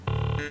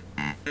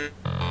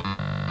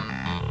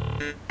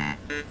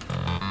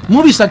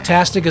Movie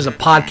Sucktastic is a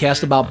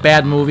podcast about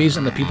bad movies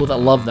and the people that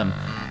love them.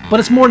 But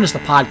it's more than just a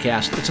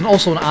podcast, it's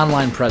also an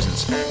online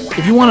presence.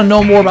 If you want to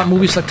know more about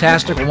Movie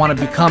Sucktastic or want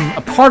to become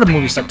a part of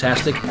Movie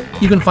Sucktastic,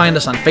 you can find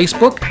us on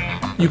Facebook,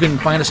 you can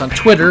find us on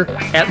Twitter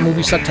at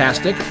Movie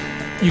Sucktastic,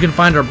 you can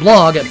find our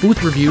blog at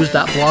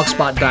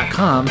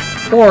boothreviews.blogspot.com,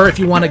 or if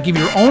you want to give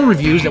your own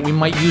reviews that we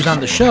might use on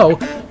the show,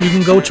 you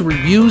can go to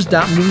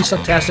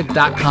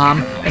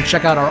reviews.moviesucktastic.com and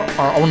check out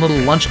our own little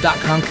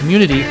lunch.com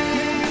community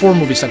for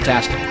Movie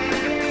Sucktastic.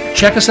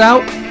 Check us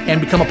out and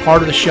become a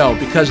part of the show,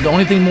 because the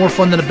only thing more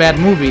fun than a bad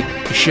movie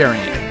is sharing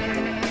it.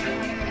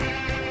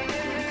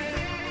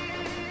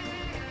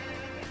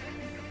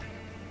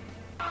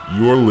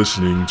 You're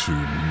listening to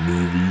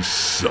Movie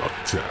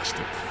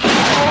Sucktastic.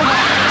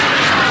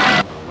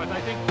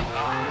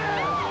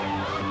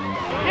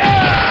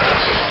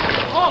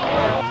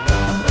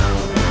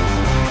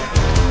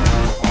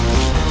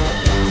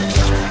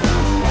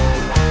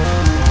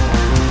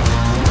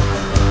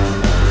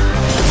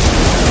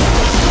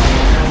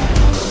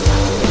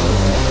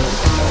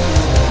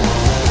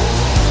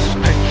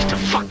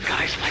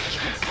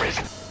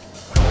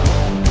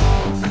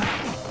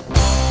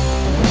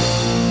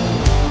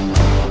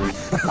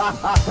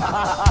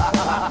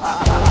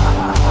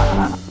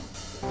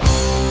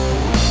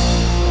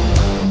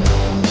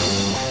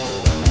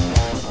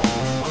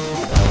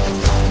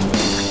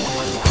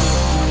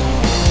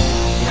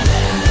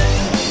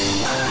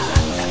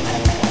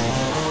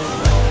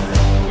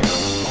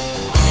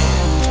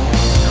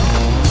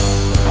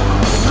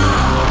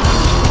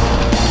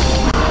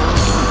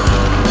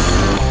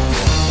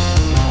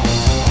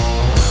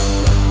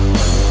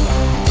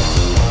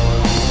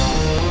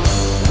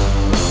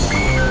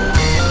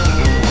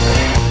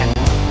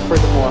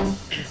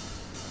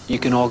 You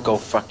can all go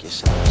fuck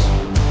yourselves.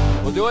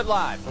 We'll do it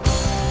live.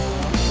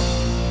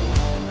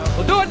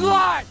 We'll do it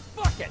live!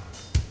 Fuck it!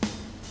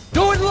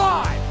 Do it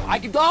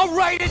live! I'll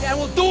write it and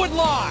we'll do it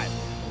live!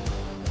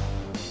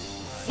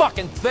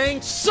 Fucking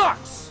thing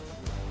sucks!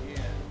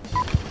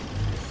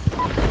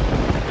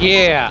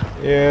 Yeah.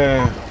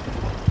 Yeah.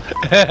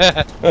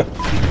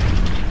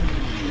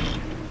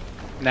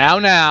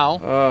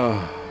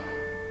 Now.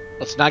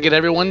 Let's not get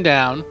everyone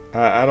down.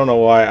 I don't know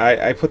why.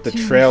 I put the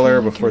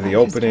trailer before the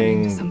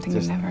opening. Something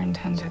you never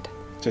intended.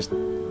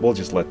 We'll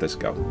just let this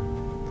go.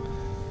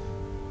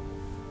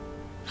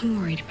 I'm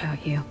worried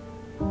about you.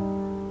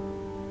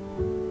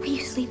 Were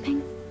you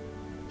sleeping?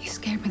 You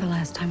scared me the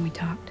last time we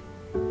talked.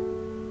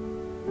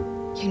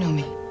 You know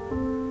me.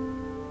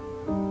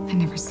 I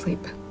never sleep.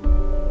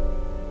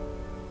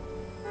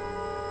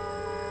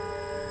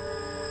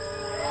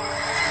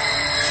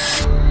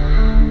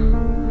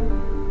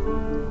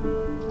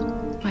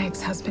 My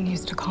ex-husband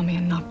used to call me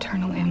a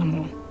nocturnal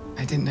animal.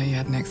 I didn't know you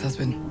had an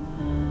ex-husband.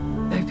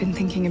 I've been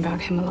thinking about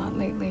him a lot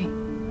lately.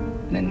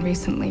 And then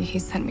recently he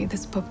sent me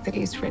this book that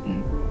he's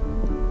written.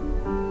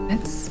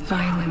 It's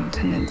violent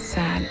and it's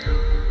sad.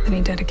 Then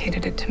he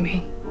dedicated it to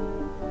me.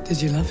 Did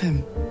you love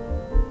him?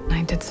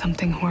 I did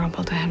something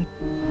horrible to him.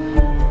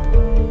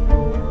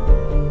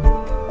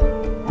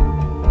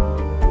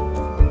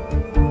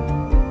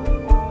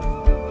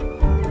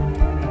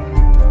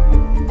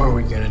 What are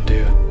we gonna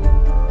do?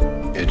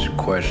 It's a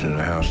question of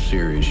how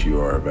serious you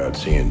are about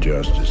seeing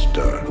justice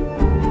done.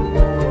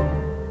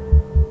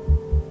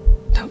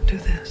 Don't do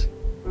this.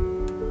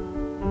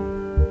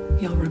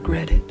 You'll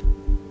regret it.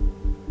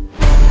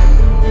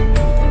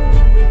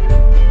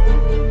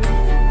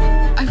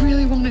 I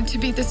really wanted to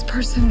be this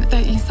person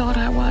that you thought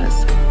I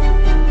was.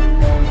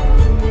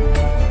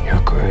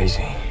 You're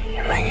crazy.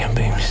 You're making a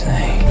big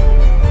mistake.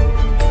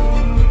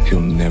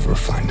 He'll never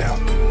find out.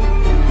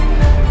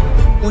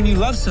 When you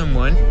love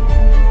someone,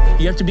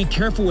 you have to be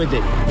careful with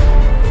it.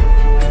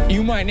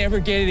 You might never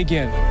get it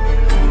again.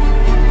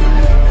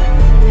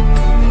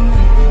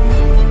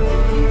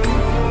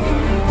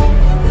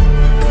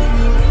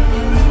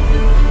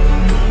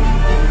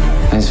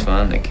 It's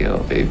fun to kill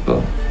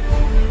people.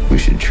 We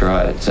should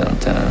try it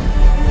sometime.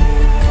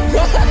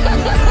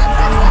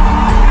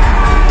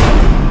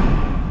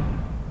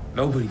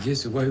 Nobody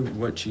gets away with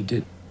what she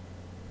did.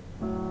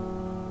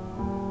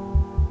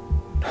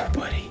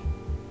 Nobody.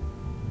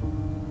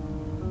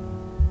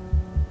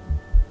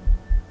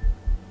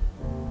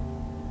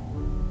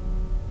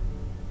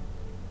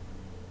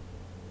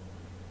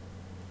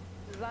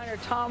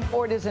 Tom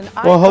Ford is an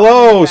Well,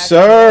 hello,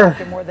 sir.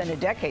 After more than a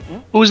decade.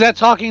 Who's that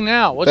talking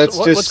now?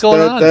 What's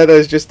going on? That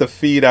is just the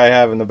feed I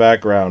have in the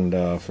background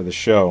for the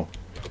show.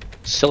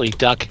 Silly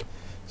duck.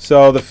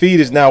 So the feed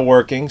is now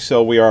working,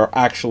 so we are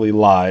actually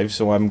live.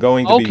 So I'm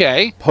going to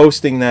be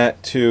posting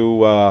that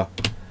to,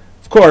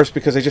 of course,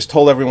 because I just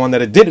told everyone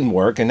that it didn't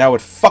work, and now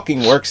it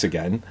fucking works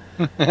again.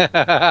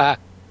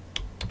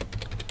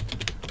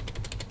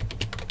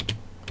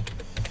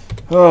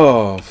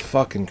 Oh,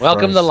 fucking Christ.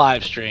 Welcome to the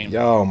live stream.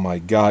 Oh, my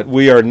God.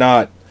 We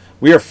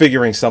are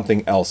figuring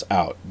something else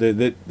out.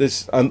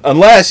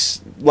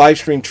 Unless live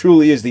stream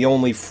truly is the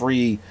only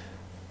free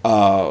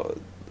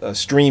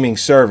streaming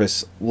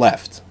service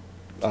left,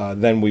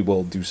 then we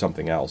will do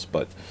something else.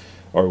 But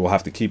Or we'll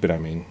have to keep it, I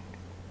mean.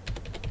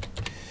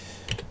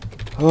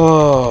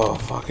 Oh,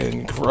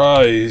 fucking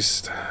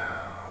Christ.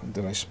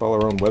 Did I spell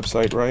our own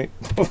website right?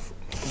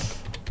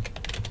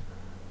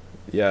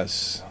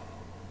 Yes.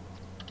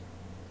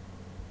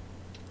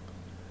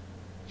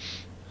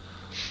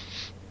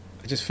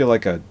 I just feel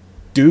like a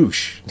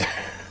douche.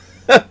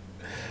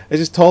 I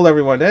just told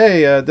everyone,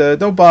 hey,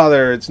 don't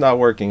bother, it's not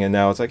working. And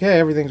now it's like, hey,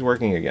 everything's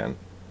working again.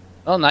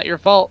 Well, not your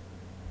fault.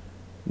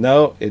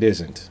 No, it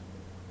isn't.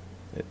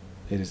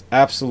 It is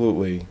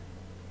absolutely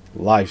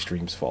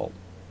Livestream's fault.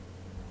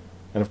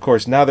 And of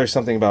course, now there's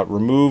something about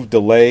remove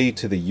delay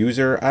to the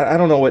user. I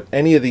don't know what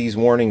any of these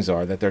warnings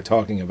are that they're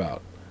talking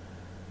about.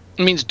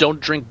 It means don't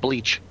drink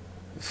bleach.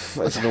 That's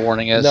what the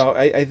warning is. No,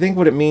 I think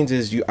what it means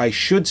is I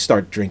should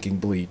start drinking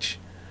bleach.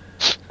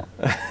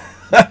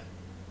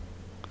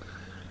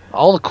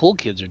 All the cool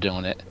kids are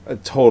doing it.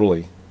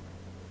 Totally.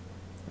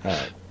 All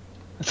right.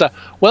 So,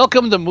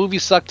 welcome to Movie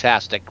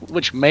Sucktastic,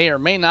 which may or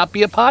may not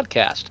be a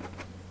podcast.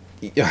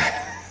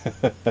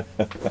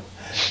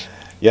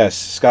 Yes,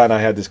 Scott and I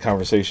had this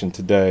conversation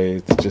today.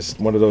 It's just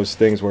one of those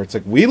things where it's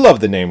like, we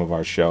love the name of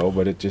our show,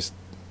 but it just,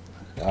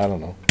 I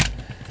don't know.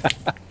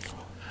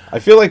 I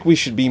feel like we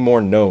should be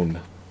more known.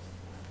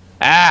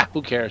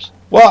 Who cares?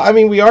 Well, I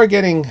mean,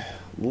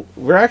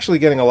 we're actually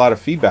getting a lot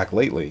of feedback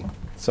lately.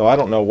 So I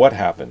don't know what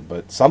happened,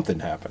 but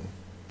something happened.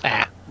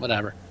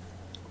 Whatever.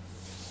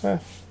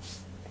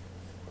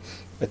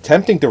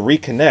 Attempting to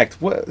reconnect.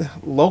 What?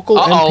 Local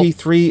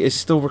MP3 is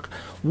still...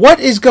 What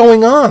is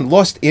going on?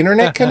 Lost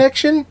internet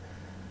connection?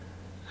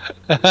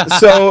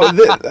 So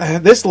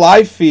this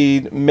live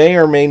feed may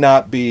or may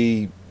not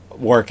be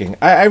working.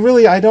 I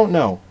don't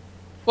know.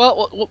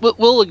 Well,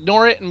 we'll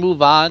ignore it and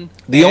move on.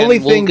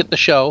 We'll get the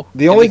show.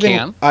 The only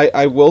thing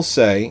I will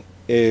say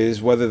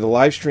is whether the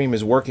live stream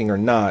is working or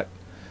not,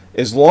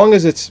 as long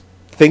as it's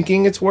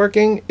thinking it's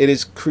working, it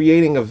is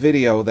creating a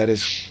video that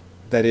is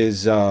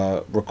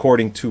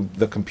recording to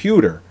the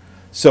computer.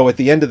 So at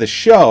the end of the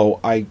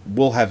show, I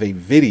will have a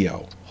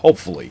video,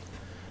 hopefully,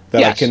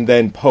 that I can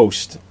then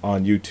post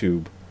on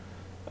YouTube.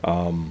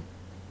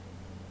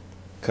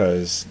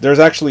 Because there's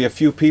actually a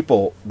few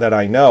people that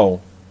I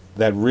know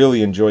that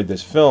really enjoyed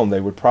this film.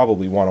 They would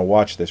probably want to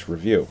watch this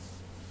review.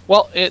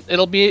 Well,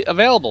 it'll be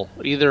available,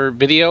 either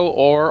video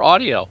or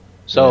audio.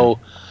 So,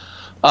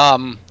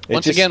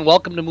 once again,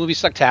 welcome to Movie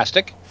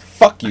Sucktastic.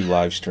 Fuck you,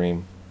 live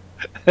stream.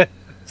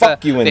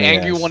 Fuck you in the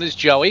angry ass. one is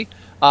Joey.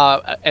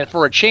 And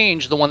for a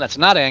change, the one that's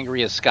not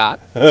angry is Scott.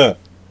 This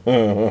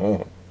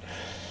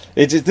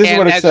is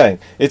what it's saying.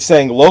 It's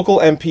saying local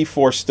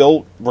MP4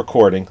 still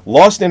recording.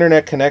 Lost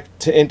internet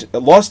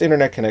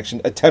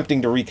connection.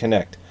 Attempting to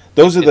reconnect.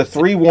 Those are the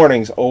three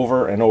warnings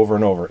over and over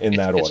and over in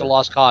that order. It's a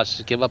lost cause.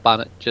 Just give up on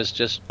it. Just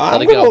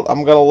let it go.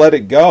 I'm gonna let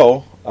it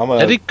go.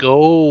 Let it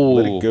go.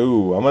 Let it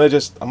go. I'm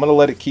gonna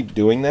let it keep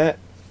doing that.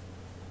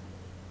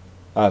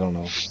 I don't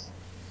know.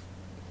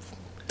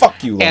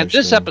 Fuck you, And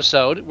this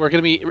episode, we're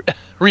going to be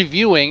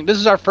reviewing. This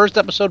is our first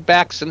episode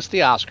back since the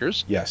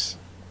Oscars. Yes.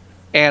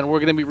 And we're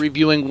going to be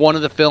reviewing one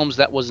of the films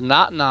that was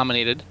not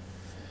nominated.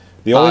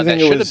 The only thing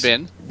that should have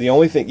been. The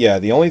only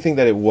thing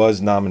that it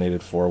was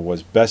nominated for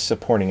was Best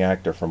Supporting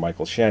Actor for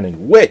Michael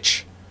Shannon,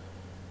 which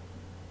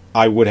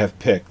I would have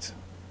picked.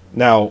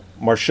 Now,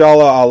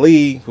 Mahershala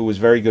Ali, who was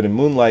very good in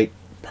Moonlight,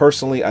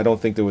 personally, I don't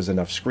think there was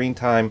enough screen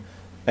time,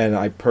 and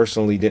I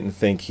personally didn't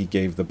think he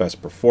gave the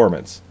best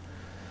performance.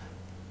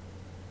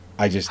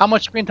 How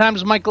much screen time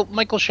does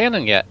Michael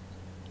Shannon get?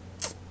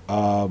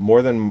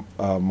 More than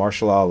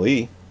Mahershala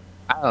Ali.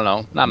 I don't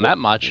know, not that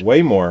much.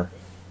 Way more.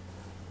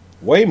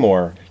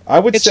 I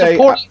would it's say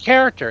supporting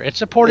character. It's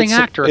supporting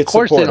actor. Of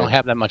course, they don't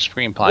have that much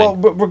screen time. Well,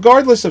 but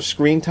regardless of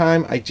screen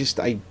time, I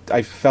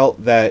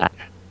felt that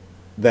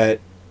the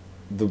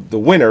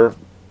winner,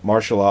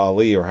 Mahershala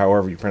Ali, or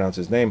however you pronounce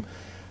his name,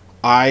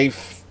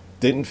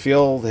 didn't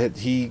feel that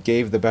he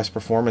gave the best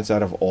performance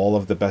out of all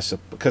of the best,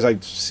 because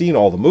I've seen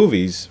all the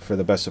movies for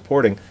the best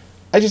supporting.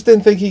 I just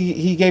didn't think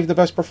he gave the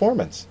best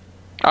performance.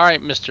 All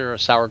right, Mr.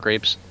 Sour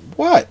Grapes.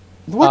 What?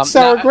 What's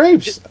Sour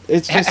Grapes?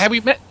 It's just, have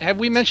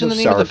we mentioned the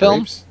name of the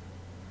film? Grapes.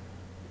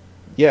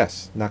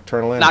 Yes,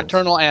 Nocturnal Animals.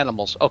 Nocturnal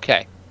Animals.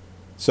 Okay.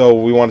 So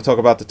we want to talk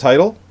about the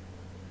title?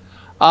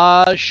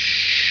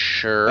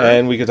 Sure.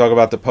 And we could talk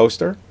about the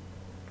poster.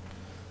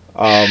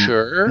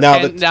 Sure.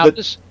 Now,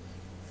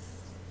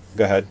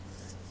 go ahead.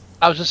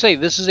 I was going to say,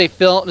 this is a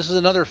film. This is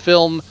another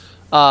film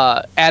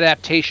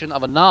adaptation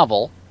of a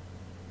novel.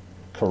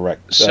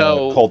 Correct.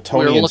 So called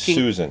Tony and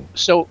Susan.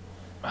 So,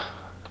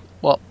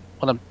 well,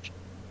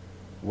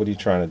 what are you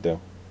trying to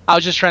do? I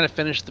was just trying to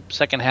finish the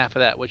second half of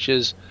that, which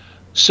is,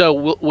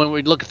 so when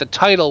we look at the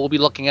title, we'll be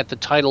looking at the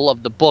title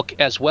of the book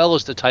as well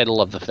as the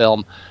title of the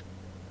film.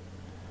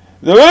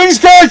 The movie's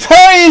called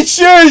Tony and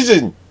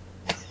Susan.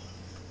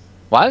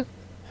 What?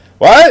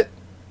 What?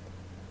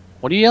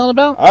 What are you yelling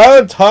about? I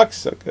don't talk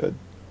so good.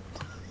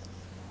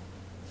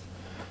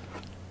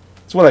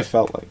 That's what I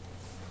felt like.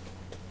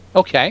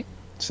 Okay.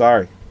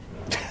 Sorry.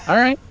 All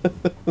right.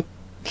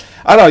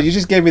 I don't know. You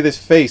just gave me this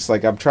face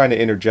like I'm trying to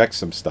interject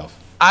some stuff.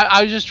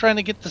 I was just trying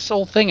to get this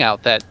whole thing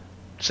out that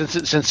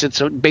since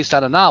it's based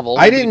on a novel.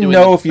 I didn't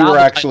know if you were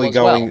actually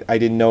going. Well. I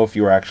didn't know if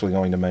you were actually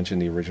going to mention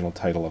the original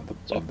title of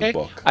the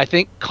book. I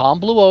think Calm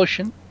Blue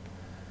Ocean.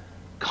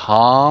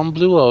 Calm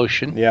Blue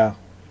Ocean. Yeah.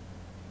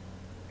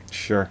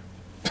 Sure.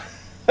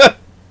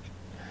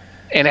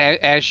 And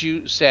as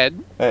you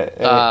said,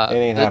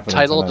 the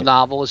title of the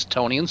novel is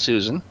Tony and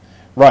Susan.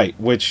 Right,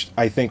 which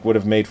I think would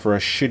have made for a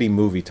shitty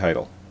movie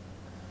title.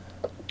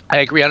 I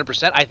agree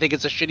 100%. I think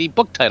it's a shitty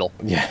book title.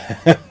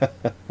 Yeah.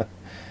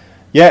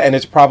 Yeah, and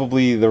it's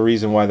probably the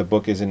reason why the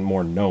book isn't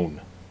more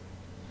known.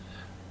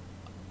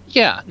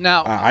 Yeah,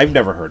 now... I've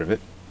never heard of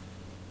it.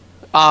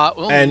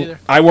 Well, and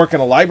I work in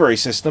a library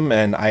system,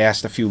 and I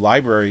asked a few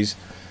libraries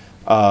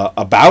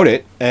about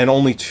it, and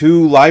only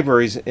 2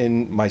 libraries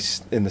in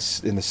the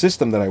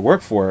system that I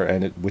work for,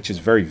 which is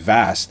very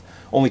vast,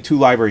 only 2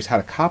 libraries had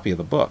a copy of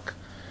the book.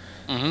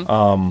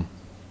 Mm-hmm.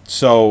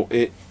 So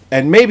it,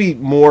 and maybe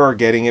more are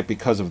getting it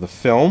because of the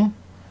film,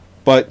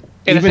 but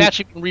it's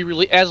actually been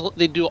re-released, as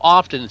they do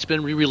often. It's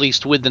been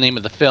re-released with the name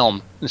of the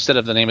film instead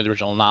of the name of the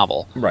original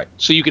novel. Right.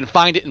 So you can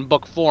find it in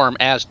book form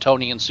as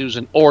Tony and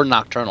Susan or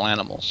Nocturnal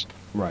Animals.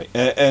 Right,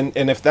 and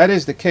if that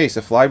is the case,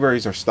 if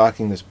libraries are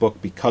stocking this book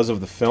because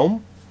of the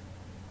film,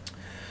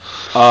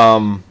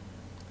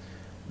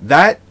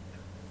 that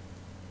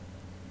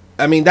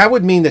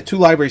would mean that 2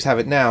 libraries have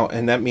it now,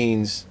 and that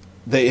means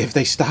if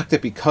they stocked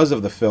it because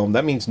of the film,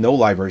 that means no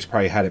libraries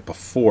probably had it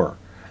before,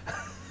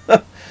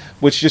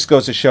 which just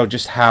goes to show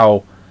just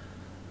how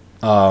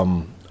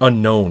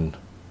unknown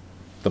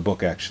the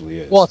book actually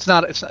is. Well, it's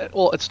not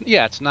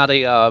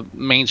a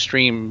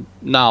mainstream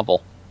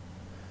novel.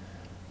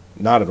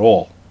 Not at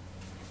all.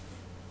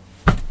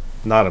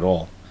 Not at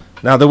all.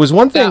 Now, there was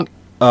one thing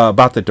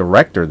about the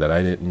director that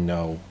I didn't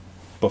know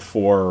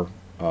before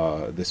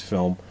this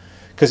film,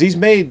 because he's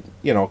made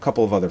a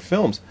couple of other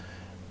films.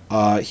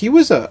 He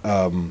was a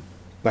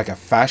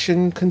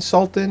fashion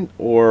consultant,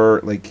 or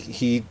like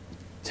he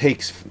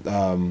takes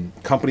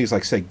companies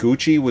like, say,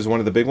 Gucci was one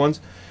of the big ones,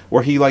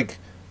 where he like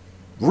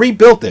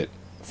rebuilt it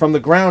from the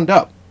ground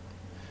up.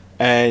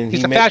 And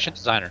he's a fashion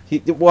designer.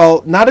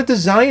 Not a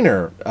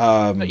designer.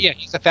 Yeah,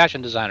 he's a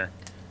fashion designer.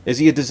 Is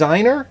he a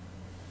designer?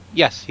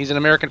 Yes, he's an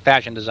American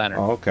fashion designer.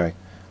 Oh, okay.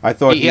 I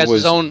thought he has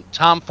his own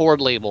Tom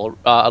Ford label,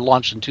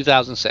 launched in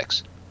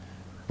 2006.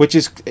 Which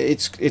is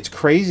it's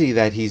crazy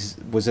that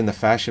was in the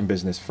fashion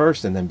business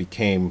first and then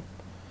became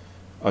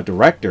a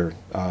director.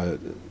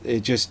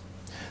 It just,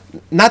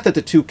 not that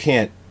the two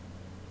can't,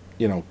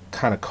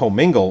 kind of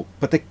commingle,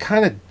 but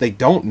they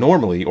don't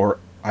normally, or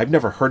I've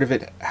never heard of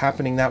it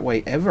happening that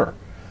way ever.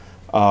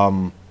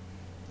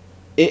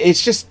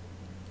 It's just,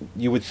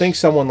 you would think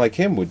someone like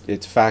him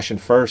it's fashion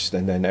first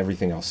and then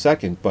everything else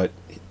second, but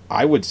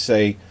I would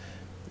say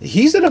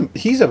he's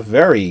a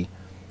very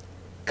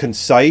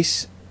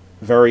concise,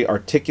 very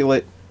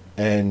articulate,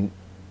 and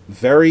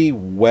very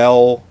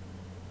well.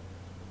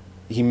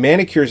 He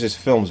manicures his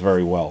films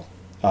very well.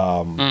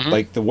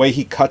 Like the way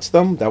he cuts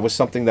them, that was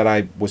something that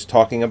I was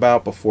talking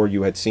about before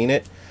you had seen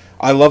it.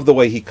 I love the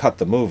way he cut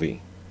the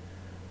movie.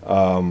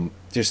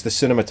 Just the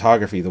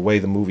cinematography, the way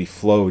the movie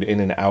flowed in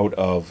and out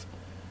of.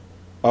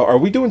 Are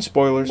we doing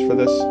spoilers for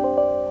this?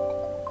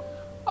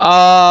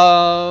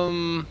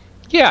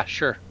 Yeah,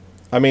 sure.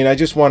 I mean, I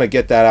just want to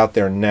get that out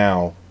there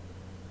now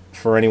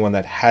for anyone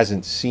that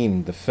hasn't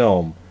seen the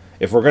film.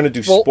 If we're going to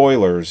do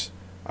spoilers,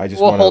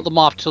 we'll hold them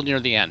off till near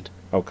the end.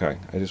 Okay.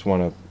 I just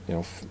want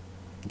to,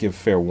 give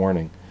fair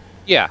warning.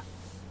 Yeah.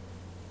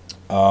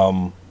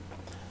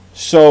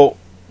 So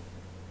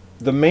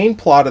the main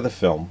plot of the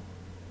film.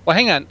 Well,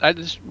 hang on. I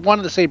just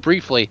wanted to say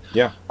briefly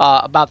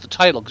about the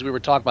title, because we were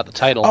talking about the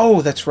title.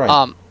 Oh, that's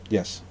right.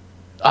 Yes.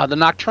 The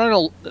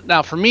Nocturnal...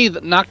 Now, for me,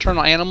 the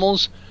Nocturnal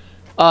Animals,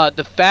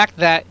 the fact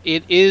that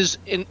it is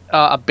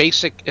a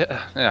basic...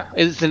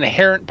 it's an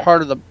inherent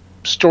part of the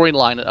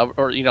storyline,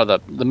 or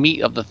the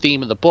meat of the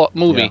theme of the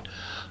movie.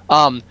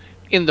 Yeah.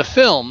 In the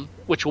film,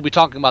 which we'll be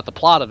talking about the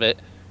plot of it,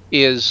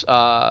 is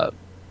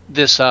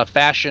this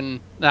fashion...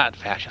 Not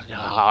fashion. An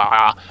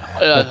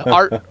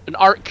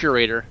art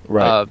curator.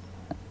 Right.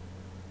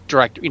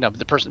 Director,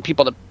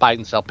 people that buy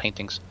and sell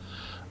paintings.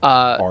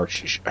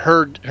 Art.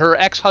 Her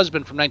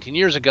ex-husband from 19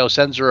 years ago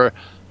sends her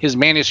his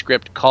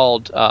manuscript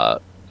called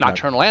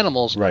Nocturnal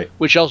Animals, right,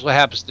 which also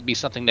happens to be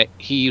something that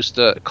he used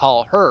to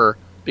call her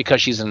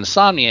because she's an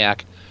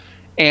insomniac.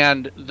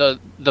 And the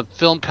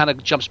film kind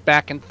of jumps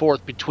back and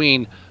forth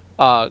between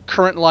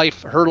current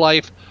life,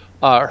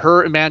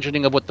 her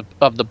imagining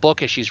of the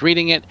book as she's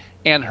reading it,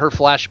 and her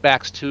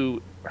flashbacks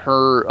to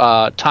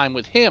her time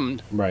with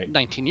him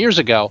 19 years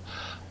ago.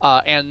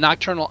 And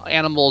Nocturnal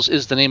Animals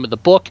is the name of the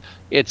book.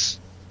 It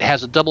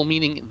has a double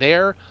meaning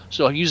there,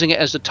 so using it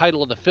as the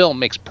title of the film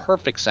makes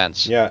perfect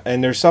sense. Yeah,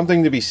 and there's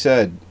something to be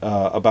said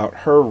about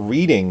her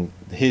reading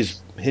his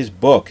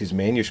book, his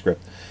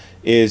manuscript,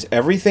 is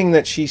everything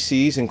that she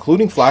sees,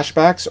 including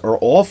flashbacks, are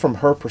all from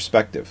her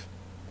perspective.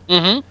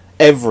 Mm-hmm.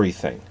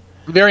 Everything.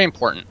 Very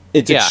important.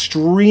 It's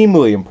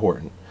extremely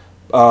important.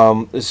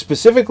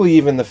 Specifically,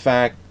 even the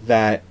fact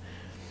that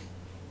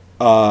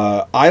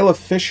Isla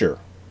Fisher,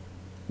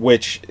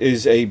 which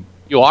is a...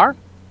 You are?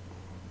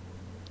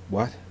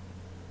 What?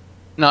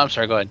 No, I'm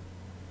sorry. Go ahead.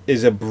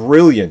 Is a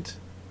brilliant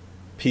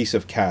piece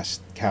of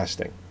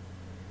casting.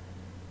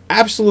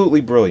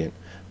 Absolutely brilliant.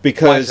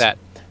 Because, why is that?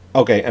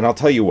 Okay, and I'll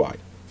tell you why.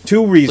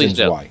 Two reasons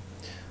why.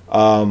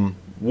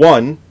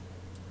 One,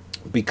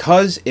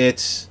 because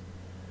it's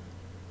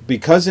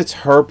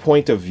her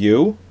point of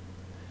view,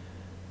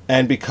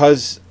 and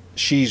because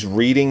she's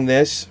reading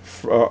this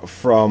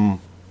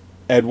from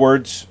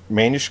Edward's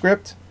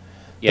manuscript.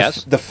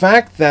 Yes. The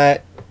fact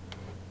that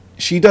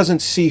she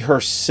doesn't see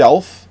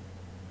herself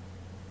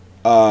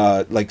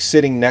like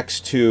sitting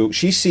next to...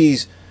 She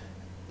sees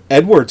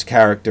Edward's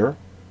character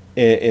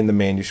in the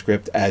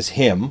manuscript as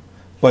him,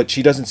 but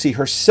she doesn't see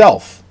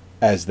herself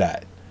as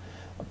that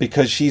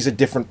because she's a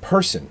different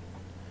person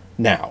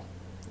now.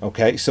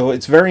 Okay? So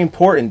it's very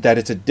important that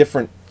it's a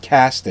different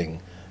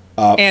casting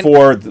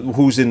for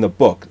who's in the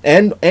book.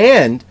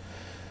 And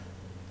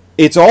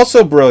it's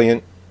also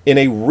brilliant in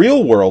a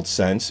real-world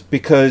sense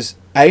because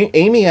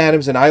Amy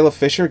Adams and Isla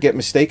Fisher get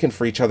mistaken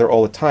for each other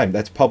all the time.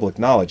 That's public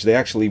knowledge. They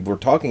actually were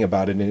talking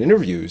about it in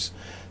interviews,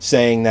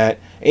 saying that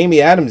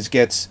Amy Adams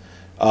gets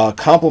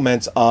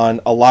compliments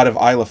on a lot of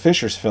Isla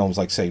Fisher's films,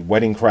 like, say,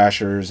 Wedding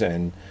Crashers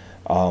and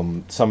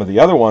some of the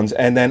other ones,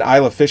 and then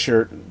Isla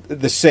Fisher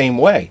the same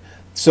way.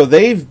 So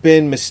they've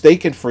been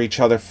mistaken for each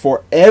other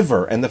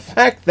forever. And the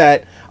fact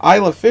that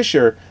Isla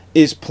Fisher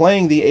is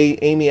playing the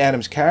Amy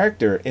Adams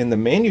character in the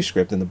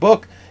manuscript, in the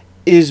book,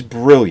 is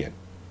brilliant.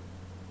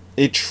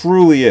 It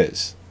truly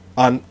is.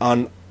 On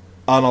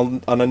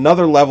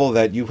another level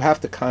that you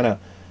have to kind of,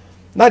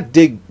 not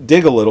dig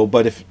a little,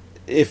 but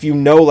if you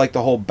know like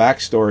the whole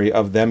backstory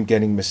of them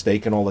getting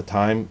mistaken all the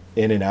time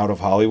in and out of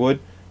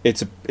Hollywood,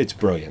 it's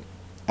brilliant.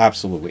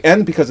 Absolutely.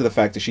 And because of the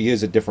fact that she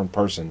is a different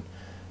person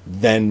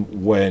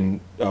than when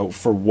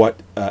for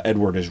what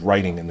Edward is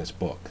writing in this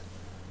book.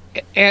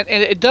 And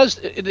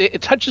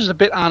it touches a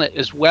bit on it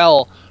as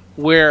well,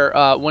 where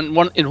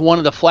in one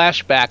of the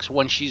flashbacks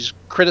when she's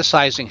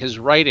criticizing his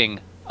writing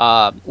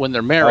when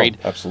they're married.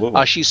 Oh,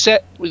 absolutely. She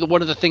said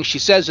one of the things she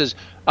says is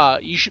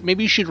you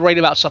should write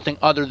about something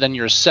other than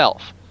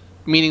yourself,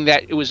 meaning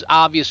that it was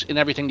obvious in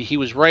everything that he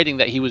was writing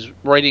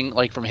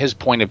like from his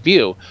point of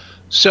view.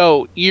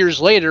 So years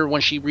later,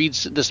 when she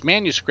reads this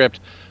manuscript,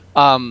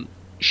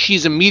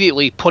 she's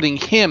immediately putting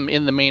him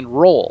in the main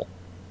role,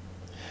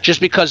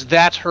 just because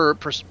that's her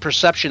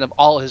perception of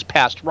all his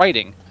past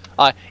writing.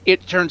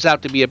 It turns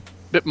out to be a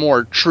bit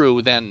more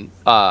true than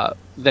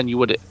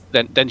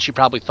she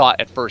probably thought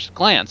at first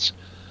glance.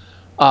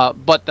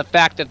 But the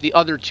fact that the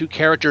other two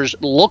characters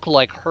look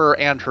like her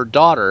and her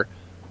daughter,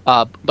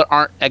 but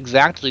aren't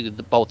exactly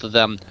both of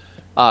them,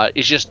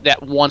 is just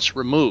that once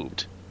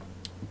removed.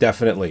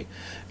 Definitely.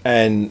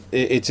 And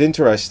it's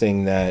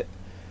interesting that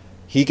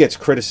he gets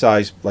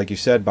criticized, like you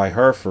said, by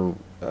her for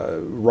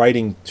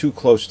writing too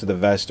close to the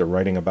vest or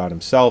writing about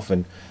himself.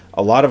 And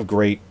a lot of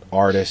great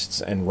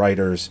artists and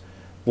writers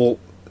will,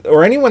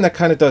 or anyone that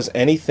kind of does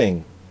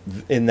anything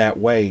in that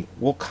way,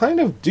 will kind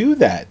of do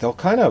that. They'll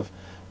kind of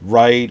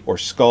write or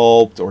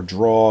sculpt or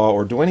draw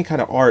or do any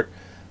kind of art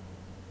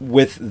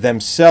with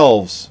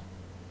themselves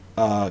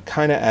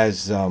kind of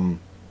as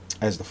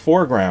the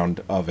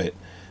foreground of it,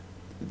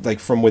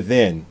 like from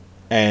within.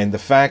 And the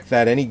fact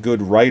that any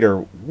good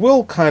writer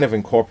will kind of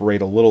incorporate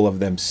a little of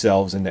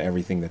themselves into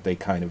everything that they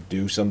kind of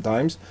do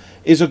sometimes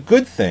is a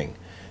good thing.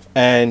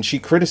 And she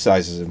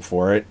criticizes him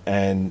for it.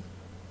 And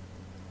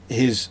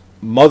his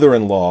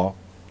mother-in-law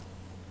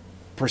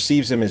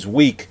perceives him as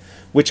weak,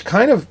 which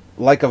kind of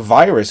like a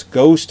virus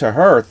goes to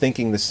her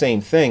thinking the same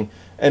thing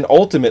and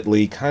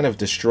ultimately kind of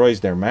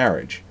destroys their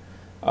marriage.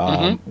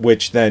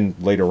 Which then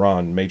later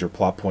on, major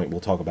plot point,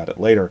 we'll talk about it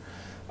later,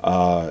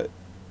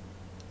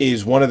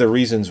 is one of the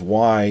reasons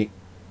why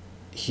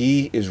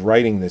he is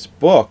writing this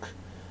book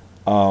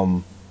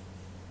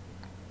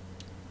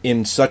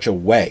in such a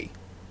way,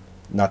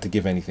 not to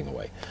give anything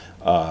away.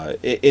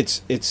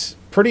 It's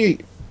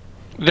pretty...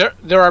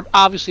 There are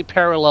obviously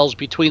parallels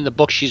between the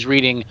book she's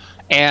reading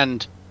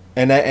and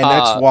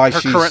that's why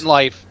her current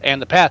life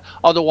and the past.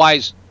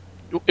 Otherwise,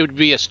 it would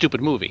be a stupid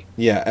movie.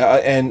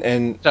 Yeah,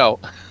 and so...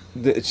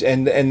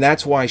 And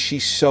that's why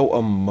she's so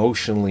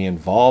emotionally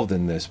involved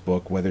in this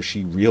book, whether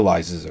she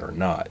realizes it or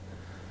not.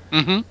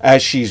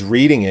 As she's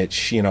reading it,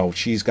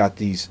 she's got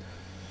these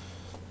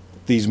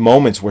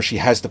moments where she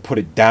has to put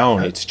it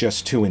down. It's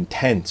just too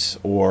intense,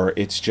 or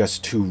it's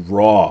just too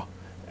raw.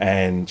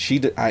 And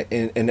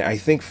I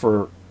think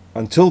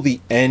until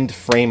the end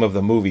frame of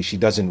the movie, she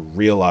doesn't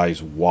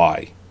realize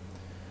why.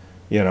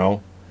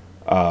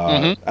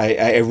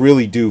 I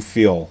really do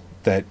feel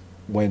that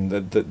when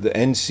the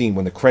end scene,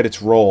 when the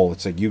credits roll,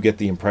 it's like you get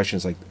the impression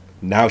it's like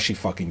now she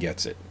fucking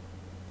gets it.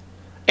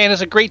 And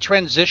it's a great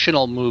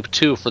transitional move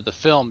too for the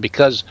film,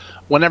 because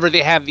whenever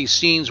they have these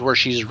scenes where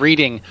she's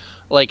reading,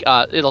 like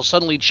it'll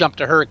suddenly jump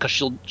to her because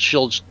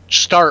she'll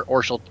start,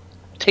 or she'll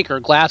take her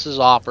glasses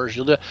off, or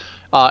she'll do,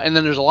 and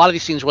then there's a lot of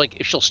these scenes where, like,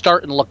 if she'll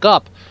start and look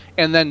up,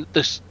 and then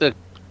the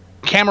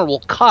camera will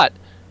cut,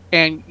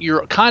 and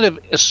you're kind of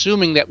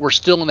assuming that we're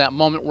still in that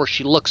moment where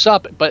she looks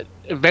up, but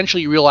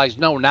eventually you realize,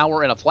 no, now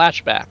we're in a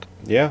flashback.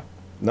 Yeah,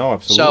 No,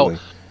 absolutely.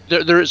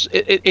 So there's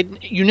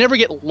you never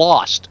get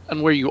lost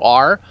on where you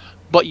are,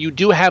 but you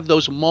do have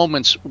those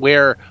moments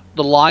where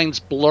the lines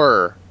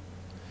blur.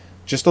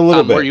 Just a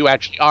little bit. Where you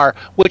actually are,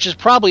 which is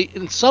probably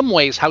in some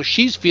ways how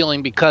she's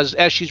feeling, because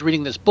as she's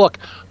reading this book,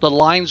 the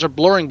lines are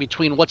blurring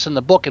between what's in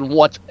the book and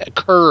what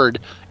occurred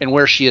and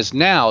where she is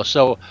now.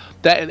 So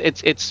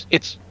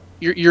that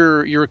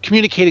you're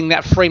communicating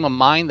that frame of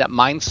mind, that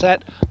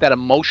mindset, that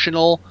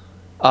emotional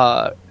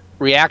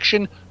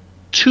reaction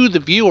to the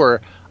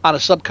viewer on a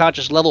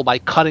subconscious level by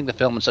cutting the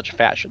film in such a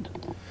fashion.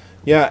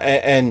 Yeah,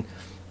 and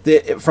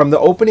from the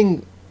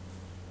opening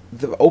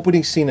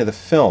scene of the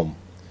film,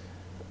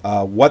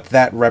 what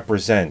that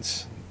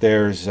represents.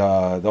 There's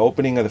the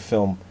opening of the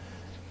film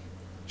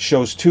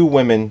shows two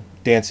women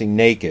dancing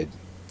naked.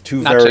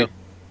 Not two.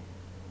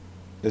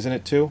 Isn't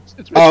it two?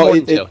 It's more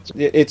than two.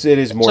 It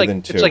is more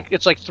than two.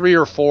 It's like 3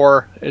 or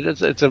 4.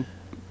 It's a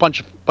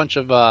bunch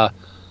of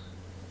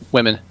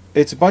women.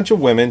 It's a bunch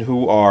of women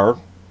who are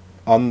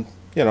on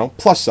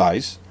plus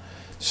size,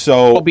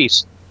 so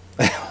obese.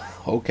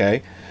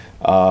 Okay.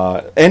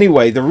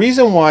 Anyway, the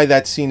reason why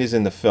that scene is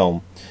in the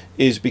film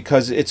is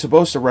because it's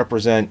supposed to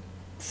represent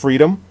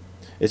freedom.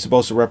 It's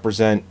supposed to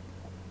represent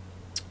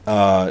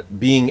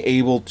being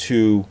able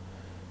to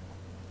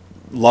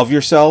love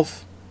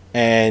yourself,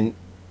 and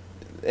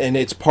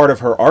it's part of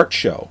her art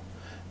show.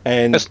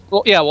 And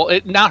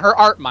not her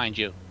art, mind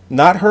you.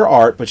 Not her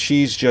art, but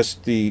she's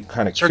just the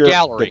kind of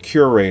gallery. The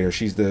curator.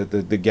 She's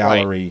the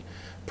gallery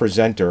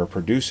presenter or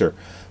producer.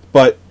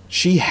 But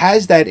she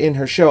has that in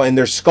her show, and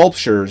there's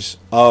sculptures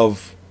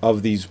of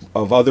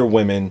other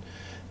women,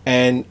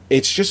 and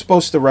it's just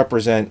supposed to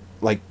represent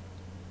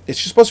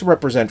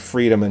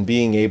freedom and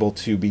being able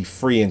to be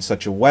free in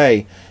such a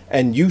way.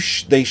 And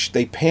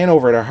they pan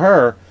over to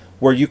her,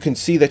 where you can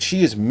see that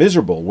she is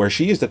miserable, where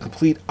she is the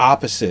complete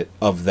opposite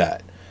of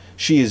that.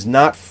 She is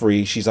not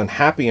free. She's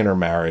unhappy in her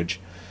marriage.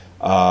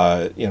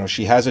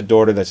 She has a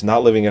daughter that's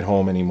not living at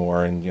home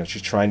anymore, and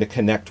she's trying to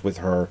connect with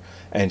her,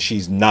 and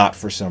she's not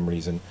for some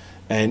reason.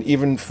 And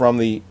even from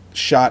the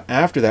shot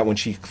after that, when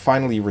she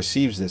finally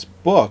receives this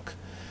book,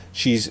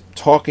 she's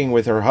talking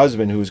with her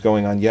husband, who's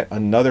going on yet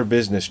another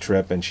business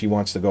trip, and she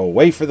wants to go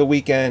away for the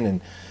weekend,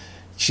 and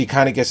she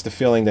kind of gets the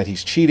feeling that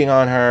he's cheating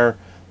on her.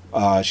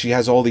 She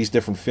has all these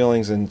different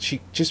feelings, and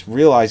she just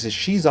realizes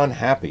she's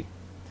unhappy.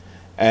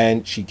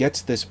 And she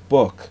gets this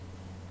book,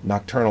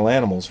 Nocturnal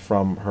Animals,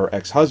 from her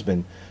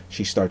ex-husband.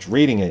 She starts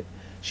reading it.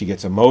 She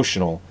gets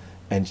emotional,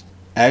 and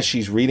as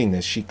she's reading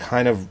this, she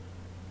kind of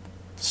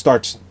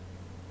starts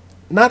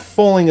not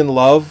falling in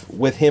love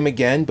with him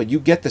again, but you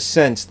get the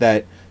sense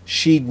that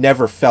she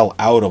never fell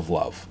out of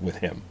love with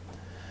him.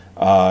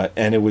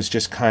 And it was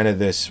just kind of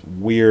this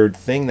weird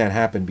thing that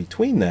happened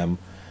between them,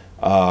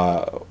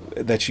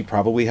 that she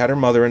probably had her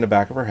mother in the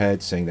back of her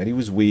head saying that he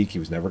was weak, he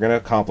was never going to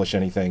accomplish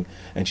anything,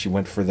 and she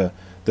went for the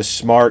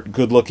smart,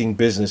 good-looking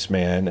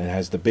businessman and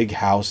has the big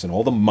house and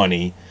all the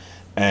money,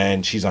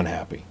 and she's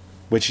unhappy,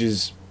 which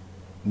is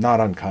not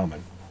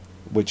uncommon,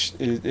 which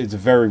is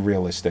very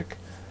realistic,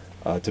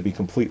 to be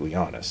completely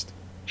honest.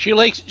 She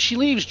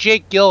leaves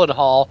Jake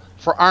Gyllenhaal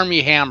for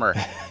Armie Hammer.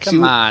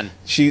 Come on.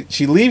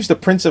 She leaves the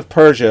Prince of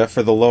Persia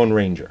for the Lone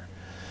Ranger.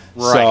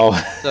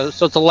 Right.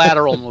 So it's a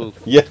lateral move.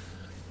 Yeah.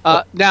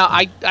 Now,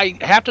 I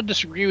have to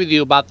disagree with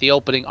you about the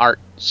opening art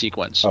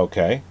sequence.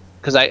 Okay.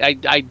 Because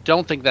I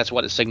don't think that's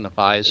what it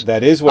signifies.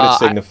 That is what it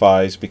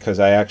signifies, because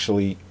I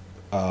actually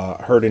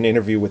heard an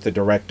interview with the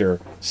director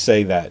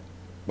say that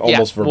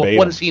almost verbatim. Well,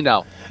 what does he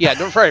know? Yeah,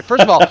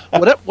 first of all,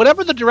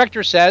 whatever the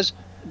director says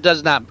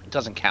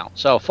doesn't count.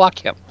 So fuck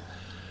him.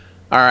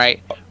 All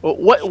right.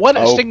 What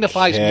it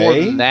signifies more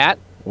than that?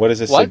 What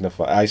does it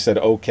signify? I said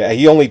okay.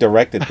 He only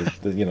directed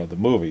the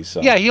movie.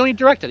 So yeah, he only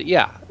directed it.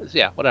 Yeah,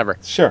 whatever.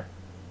 Sure.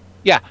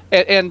 Yeah,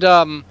 and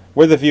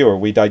we're the viewer.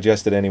 We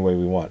digest it any way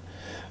we want.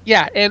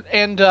 Yeah,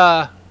 and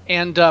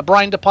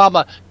Brian De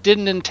Palma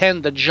didn't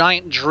intend the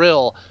giant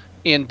drill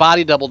in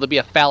Body Double to be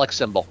a phallic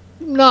symbol.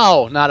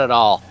 No, not at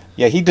all.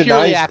 Yeah, he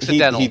denies.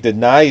 He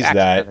denies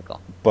that.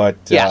 But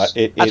yes,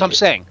 that's what I'm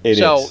saying.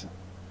 So is.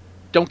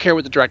 Don't care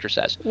what the director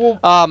says. Well,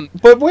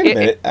 but wait a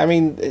minute. I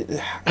mean,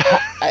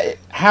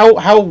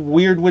 how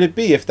weird would it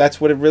be if that's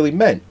what it really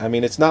meant? I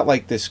mean, it's not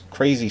like this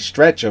crazy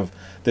stretch of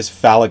this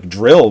phallic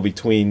drill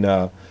between,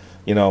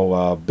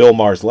 Bill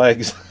Maher's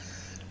legs.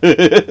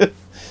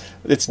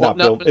 It's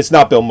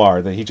not Bill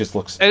Maher. That he just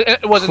looks.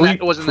 It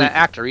wasn't that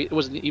actor. It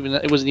wasn't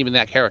even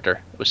that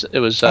character. It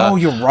was. Oh,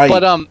 you're right.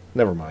 But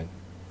never mind.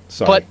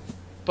 Sorry.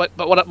 But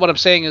what I'm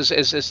saying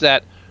is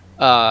that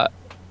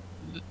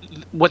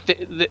what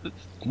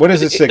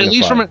does it signify? At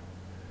least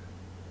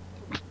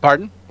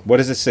pardon? What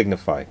does it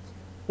signify?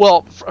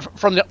 Well,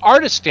 from the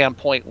artist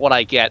standpoint, what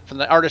I get from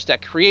the artist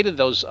that created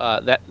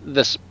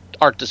this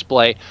art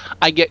display,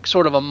 I get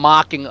sort of a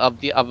mocking of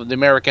the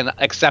American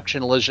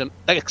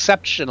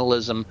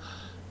exceptionalism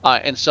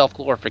and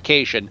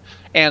self-glorification,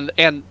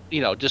 and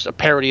just a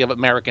parody of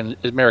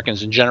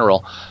Americans in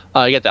general.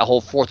 You get that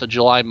whole 4th of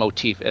July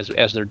motif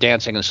as they're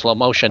dancing in slow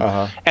motion.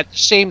 Uh-huh. At the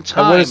same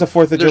time, and what does the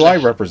 4th of July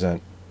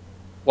represent?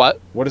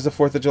 What? What does the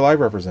 4th of July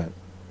represent?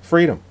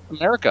 Freedom.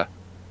 America.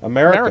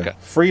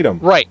 Freedom.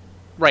 Right.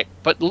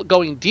 But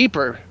going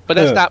deeper, but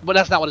that's not. But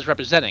that's not what it's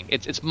representing.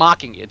 It's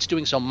mocking. It's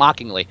doing so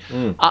mockingly.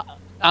 On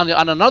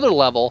another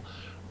level,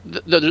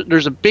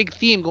 there's a big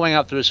theme going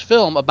out through this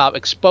film about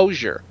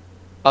exposure,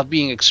 of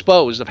being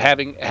exposed, of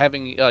having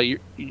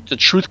the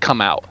truth come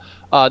out.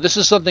 This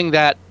is something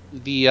that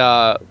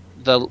the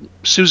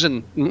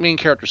Susan, main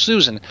character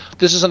Susan,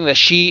 this is something that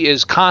she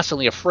is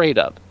constantly afraid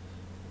of.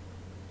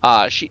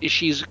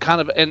 She's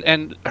kind of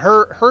and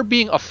her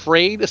being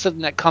afraid is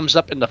something that comes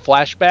up in the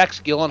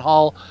flashbacks.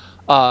 Gyllenhaal,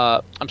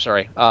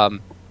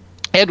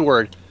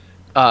 Edward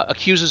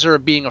accuses her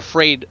of being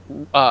afraid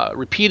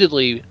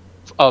repeatedly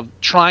of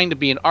trying to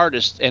be an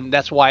artist, and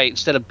that's why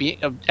instead of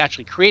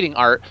actually creating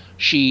art,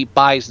 she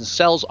buys and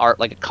sells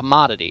art like a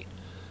commodity.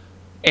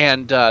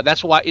 And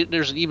that's why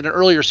there's even an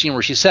earlier scene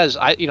where she says,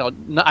 I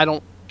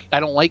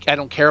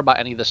don't care about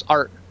any of this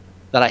art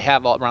that I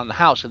have all around the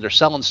house, and they're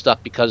selling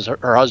stuff because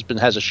her husband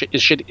has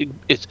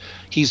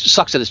he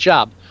sucks at his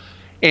job,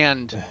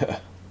 and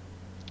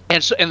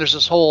there's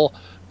this whole.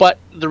 But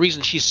the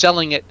reason she's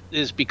selling it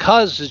is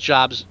because his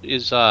job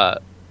is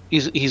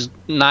he's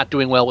not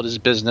doing well with his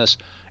business,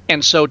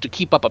 and so to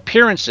keep up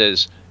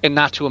appearances and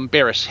not to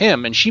embarrass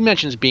him. And she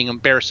mentions being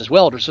embarrassed as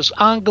well. There's this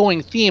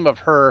ongoing theme of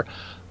her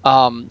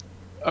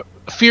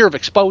fear of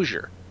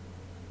exposure,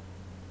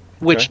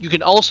 which you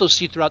can also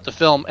see throughout the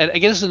film. And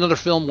again, this is another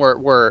film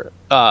where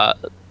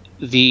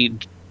the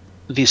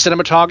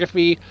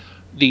cinematography,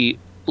 the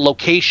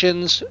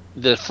locations,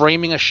 the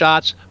framing of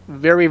shots,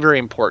 very, very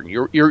important.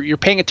 You're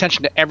paying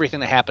attention to everything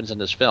that happens in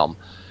this film,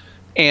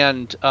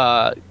 and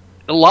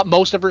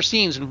most of her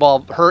scenes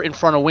involve her in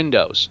front of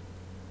windows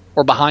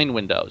or behind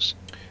windows.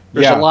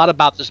 There's a lot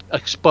about this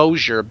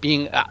exposure,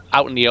 being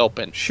out in the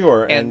open.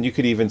 Sure, and you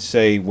could even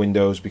say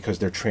windows because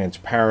they're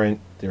transparent.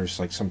 There's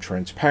like some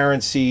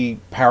transparency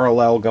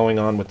parallel going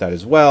on with that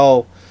as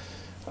well,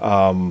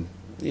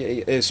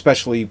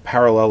 especially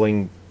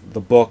paralleling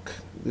the book.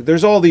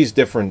 There's all these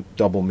different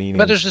double meanings.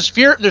 But there's this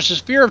fear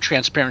of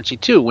transparency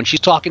too. When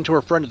she's talking to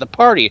her friend at the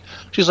party,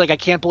 she's like, "I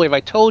can't believe I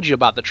told you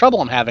about the trouble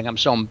I'm having. I'm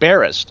so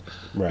embarrassed."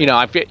 Right.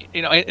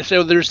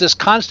 So there's this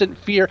constant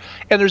fear,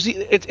 and there's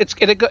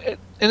and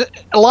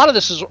a lot of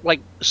this is like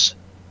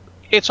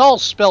it's all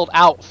spelled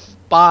out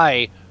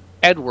by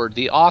Edward,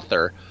 the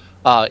author,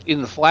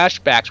 in the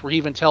flashbacks, where he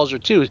even tells her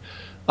too,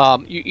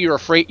 "You're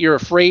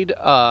afraid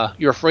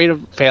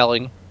of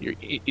failing."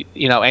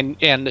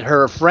 And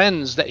her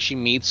friends that she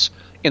meets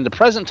in the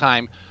present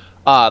time,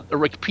 a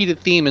repeated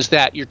theme is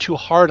that you're too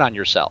hard on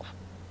yourself.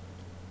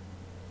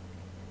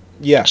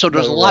 Yeah. So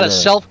there's a lot of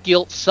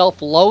self-guilt,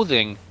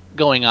 self-loathing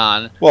going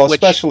on. Well,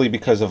 especially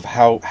because of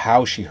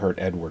how she hurt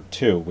Edward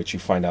too, which you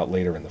find out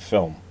later in the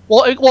film.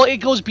 Well, it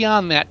goes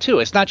beyond that too.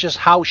 It's not just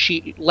how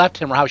she left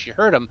him or how she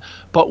hurt him,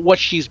 but what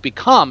she's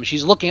become.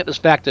 She's looking at this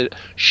fact that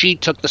she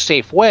took the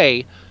safe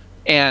way,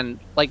 and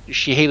like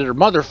she hated her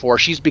mother for.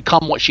 She's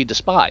become what she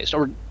despised,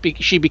 or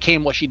she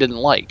became what she didn't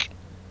like.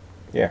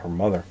 Yeah, her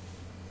mother.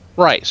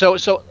 Right. So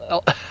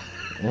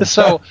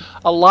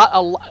a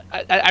lot.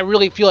 I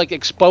really feel like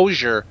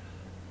exposure,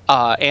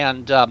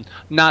 and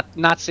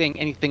not saying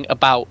anything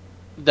about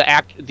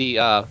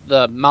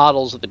the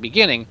models at the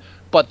beginning,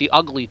 but the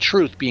ugly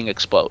truth being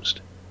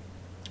exposed.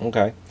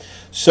 Okay,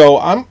 so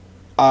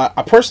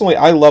I personally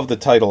love the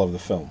title of the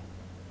film.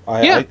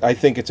 I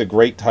think it's a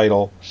great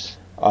title.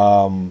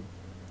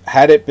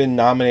 Had it been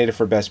nominated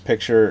for Best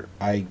Picture,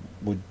 I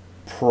would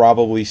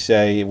probably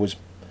say it was,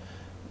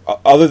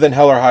 other than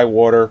Hell or High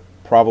Water,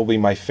 probably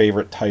my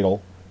favorite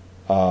title.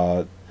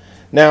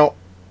 Now,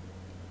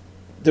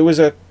 there was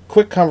a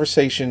quick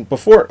conversation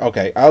before.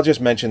 Okay, I'll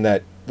just mention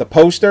that the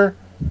poster,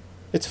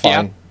 it's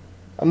fine. Yeah.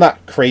 I'm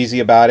not crazy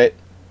about it,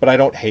 but I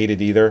don't hate it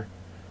either.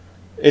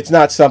 It's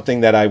not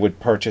something that I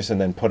would purchase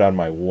and then put on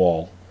my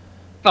wall.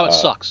 Oh, it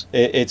sucks.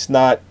 It's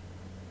not.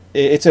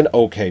 It's an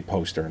okay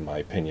poster, in my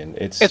opinion.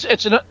 It's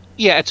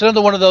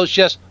another one of those.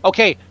 Just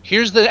okay.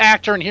 Here's the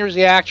actor and here's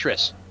the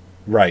actress.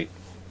 Right.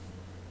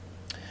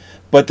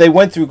 But they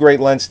went through great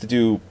lengths to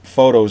do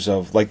photos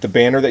of, like, the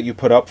banner that you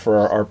put up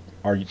for our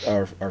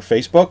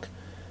Facebook.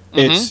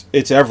 Mm-hmm.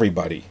 It's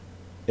everybody.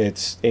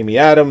 It's Amy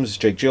Adams,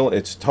 Jake Gyllenhaal,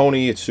 it's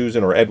Tony, it's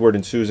Susan, or Edward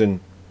and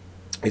Susan.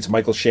 It's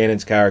Michael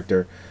Shannon's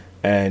character,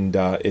 and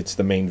it's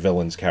the main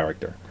villain's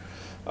character.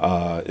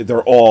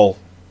 They're all,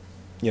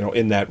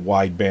 in that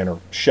wide banner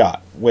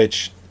shot,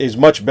 which is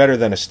much better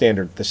than the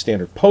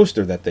standard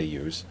poster that they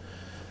use,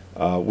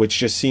 which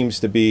just seems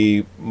to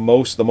be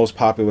the most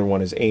popular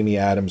one is Amy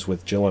Adams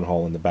with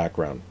Gyllenhaal in the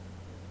background,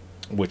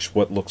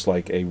 what looks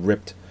like a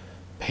ripped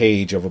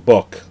page of a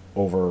book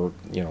over,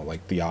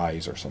 like the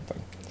eyes or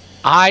something.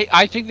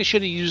 I think they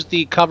should have used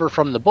the cover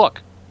from the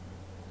book,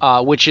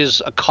 which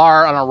is a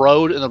car on a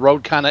road, and the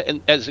road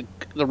as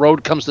the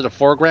road comes to the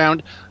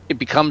foreground, it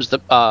becomes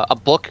a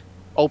book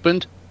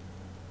opened.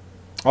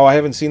 Oh, I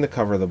haven't seen the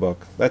cover of the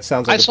book. That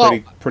sounds like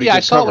a pretty good I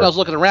saw cover. it when I was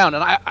looking around,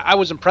 and I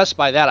was impressed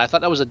by that. I thought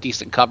that was a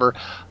decent cover.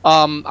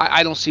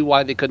 I don't see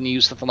why they couldn't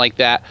use something like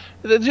that.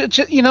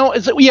 We know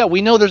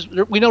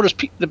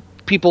the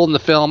people in the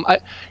film.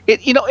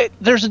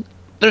 There's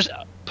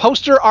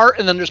poster art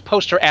and then there's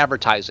poster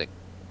advertising.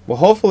 Well,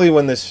 hopefully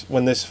when this you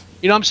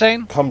know what I'm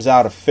saying, comes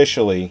out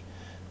officially,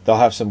 they'll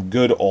have some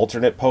good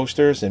alternate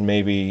posters and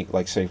maybe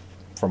like say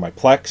for my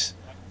Plex,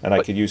 and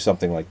I could use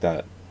something like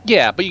that.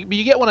 Yeah, but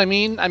you get what I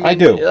mean. I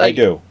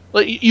do.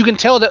 You can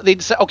tell that they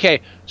say,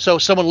 okay, so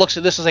someone looks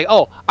at this and say,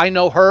 oh, I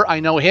know her, I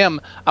know him,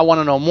 I want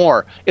to know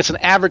more. It's an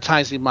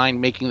advertising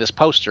mind making this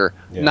poster,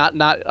 not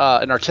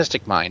an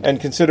artistic mind. And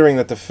considering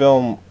that the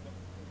film,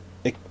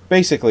 it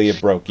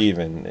broke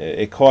even.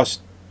 It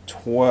cost,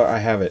 I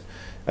have it.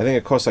 I think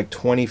it cost like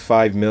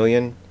 $25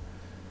 million.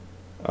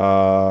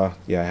 Yeah,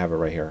 I have it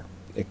right here.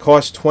 It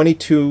cost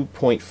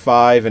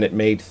 22.5 and it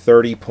made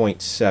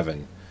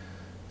 30.7.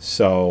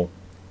 So,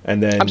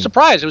 and then I'm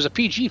surprised. It was a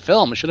PG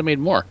film. It should have made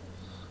more.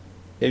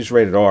 It was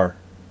rated R.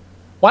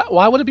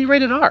 Why would it be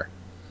rated R?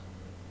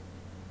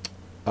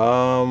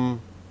 I'm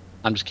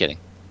just kidding.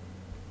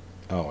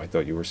 Oh, I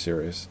thought you were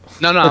serious.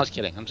 No, I was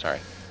kidding. I'm sorry.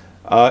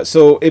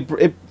 So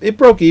it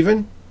broke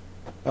even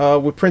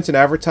with print and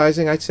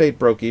advertising. I'd say it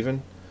broke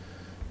even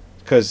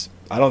because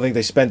I don't think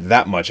they spent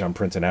that much on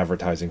print and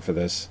advertising for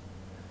this.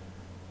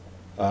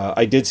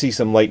 I did see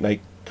some late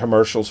night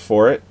commercials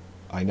for it.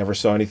 I never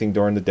saw anything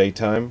during the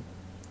daytime.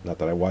 Not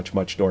that I watch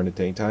much during the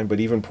daytime, but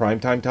even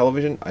primetime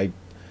television, I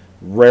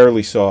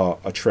rarely saw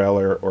a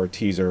trailer or a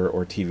teaser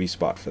or TV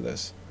spot for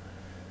this.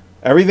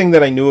 Everything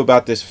that I knew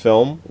about this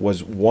film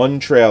was one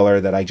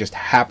trailer that I just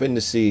happened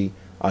to see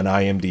on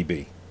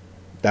IMDb.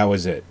 That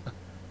was it.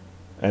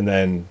 And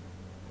then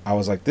I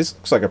was like, this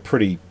looks like a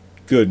pretty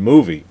good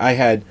movie.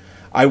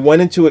 I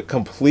went into it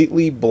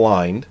completely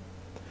blind.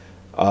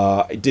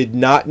 I did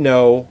not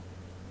know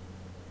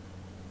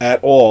at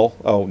all.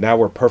 Oh, now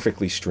we're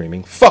perfectly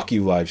streaming. Fuck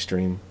you, live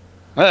stream.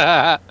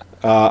 I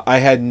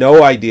had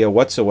no idea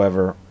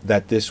whatsoever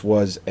that this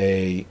was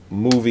a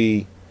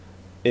movie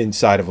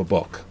inside of a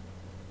book.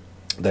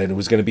 That it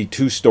was going to be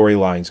two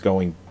storylines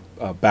going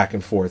back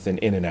and forth and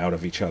in and out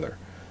of each other.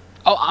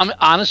 Oh,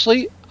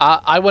 honestly,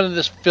 I went into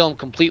this film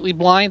completely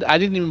blind. I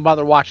didn't even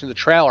bother watching the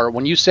trailer.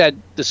 When you said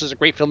this is a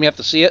great film, you have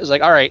to see it, it's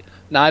like, all right,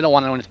 now I don't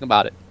want to know anything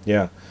about it.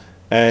 Yeah.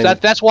 And so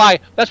that's why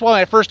when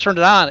I first turned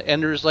it on,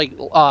 and there's like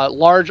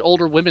large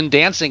older women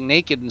dancing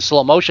naked in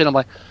slow motion. I'm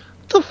like,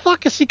 what the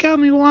fuck is he got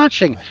me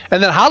watching?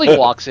 And then Holly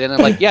walks in, and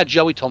I'm like, yeah,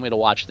 Joey told me to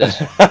watch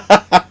this.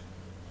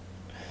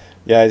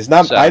 Yeah, it's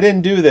not. So, I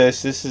didn't do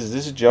this. This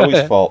is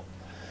Joey's fault.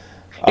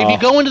 If you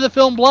go into the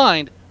film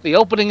blind, the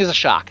opening is a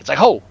shock. It's like,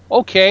 oh,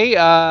 okay.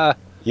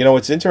 You know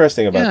what's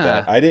interesting about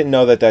that? I didn't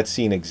know that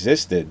scene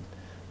existed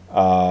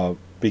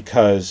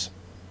because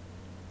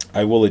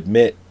I will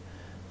admit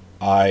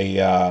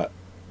I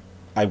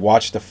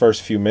watched the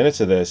first few minutes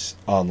of this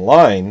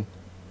online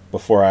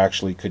before I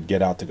actually could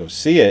get out to go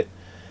see it,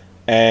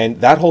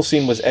 and that whole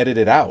scene was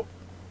edited out.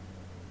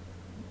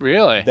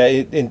 Really?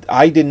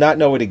 I did not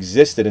know it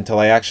existed until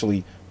I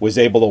actually was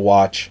able to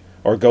watch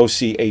or go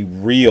see the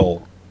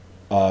real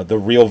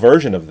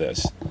version of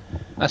this.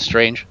 That's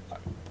strange.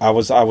 I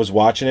was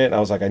watching it and I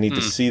was like, I need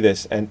to see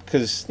this, and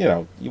because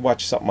you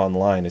watch something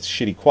online, it's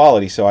shitty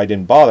quality, so I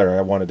didn't bother.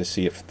 I wanted to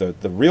see it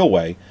the real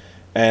way,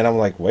 and I'm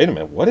like, wait a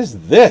minute, what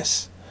is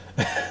this?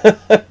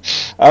 I'm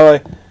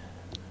like,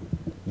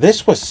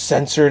 this was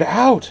censored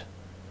out.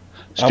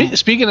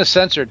 Speaking of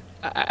censored,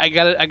 I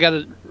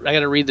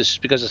gotta read this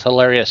because it's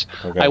hilarious.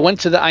 Okay. I went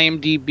to the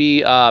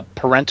IMDb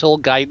parental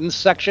guidance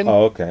section.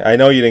 Oh, okay. I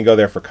know you didn't go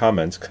there for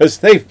comments because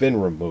they've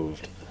been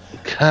removed.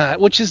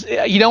 Which is,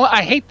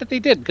 I hate that they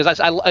did, because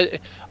I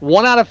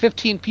 1 out of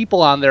 15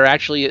 people on there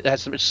actually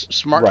has some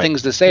smart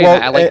things to say,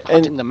 and I like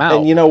hunting them out.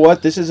 And you know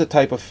what? This is a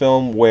type of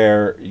film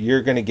where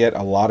you're going to get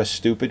a lot of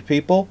stupid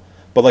people,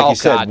 but like you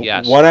said,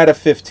 yes. 1 out of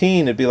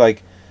 15, it'd be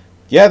like,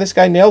 yeah, this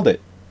guy nailed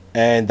it.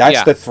 And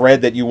that's the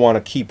thread that you want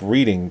to keep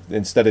reading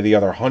instead of the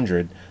other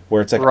 100,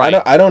 where it's like,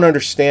 I don't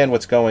understand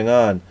what's going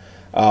on.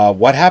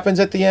 What happens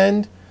at the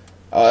end?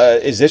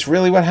 Is this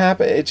really what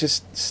happened? It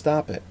just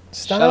stop it.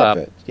 Stop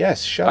it.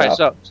 Yes, shut up.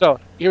 All right, so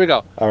here we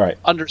go. All right.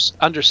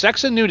 Under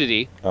sex and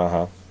nudity,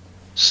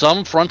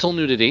 some frontal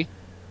nudity,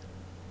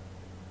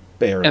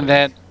 barely. And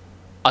then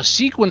a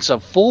sequence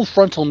of full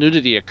frontal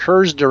nudity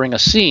occurs during a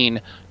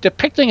scene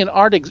depicting an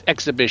art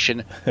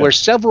exhibition where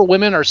several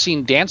women are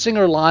seen dancing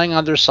or lying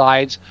on their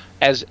sides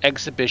as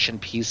exhibition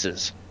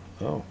pieces.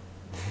 Oh.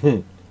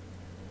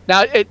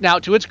 Now,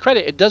 to its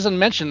credit, it doesn't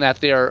mention that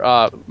they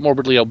are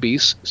morbidly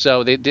obese.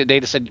 So they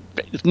just said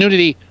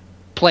nudity,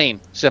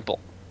 plain, simple.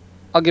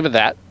 I'll give it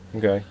that.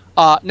 Okay.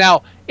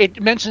 Now,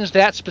 it mentions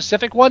that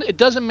specific one. It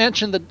doesn't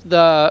mention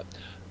the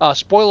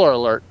spoiler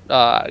alert.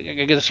 I'm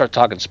going to start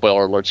talking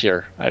spoiler alerts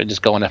here. I'm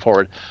just going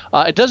forward.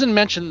 It doesn't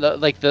mention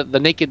the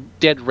naked,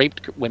 dead,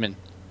 raped women.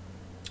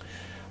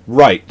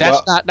 Right.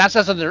 That's not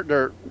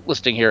their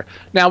listing here.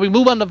 Now, we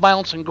move on to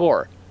violence and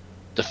gore.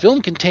 The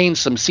film contains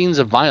some scenes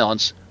of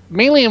violence,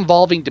 mainly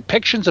involving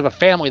depictions of a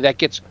family that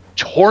gets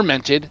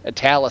tormented,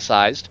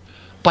 italicized,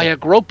 by a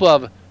group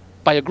of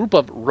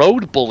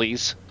road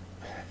bullies.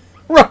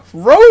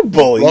 Road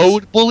bullies?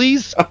 Road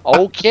bullies?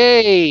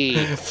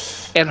 Okay.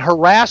 And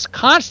harassed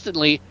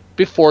constantly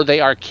before they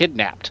are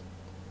kidnapped.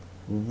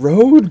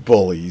 Road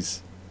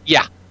bullies?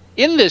 Yeah.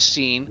 In this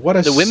scene, what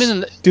a the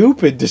women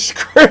stupid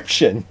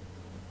description.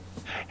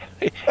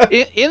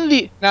 in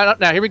the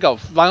now here we go.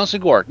 Violence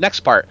and gore.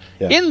 Next part.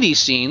 Yeah. In these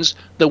scenes,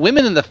 the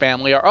women in the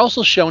family are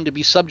also shown to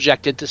be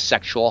subjected to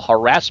sexual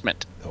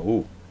harassment.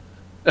 Oh.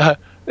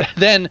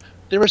 Then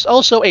there is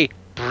also a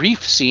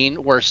brief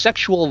scene where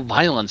sexual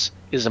violence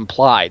is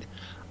implied.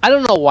 I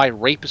don't know why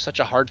rape is such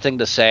a hard thing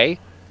to say,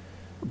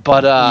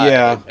 but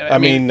yeah, I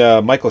mean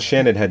Michael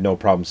Shannon had no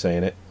problem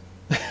saying it.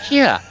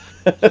 Yeah.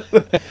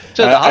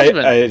 So the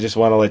husband, I just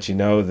want to let you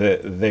know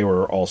that they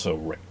were also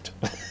raped.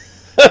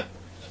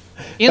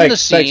 In the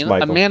scene,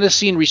 a man is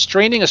seen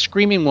restraining a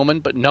screaming woman,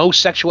 but no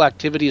sexual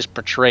activity is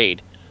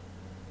portrayed.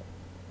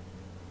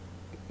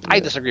 I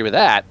disagree with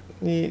that.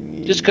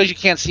 Just because you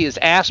can't see his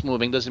ass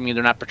moving doesn't mean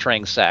they're not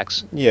portraying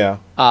sex. Yeah.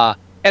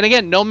 And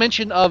again, no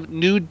mention of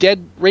nude,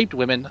 dead, raped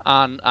women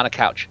on a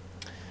couch.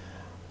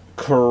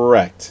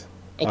 Correct.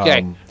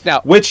 Okay.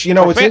 Now, which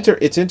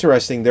it's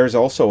interesting. There's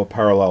also a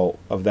parallel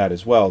of that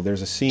as well.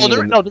 There's a scene.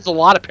 There's a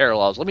lot of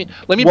parallels. Let me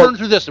burn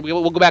through this, and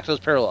we'll go back to those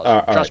parallels.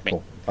 Trust me.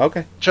 Cool.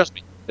 Okay. Trust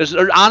me.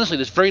 Honestly,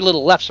 there's very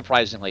little left.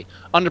 Surprisingly,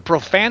 under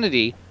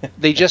profanity,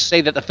 they just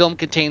say that the film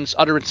contains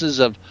utterances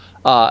of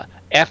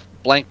F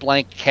blank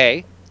blank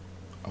K.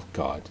 Oh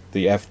God,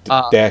 the F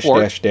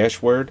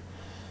dash word.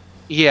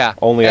 Yeah.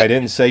 Only I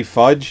didn't say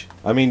fudge.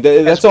 I mean,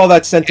 that's all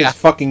that sentence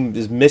fucking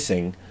is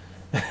missing.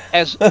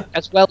 as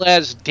well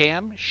as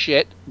damn,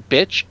 shit,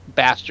 bitch,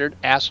 bastard,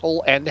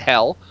 asshole, and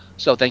hell.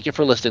 So thank you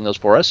for listing those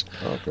for us.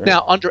 Okay.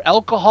 Now, under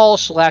alcohol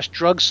 /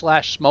 drugs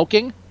 /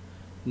 smoking,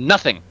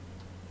 nothing.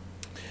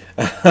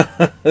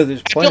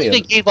 There's plenty.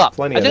 They gave up.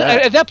 That.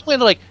 At that point,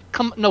 they're like,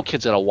 "Come, no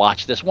kid's gonna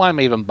watch this. Why am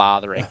I even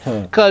bothering?"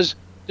 Because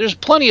there's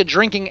plenty of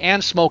drinking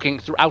and smoking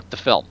throughout the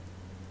film.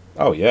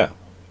 Oh yeah.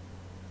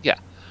 Yeah,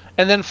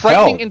 and then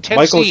frightening intense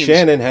Michael scenes.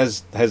 Shannon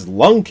has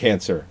lung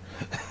cancer.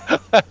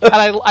 And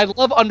I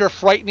love under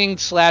frightening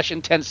 /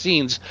 intense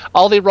scenes.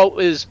 All they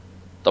wrote is,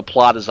 "The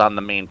plot is on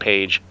the main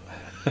page."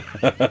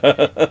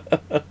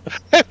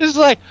 It's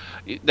like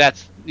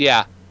it's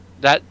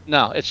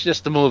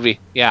just the movie.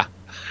 Yeah.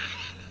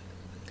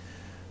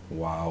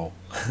 Wow.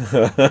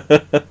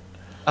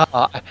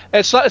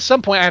 At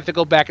some point, I have to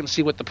go back and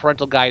see what the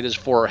parental guide is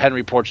for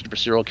Henry Portrait of a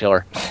Serial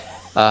Killer.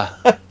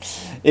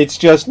 It's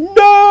just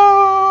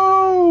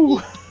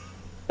no.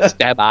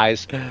 Stab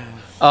eyes.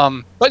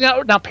 But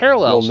now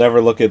parallels. You'll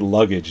never look at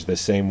luggage the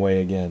same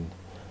way again.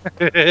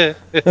 There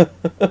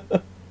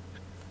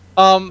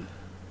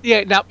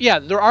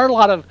are a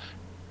lot of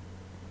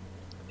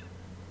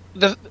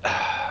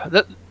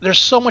there's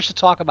so much to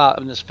talk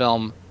about in this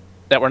film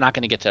that we're not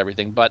going to get to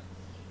everything, but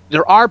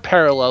there are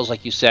parallels,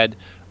 like you said,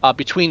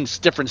 between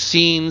different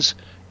scenes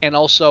and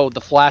also the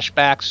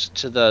flashbacks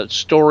to the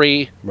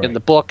story in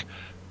the book,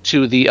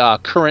 to the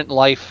current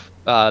life,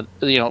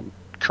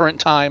 current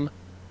time.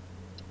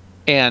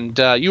 And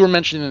you were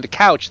mentioning the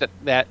couch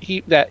that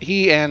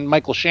he and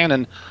Michael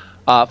Shannon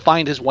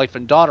find his wife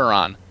and daughter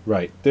on.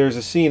 Right. There's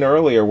a scene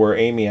earlier where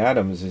Amy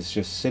Adams is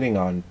just sitting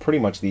on pretty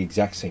much the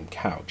exact same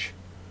couch.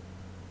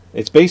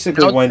 It's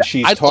basically when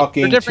she's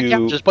talking they're different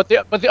couches, but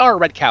they are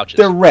red couches.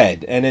 They're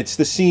red, and it's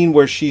the scene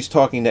where she's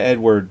talking to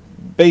Edward,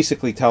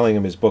 basically telling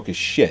him his book is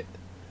shit.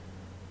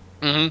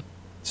 Mm-hmm.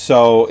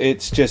 So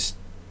it's just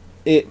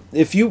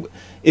if you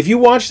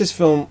watch this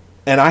film,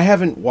 and I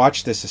haven't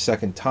watched this a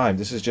second time.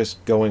 This is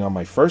just going on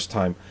my first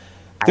time.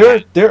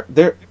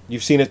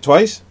 You've seen it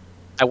twice?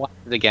 I watched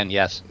it again.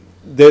 Yes.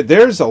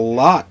 There's a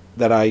lot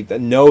that I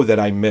know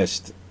that I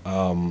missed.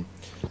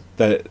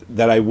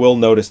 That I will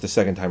notice the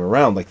second time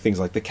around, like things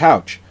like the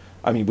couch.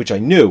 I mean, which I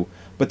knew.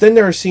 But then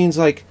there are scenes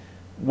like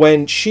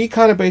when she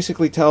kind of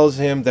basically tells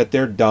him that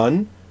they're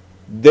done.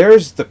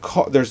 There's a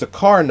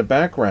car in the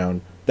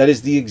background that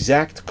is the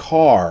exact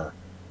car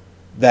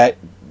that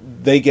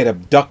they get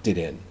abducted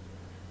in.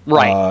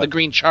 Right, the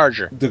green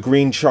Charger. The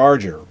green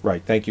Charger.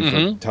 Right. Thank you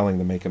for telling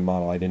the make and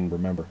model. I didn't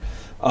remember.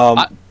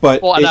 That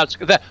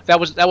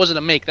wasn't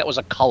a make. That was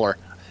a color.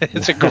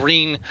 It's a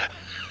green.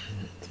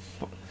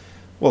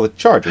 Well, the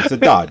Charger, it's a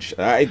Dodge.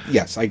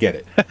 Yes, I get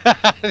it.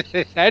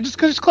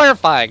 Just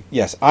clarifying.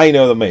 Yes, I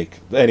know the make.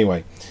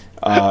 Anyway,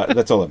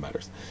 that's all that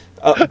matters.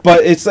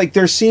 But it's like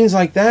there's scenes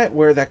like that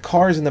where that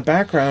car is in the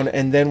background,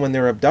 and then when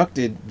they're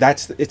abducted,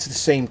 it's the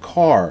same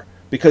car.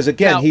 Because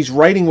again, he's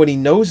writing what he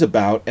knows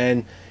about,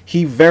 and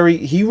he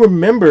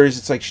remembers.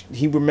 It's like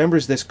he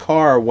remembers this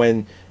car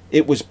when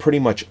it was pretty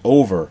much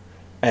over,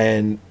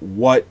 and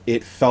what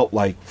it felt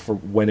like for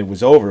when it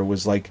was over. It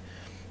was like,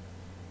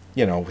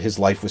 his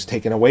life was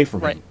taken away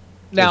from him.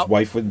 Now, his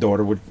wife and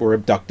daughter were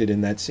abducted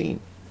in that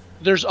scene.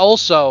 There's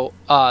also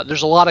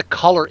there's a lot of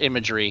color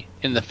imagery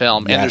in the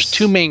film, and there's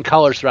two main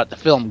colors throughout the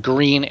film: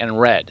 green and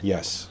red.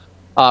 Yes.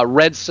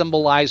 Red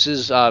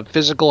symbolizes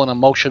physical and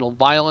emotional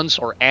violence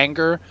or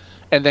anger,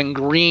 and then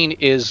green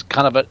is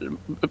kind of a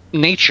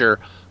nature,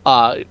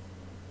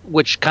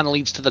 which kind of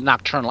leads to the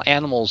Nocturnal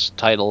Animals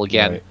title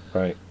again.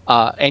 Right.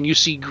 And you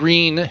see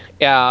green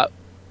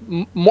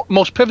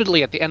most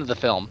pivotally at the end of the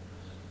film.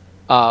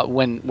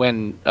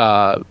 when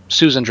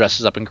Susan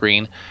dresses up in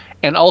green,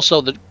 and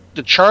also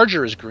the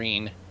Charger is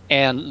green,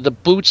 and the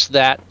boots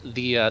that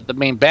the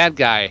main bad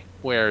guy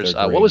wears.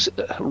 What was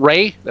it?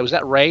 Ray? Was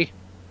that Ray?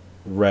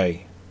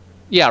 Ray.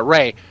 Yeah,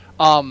 Ray.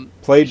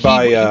 Played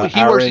by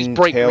he wears these Aaron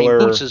bright Taylor.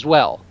 green boots as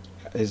well.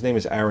 His name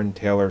is Aaron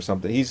Taylor or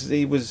something.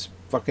 He was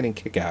fucking in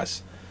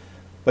Kick-Ass.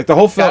 Like the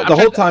whole film, I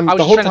was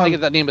trying to think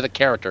of the name of the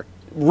character.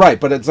 Right,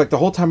 but it's like the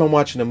whole time I'm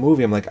watching a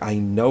movie, I'm like, I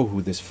know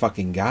who this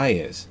fucking guy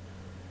is,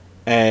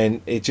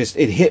 and it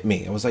hit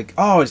me. I was like,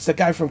 oh, it's the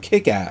guy from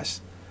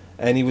Kick-Ass,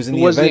 and he was in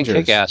the Avengers.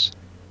 He Kick-Ass?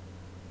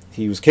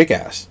 He was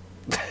Kick-Ass.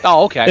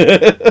 Oh,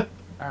 okay.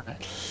 All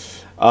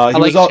right. I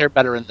like his hair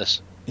better in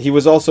this. He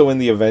was also in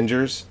the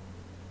Avengers,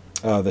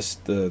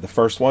 the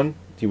first one.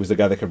 He was the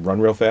guy that could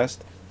run real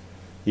fast.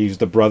 He's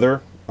the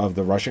brother of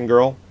the Russian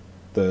girl,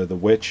 the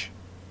witch.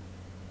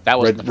 That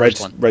was the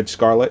first one. Red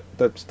Scarlet.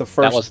 That's the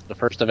first. That was the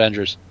first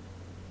Avengers.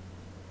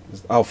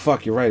 Oh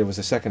fuck! You're right. It was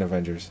the second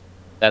Avengers.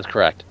 That's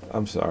correct.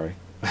 I'm sorry.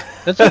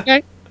 That's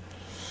okay.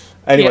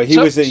 Anyway, he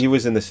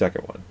was in the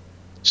second one.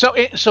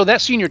 So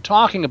that scene you're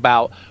talking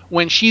about,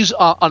 when she's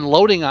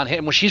unloading on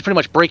him, when she's pretty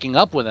much breaking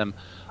up with him,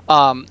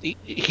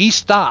 he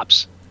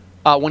stops.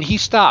 When he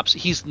stops,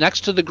 he's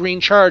next to the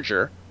green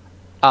Charger,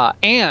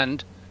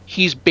 and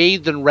he's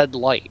bathed in red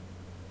light.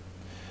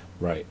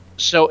 Right.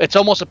 So it's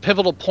almost a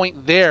pivotal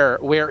point there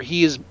where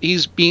he's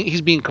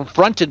being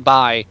confronted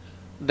by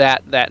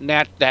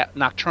that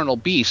nocturnal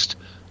beast,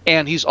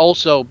 and he's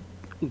also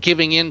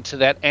giving in to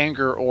that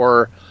anger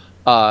or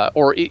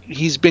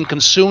he's been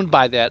consumed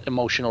by that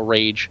emotional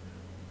rage,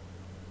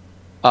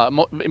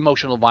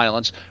 emotional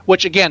violence.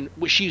 Which again,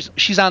 she's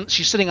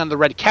sitting on the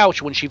red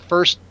couch when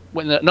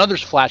another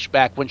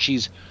flashback when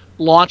she's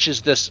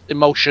launches this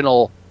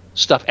emotional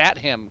stuff at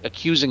him,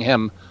 accusing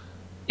him.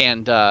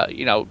 And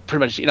pretty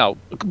much,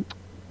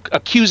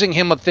 accusing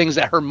him of things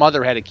that her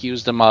mother had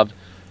accused him of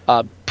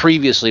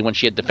previously when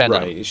she had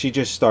defended him. She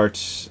just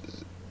starts,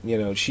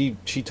 she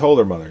told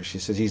her mother. She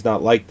says he's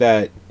not like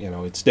that.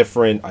 It's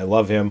different. I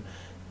love him.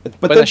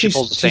 But then she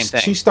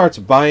starts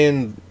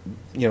buying.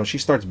 She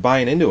starts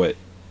buying into it.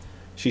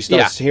 She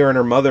starts hearing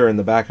her mother in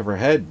the back of her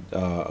head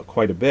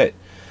quite a bit.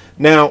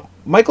 Now,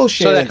 Michael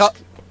Shannon.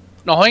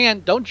 No, hang on.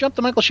 Don't jump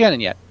to Michael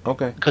Shannon yet.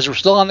 Okay. Because we're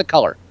still on the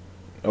color.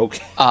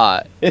 Okay.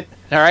 All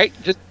right.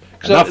 Just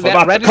so Enough that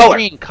about red the color. and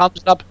green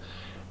comes up.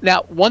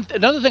 Now,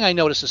 another thing I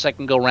noticed the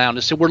second go round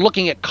is we're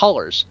looking at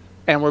colors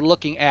and we're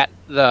looking at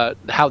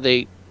how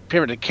they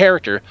appear in the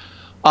character.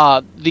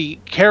 The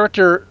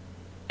character,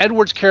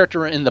 Edward's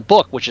character in the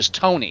book, which is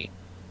Tony,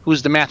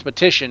 who's the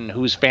mathematician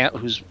whose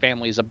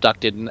family is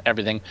abducted and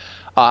everything.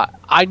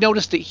 I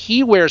noticed that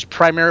he wears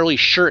primarily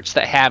shirts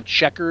that have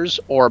checkers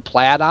or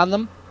plaid on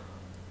them.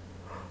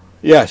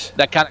 Yes.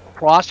 That kind of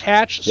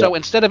crosshatch. Yep. So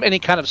instead of any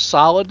kind of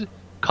solid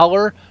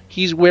color,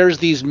 he wears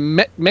these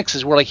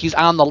mixes where he's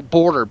on the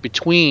border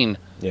between.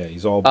 Yeah,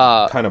 he's all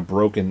kind of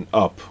broken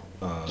up.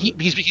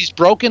 He's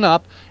broken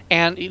up,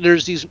 and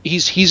there's these.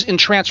 He's in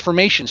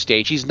transformation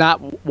stage. He's not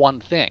one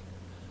thing.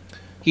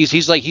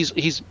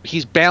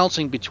 He's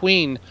balancing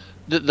between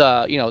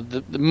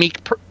the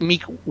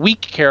meek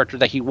weak character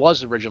that he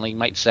was originally, you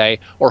might say,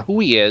 or who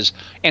he is,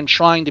 and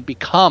trying to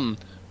become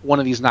one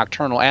of these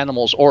nocturnal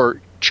animals or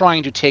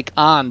trying to take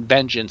on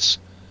vengeance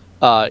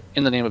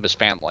in the name of his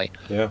family.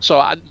 Yeah.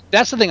 So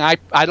that's the thing. I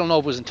don't know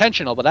if it was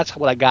intentional, but that's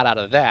what I got out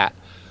of that.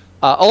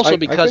 Also,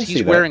 because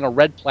he's wearing a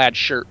red plaid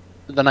shirt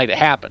the night it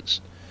happens.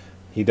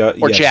 He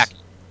does. Or jacket.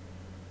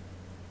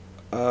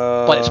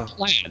 But it's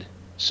plaid.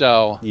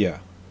 So yeah.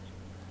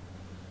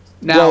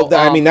 Now,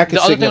 that could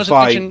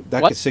signify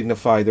could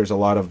signify there's a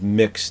lot of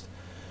mixed,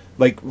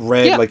 like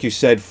red, like you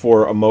said,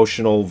 for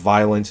emotional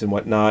violence and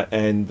whatnot,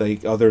 and the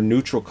other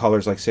neutral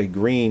colors, like say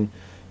green.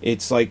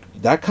 It's like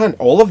that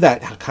all of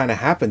that kind of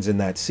happens in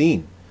that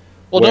scene.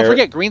 Well, don't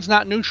forget, green's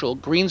not neutral.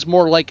 Green's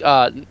more like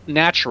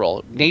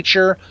natural,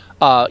 nature,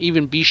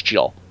 even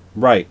bestial.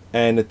 Right,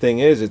 and the thing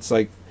is, it's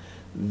like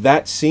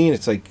that scene.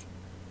 It's like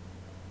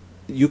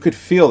you could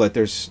feel that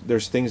there's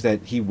things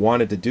that he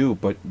wanted to do,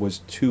 but was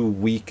too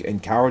weak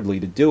and cowardly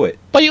to do it.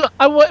 But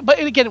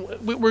again,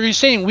 were you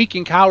saying weak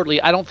and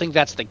cowardly? I don't think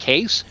that's the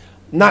case.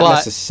 Not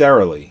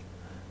necessarily.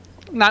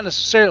 Not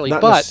necessarily.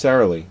 Not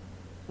necessarily.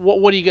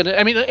 What are you gonna?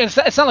 I mean,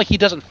 it's not like he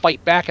doesn't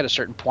fight back at a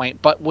certain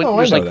point. But when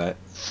there's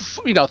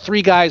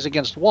three guys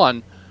against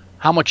one,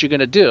 how much you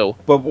gonna do?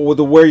 But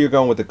where you're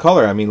going with the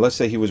color? I mean, let's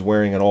say he was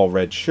wearing an all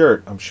red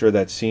shirt. I'm sure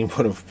that scene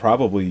would have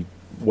probably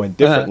went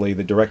differently.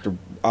 The director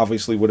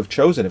obviously would have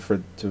chosen it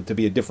to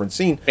be a different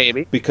scene.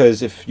 Maybe.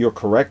 Because if you're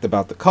correct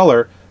about the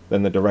color,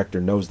 then the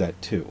director knows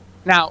that too.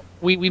 Now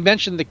we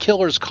mentioned the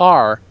killer's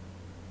car,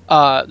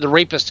 the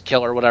rapist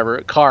killer, whatever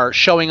car,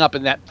 showing up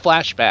in that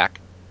flashback.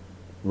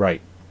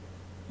 Right.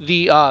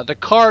 The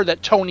car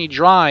that Tony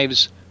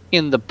drives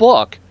in the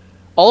book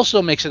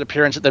also makes an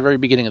appearance at the very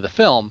beginning of the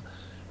film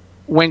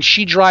when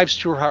she drives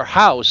to her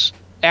house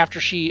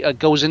after she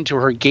goes into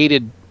her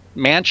gated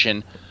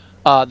mansion.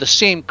 The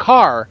same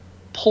car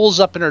pulls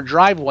up in her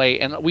driveway,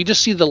 and we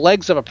just see the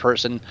legs of a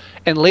person,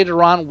 and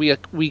later on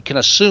we can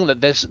assume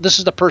that this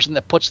is the person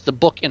that puts the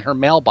book in her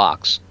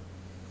mailbox.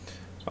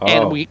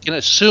 And we can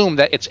assume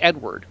that it's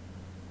Edward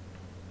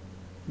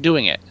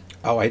doing it.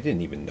 Oh, I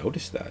didn't even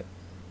notice that.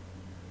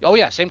 Oh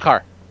yeah, same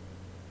car.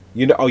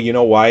 You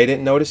know why I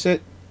didn't notice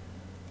it?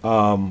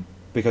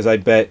 Because I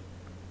bet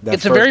that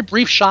it's a very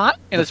brief shot,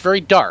 and it's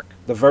very dark.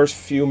 The first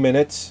few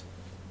minutes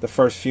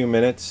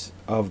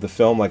of the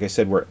film, like I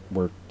said,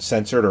 were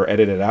censored or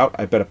edited out.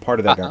 I bet a part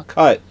of that got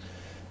cut,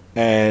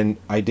 and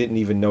I didn't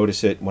even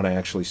notice it when I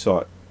actually saw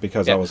it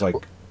because I was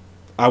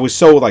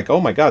so like, oh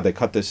my god, they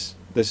cut this.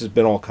 This has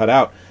been all cut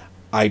out.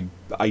 I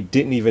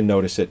didn't even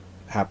notice it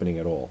happening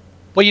at all.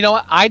 Well, you know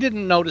what? I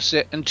didn't notice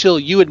it until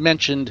you had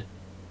mentioned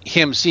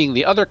him seeing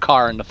the other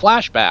car in the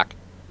flashback.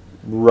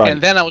 Right.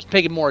 And then I was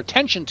paying more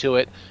attention to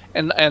it,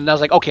 and I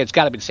was like, okay, it's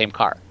got to be the same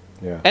car.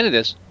 Yeah. And it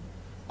is.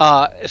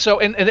 So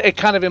it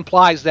kind of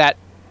implies that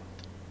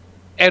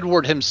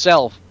Edward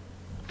himself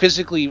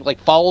physically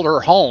followed her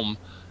home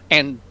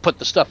and put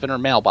the stuff in her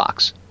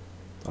mailbox.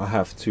 I'll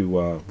have to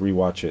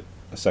rewatch it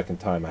a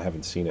second time. I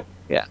haven't seen it.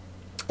 Yeah.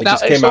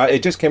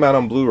 It just came out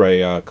on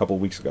Blu-ray a couple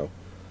weeks ago.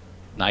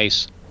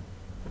 Nice.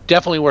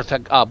 Definitely worth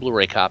a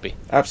Blu-ray copy.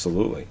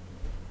 Absolutely.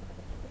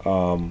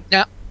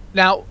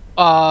 Now,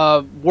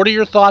 what are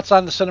your thoughts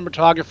on the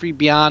cinematography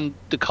beyond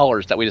the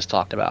colors that we just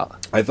talked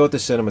about? I thought the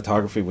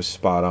cinematography was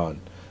spot on.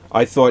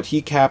 I thought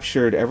he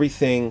captured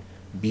everything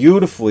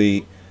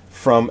beautifully,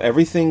 from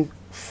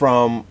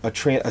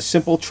a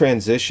simple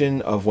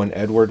transition of when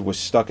Edward was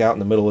stuck out in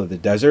the middle of the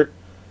desert.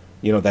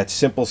 You know, that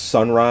simple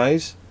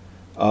sunrise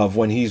of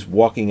when he's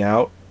walking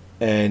out,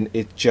 and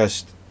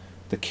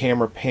the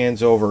camera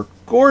pans over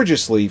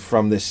gorgeously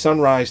from this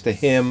sunrise to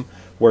him,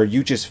 where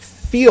you just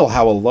feel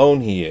how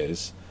alone he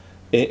is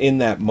in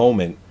that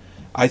moment.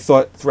 I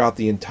thought throughout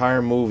the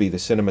entire movie, the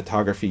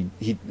cinematography,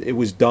 it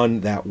was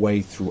done that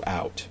way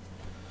throughout.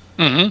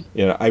 Mm-hmm.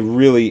 You know,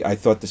 I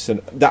thought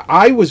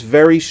I was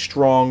very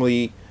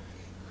strongly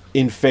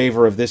in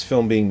favor of this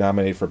film being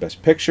nominated for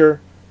Best Picture,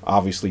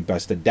 obviously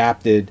Best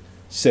Adapted,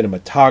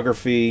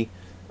 cinematography.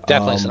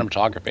 Definitely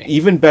cinematography.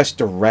 Even Best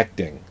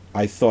Directing,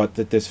 I thought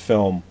that this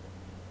film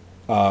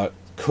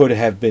could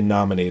have been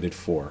nominated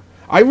for.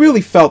 I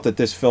really felt that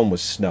this film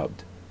was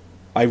snubbed.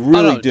 I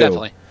really do.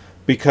 Definitely.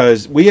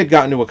 Because we had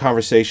gotten to a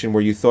conversation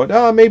where you thought,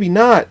 oh, maybe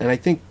not. And I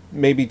think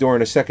maybe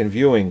during a second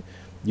viewing,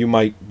 you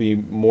might be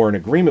more in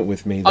agreement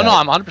with me. That,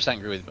 I'm 100%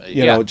 agree with you.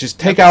 You know, just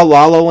take out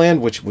La La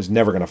Land, which was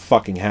never going to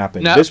fucking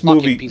happen. No, this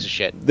movie, piece of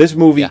shit. This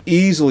movie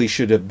easily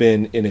should have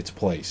been in its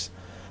place.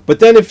 But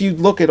then if you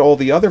look at all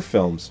the other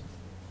films,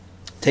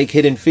 take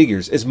Hidden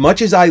Figures. As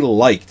much as I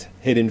liked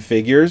Hidden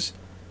Figures,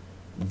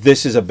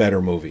 this is a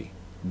better movie.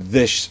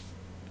 This,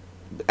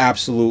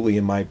 absolutely,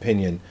 in my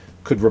opinion,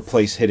 could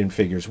replace Hidden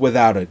Figures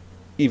without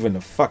even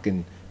a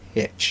fucking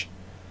hitch.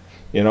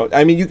 You know,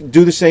 I mean, you could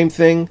do the same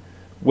thing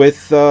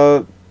with,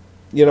 even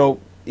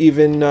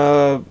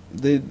the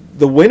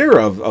winner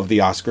of the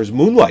Oscars,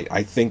 Moonlight.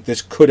 I think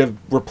this could have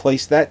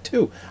replaced that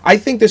too. I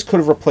think this could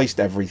have replaced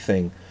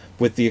everything,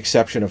 with the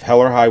exception of Hell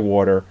or High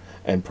Water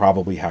and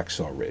probably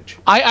Hacksaw Ridge.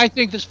 I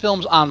think this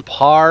film's on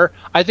par.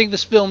 I think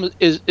this film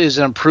is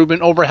an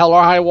improvement over Hell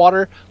or High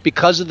Water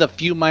because of the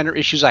few minor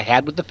issues I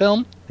had with the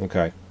film.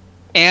 Okay.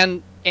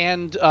 And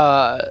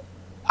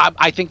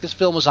I think this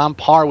film is on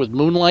par with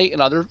Moonlight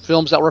and other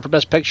films that were for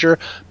Best Picture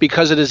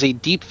because it is a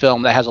deep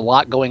film that has a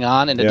lot going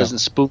on and it doesn't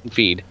spoon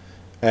feed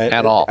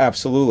at all.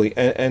 Absolutely.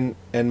 And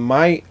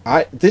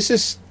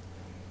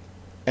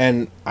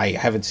I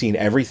haven't seen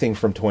everything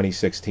from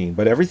 2016,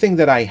 but everything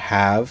that I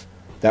have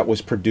that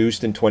was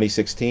produced in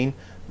 2016,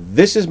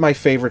 this is my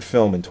favorite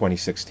film in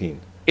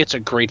 2016. It's a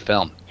great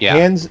film. Yeah.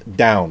 Hands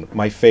down,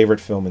 my favorite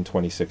film in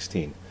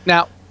 2016.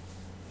 Now,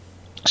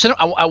 so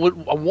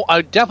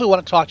I definitely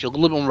want to talk to you a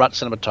little bit more about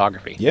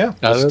cinematography. Yeah,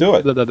 let's do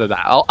it.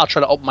 I'll try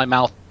to open my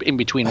mouth in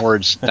between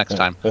words next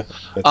time.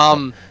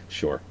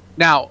 Sure.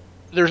 Now,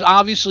 we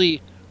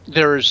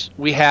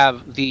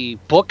have the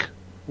book,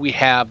 we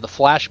have the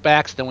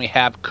flashbacks, then we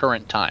have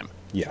current time.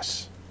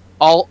 Yes.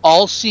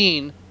 All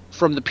seen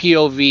from the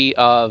POV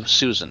of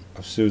Susan.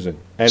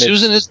 And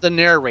Susan is the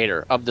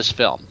narrator of this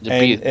film.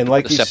 And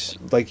like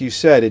you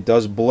said, it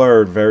does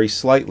blur very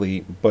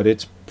slightly, but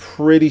it's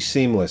pretty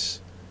seamless.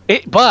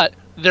 But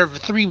there are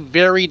three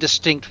very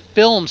distinct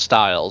film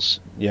styles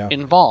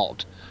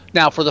involved.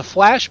 Now, for the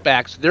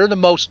flashbacks, they're the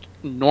most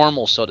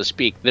normal, so to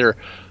speak. They're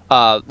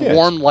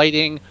warm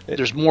lighting.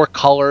 There's more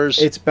colors.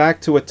 It's back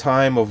to a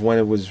time of when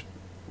it was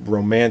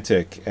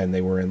romantic and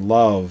they were in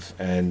love,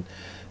 and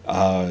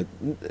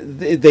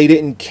they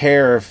didn't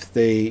care if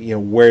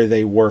where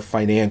they were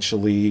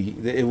financially.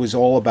 It was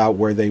all about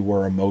where they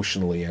were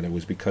emotionally, and it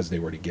was because they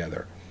were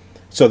together.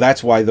 So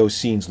that's why those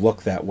scenes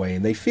look that way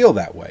and they feel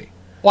that way.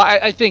 Well,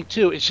 I think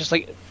too. It's just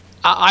like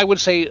I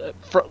would say,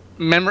 for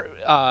memory,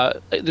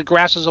 the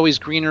grass is always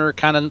greener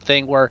kind of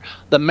thing, where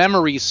the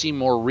memories seem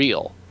more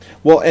real.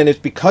 Well, and it's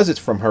because it's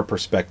from her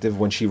perspective.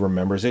 When she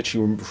remembers it, she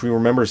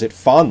remembers it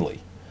fondly.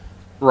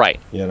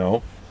 Right. You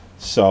know,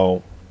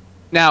 so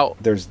Now,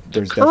 there's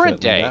current definitely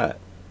day, that.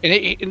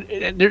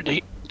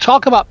 and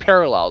talk about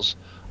parallels.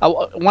 I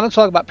want to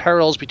talk about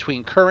parallels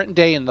between current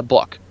day and the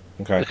book,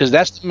 Okay. because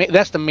that's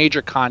the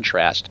major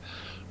contrast.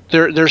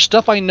 There's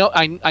stuff I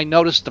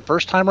noticed the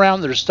first time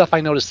around. There's stuff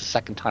I noticed the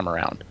second time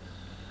around.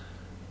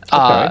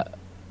 Okay.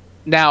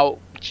 Now,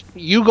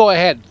 you go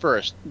ahead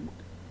first.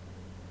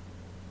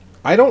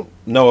 I don't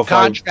know if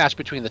Contrast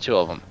between the two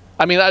of them.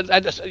 I mean,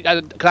 because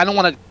I don't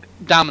want to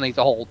dominate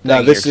the whole thing.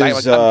 No, this here,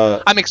 is.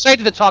 I'm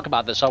excited to talk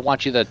about this. So I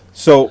want you to.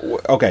 So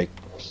okay,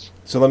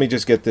 so let me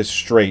just get this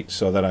straight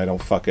so that I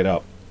don't fuck it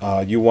up.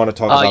 You want to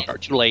talk about you're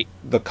too late.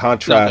 The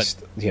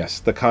contrast? No, yes,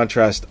 the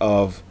contrast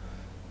of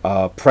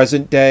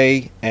present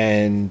day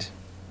and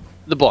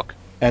the book.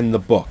 And the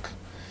book.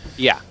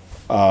 Yeah.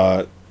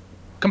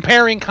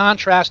 Comparing,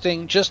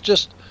 contrasting,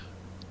 just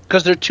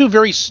because they're two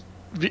very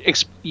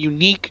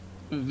unique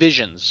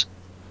visions.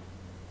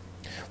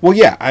 Well,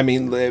 yeah, I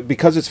mean,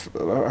 because it's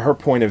her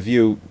point of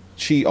view,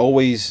 she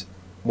always,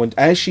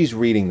 as she's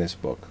reading this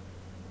book,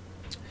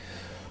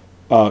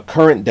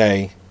 current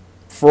day,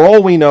 for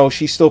all we know,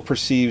 she still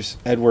perceives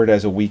Edward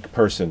as a weak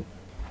person.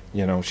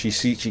 You know,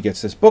 she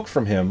gets this book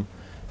from him,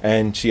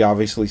 and she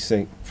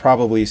obviously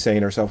probably saying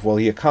to herself, well,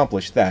 he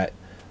accomplished that.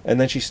 And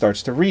then she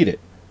starts to read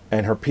it.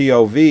 And her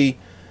POV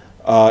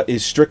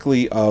is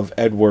strictly of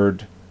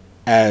Edward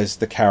as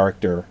the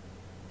character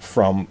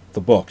from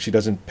the book. She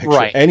doesn't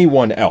picture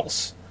anyone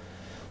else.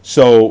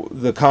 So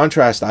the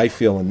contrast I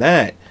feel in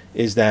that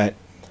is that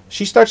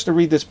she starts to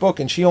read this book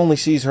and she only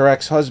sees her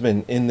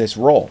ex-husband in this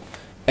role.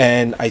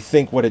 And I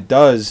think what it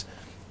does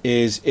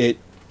is it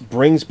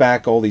brings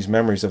back all these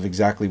memories of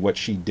exactly what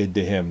she did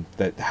to him,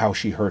 how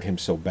she hurt him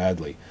so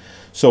badly.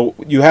 So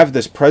you have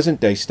this present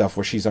day stuff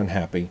where she's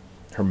unhappy,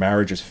 her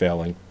marriage is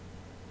failing,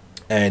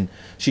 and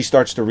she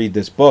starts to read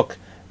this book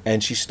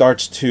and she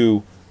starts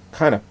to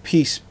kind of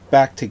piece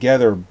back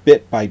together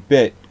bit by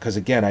bit, because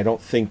again, I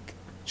don't think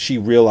she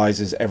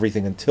realizes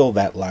everything until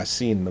that last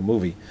scene in the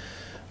movie.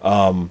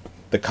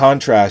 The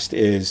contrast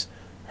is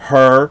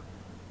her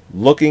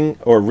looking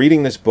or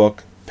reading this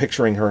book,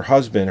 picturing her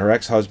husband, her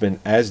ex-husband,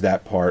 as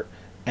that part,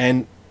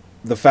 and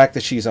the fact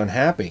that she's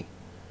unhappy.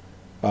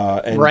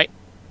 And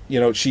you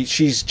know,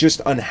 she's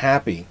just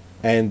unhappy,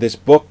 and this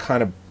book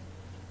kind of,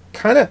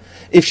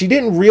 if she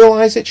didn't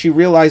realize it, she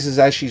realizes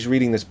as she's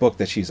reading this book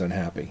that she's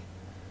unhappy.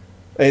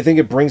 I think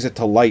it brings it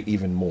to light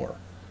even more.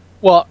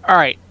 Well, all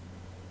right.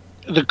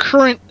 The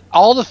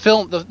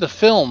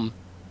film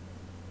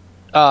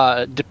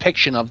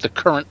depiction of the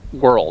current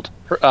world,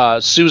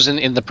 Susan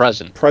in the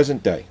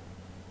present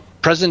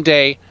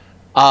day,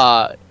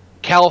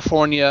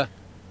 California,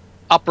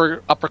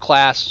 upper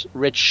class,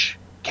 rich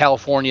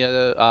California,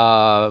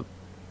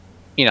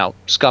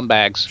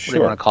 scumbags, Sure. what do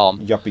you want to call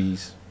them?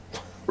 Yuppies.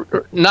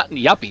 Not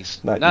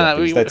yuppies. Not no,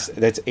 yuppies.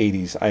 That's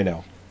 80s, I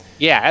know.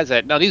 Yeah,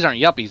 no, these aren't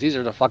yuppies. These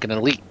are the fucking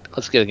elite.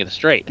 Let's get it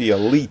straight. The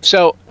elite.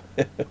 So,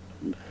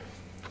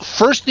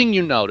 first thing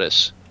you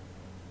notice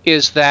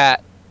is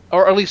that,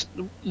 or at least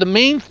the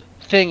main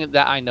thing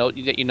that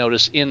you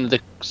notice in the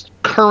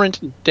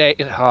current day,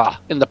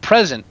 in the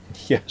present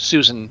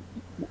Susan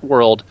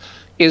world,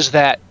 is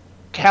that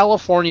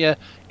California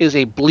is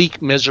a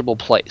bleak, miserable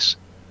place.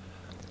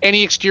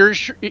 Any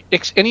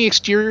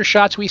exterior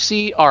shots we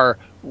see are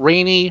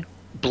rainy,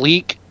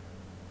 bleak,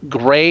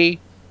 gray.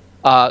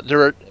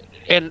 There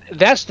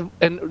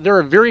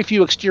are very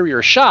few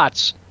exterior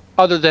shots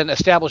other than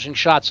establishing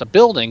shots of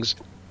buildings.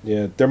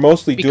 Yeah, they're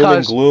mostly doom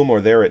and gloom,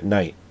 or they're at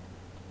night.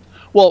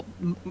 Well,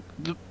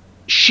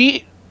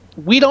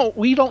 we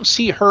don't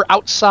see her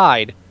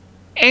outside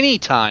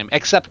anytime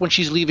except when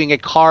she's leaving a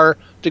car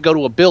to go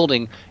to a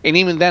building, and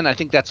even then I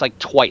think that's like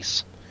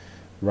twice.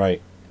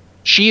 Right.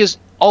 She is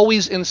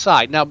always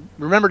inside. Now,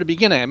 remember the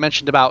beginning I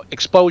mentioned about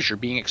exposure,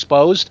 being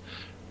exposed.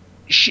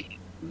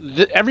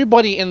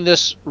 Everybody in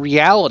this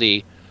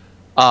reality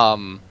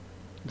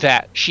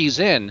that she's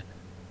in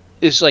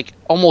is like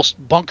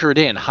almost bunkered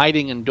in,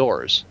 hiding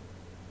indoors.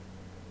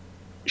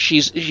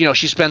 She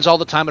spends all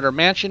the time at her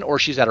mansion, or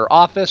she's at her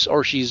office,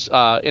 or she's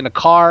in a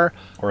car,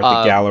 or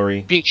at the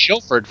gallery, being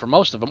chauffeured for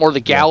most of them, or the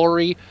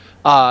gallery.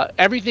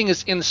 Everything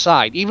is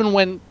inside. Even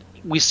when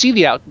we see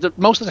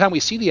most of the time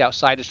we see the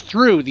outside is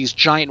through these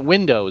giant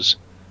windows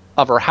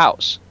of her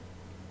house.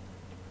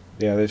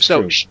 Yeah, that's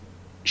true. So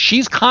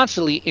she's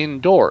constantly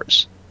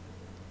indoors.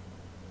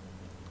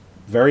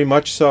 Very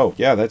much so.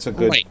 Yeah, that's a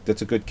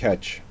good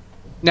catch.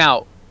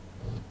 Now,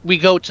 we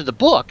go to the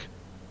book.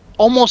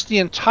 Almost the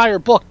entire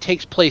book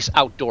takes place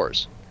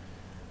outdoors.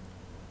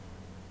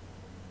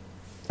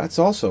 That's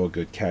also a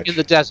good catch. In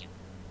the desert.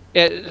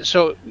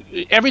 So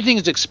everything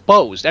is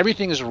exposed.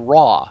 Everything is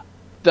raw.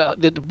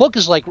 The book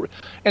is like,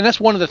 and that's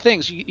one of the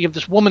things. You have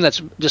this woman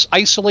that's just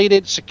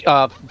isolated,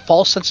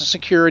 false sense of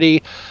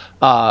security,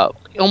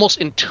 almost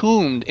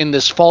entombed in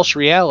this false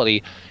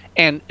reality.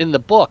 And in the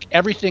book,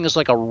 everything is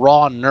like a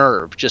raw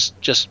nerve,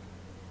 just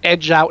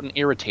edged out and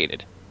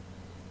irritated.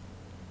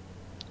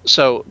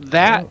 So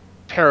that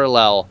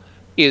parallel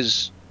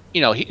is,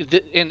 in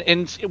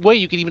a way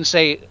you could even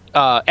say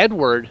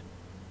Edward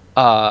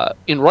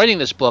in writing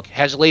this book,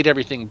 has laid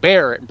everything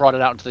bare and brought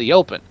it out into the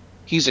open.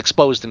 He's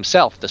exposed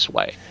himself this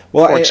way,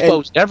 or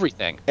exposed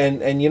everything.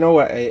 And you know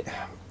what?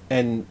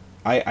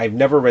 I've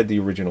never read the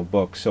original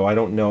book, so I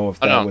don't know if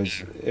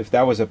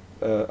that was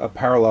a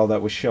parallel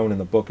that was shown in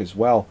the book as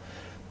well.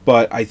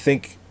 But I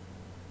think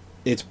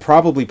it's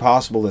probably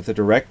possible that the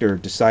director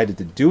decided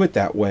to do it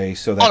that way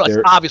so that it's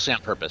obviously on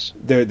purpose.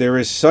 There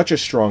is such a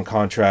strong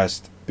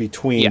contrast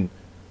between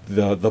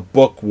the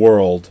book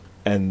world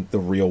and the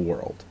real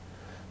world,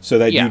 so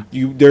that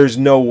you there's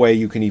no way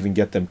you can even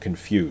get them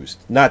confused.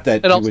 Not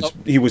that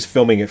he was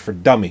filming it for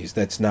dummies.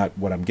 That's not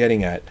what I'm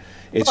getting at.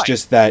 It's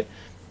just that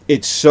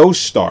it's so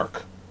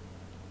stark.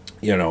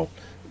 You know,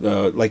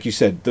 like you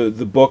said,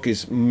 the book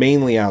is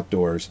mainly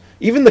outdoors.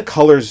 Even the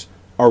colors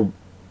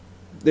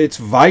it's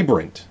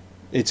vibrant.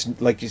 It's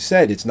like you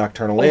said, it's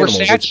nocturnal animals.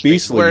 It's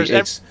beastly.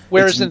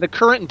 Whereas in the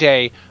current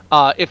day,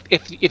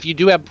 if you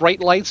do have bright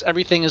lights,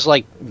 everything is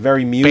like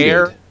very muted.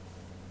 Bare.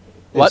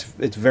 What?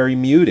 It's very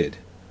muted.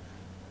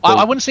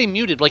 I wouldn't say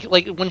muted.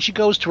 Like when she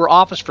goes to her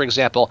office, for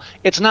example,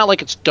 it's not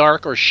like it's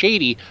dark or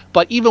shady.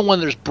 But even when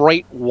there's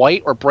bright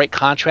white or bright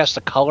contrast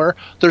of color,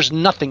 there's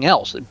nothing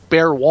else.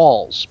 Bare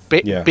walls,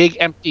 big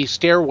empty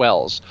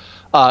stairwells.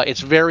 It's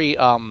very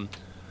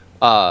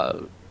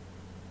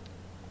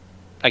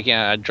again,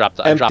 I dropped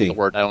the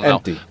word. I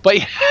don't know.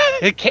 But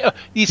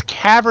these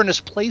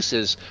cavernous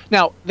places.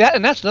 Now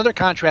that's another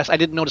contrast I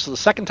didn't notice the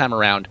second time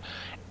around.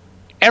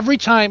 Every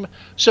time,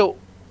 so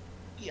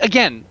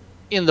again,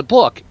 in the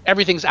book,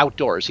 everything's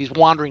outdoors. He's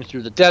wandering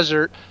through the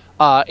desert,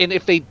 and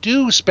if they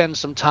do spend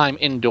some time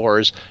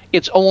indoors,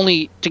 it's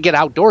only to get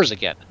outdoors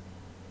again.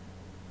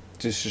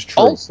 This is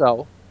true.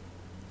 Also,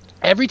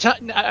 every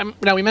time,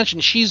 now we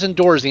mentioned she's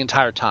indoors the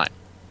entire time,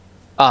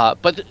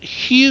 but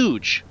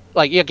huge.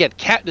 Like you get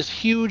this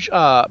huge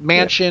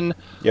mansion,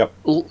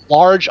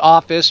 large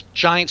office,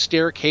 giant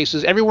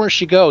staircases. Everywhere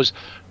she goes,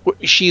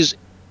 she's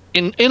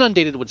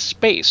inundated with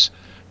space.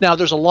 Now,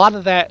 there's a lot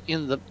of that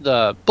in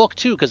the book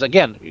too, because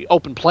again,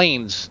 open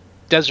plains,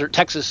 desert,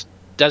 Texas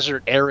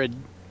desert, arid.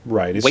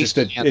 Right. It's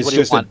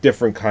just a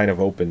different kind of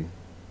open.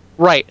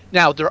 Right.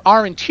 Now, there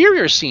are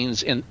interior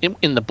scenes in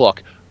the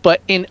book,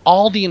 but in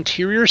all the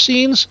interior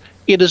scenes,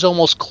 it is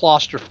almost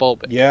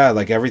claustrophobic. Yeah,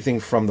 like everything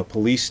from the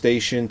police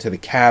station to the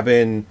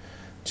cabin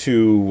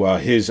to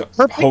his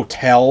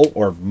hotel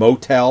or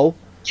motel.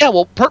 Yeah,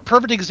 well,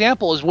 perfect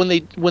example is when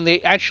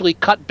they actually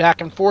cut back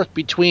and forth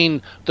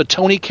between the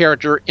Tony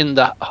character in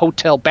the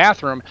hotel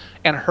bathroom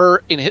and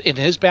her in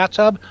his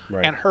bathtub,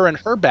 and her in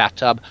her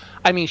bathtub.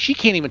 I mean, she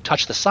can't even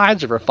touch the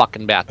sides of her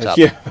fucking bathtub.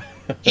 Yeah.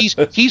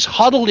 he's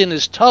huddled in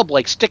his tub,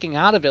 like sticking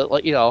out of it,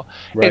 like, you know.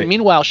 Right. And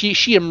meanwhile,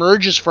 she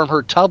emerges from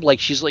her tub like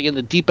she's like in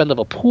the deep end of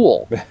a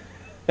pool.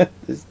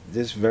 This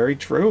is very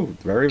true.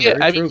 Very true.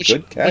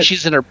 Good catch. When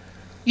she's in her.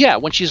 Yeah,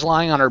 when she's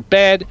lying on her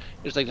bed,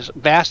 there's like this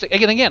vast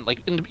again,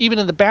 like even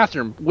in the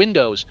bathroom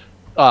windows,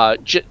 out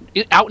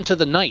into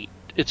the night.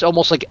 It's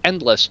almost like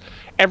endless.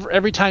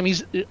 Every time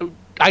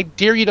I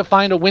dare you to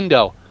find a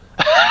window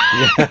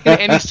in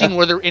any scene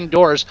where they're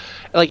indoors,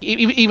 like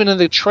even in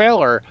the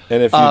trailer.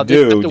 And if you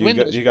do,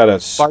 you got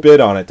to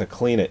spit on it to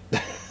clean it.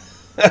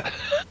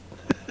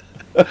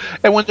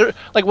 And when they're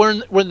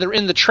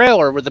in the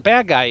trailer where the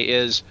bad guy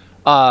is.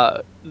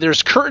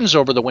 There's curtains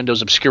over the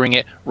windows obscuring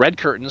it, red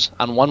curtains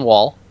on one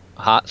wall.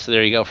 Hot, so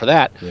there you go for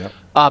that. Yep.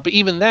 But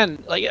even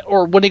then,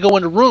 or when they go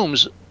into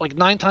rooms, like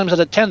 9 times out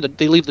of 10,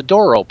 they leave the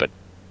door open.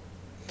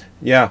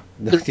 Yeah.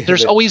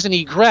 There's always an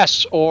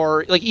egress,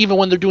 or like even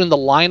when they're doing the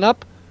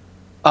lineup,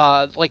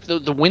 like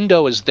the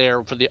window is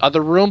there for the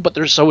other room, but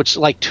it's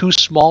like 2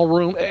 small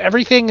room.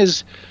 Everything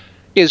is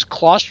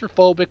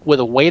claustrophobic with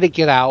a way to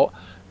get out,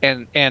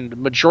 and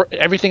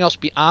everything else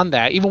beyond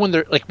that. Even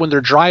when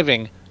they're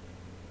driving.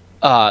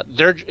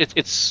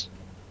 It's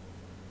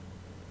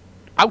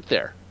out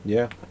there.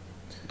 Yeah.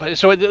 But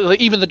so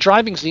even the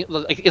driving scene,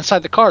 like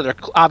inside the car, they're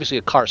obviously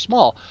a car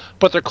small,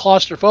 but they're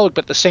claustrophobic.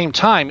 But at the same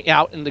time,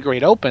 out in the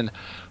great open.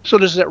 So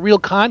there's that real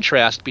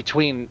contrast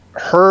between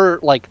her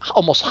like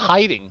almost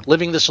hiding,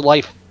 living this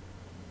life,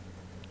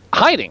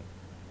 hiding,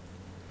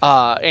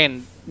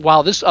 and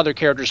while this other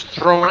character's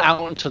thrown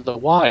out into the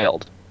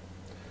wild.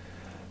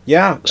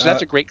 Yeah. So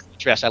that's a great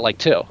contrast I like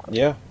too.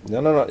 Yeah.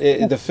 No.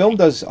 The film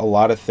does a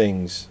lot of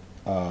things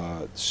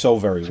so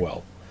very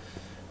well.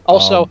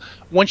 Also,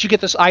 once you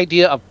get this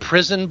idea of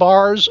prison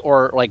bars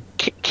or like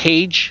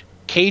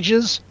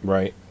cages,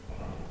 right,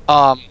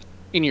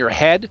 in your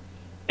head,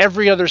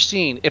 every other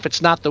scene, if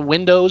it's not the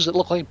windows that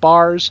look like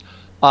bars,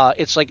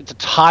 it's like the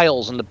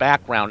tiles in the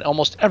background.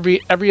 Almost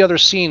every other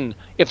scene,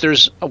 if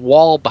there's a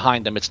wall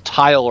behind them, it's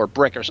tile or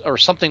brick or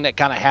something that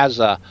kind of has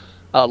a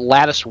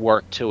lattice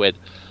work to it.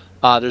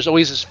 There's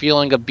always this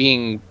feeling of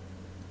being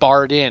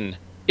barred in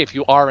if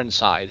you are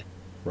inside.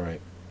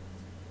 Right.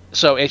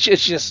 So it's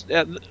just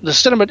the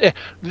cinema.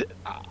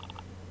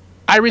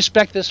 I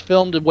respect this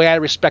film the way I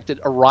respected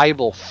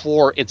Arrival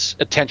for its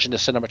attention to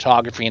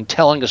cinematography and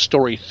telling a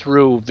story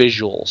through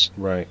visuals.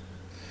 Right.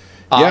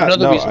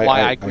 Another reason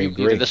why I agree with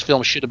you that this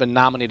film should have been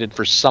nominated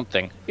for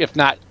something, if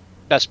not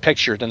Best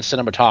Picture than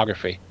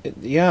cinematography.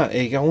 Yeah,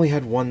 it only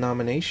had one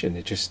nomination.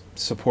 It just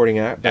best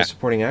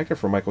supporting actor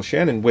for Michael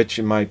Shannon, which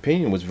in my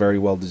opinion was very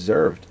well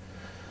deserved.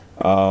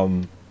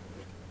 And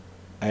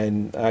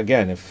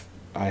again, if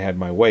I had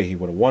my way, he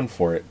would have won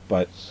for it.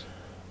 But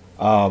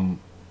I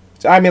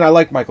mean, I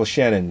like Michael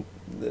Shannon.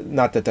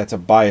 Not that that's a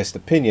biased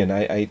opinion.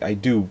 I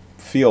do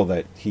feel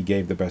that he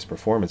gave the best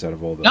performance out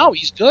of all the. No,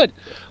 he's good.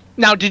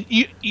 Now, did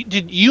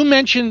you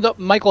mention the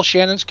Michael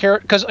Shannon's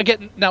character? Because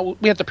again, now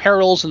we have the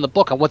parallels in the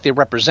book on what they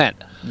represent.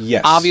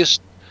 Yes.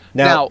 Obvious.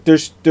 Now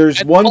there's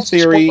one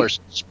theory.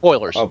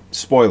 Spoilers. Oh,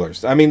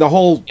 spoilers. I mean, the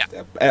whole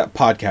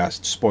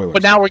podcast spoilers.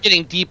 But now we're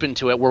getting deep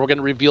into it, where we're going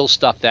to reveal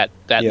stuff that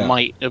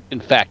might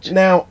infect.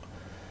 Now,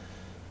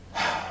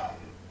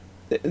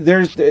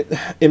 there's,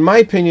 in my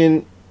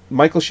opinion,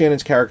 Michael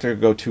Shannon's character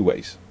go two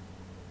ways.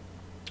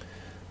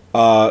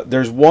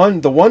 There's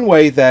the one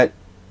way that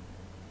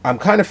I'm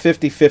kind of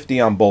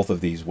 50-50 on both of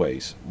these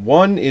ways.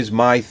 One is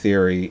my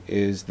theory,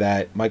 is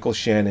that Michael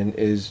Shannon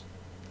is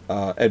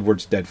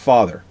Edward's dead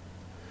father.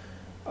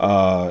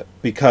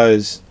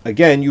 Because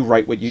again, you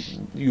write what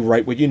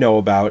you know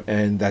about,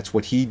 and that's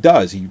what he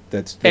does. He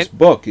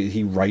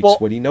He writes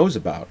what he knows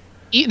about.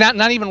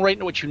 Not even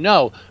writing what you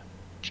know.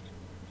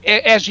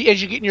 As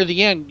you get near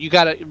the end, you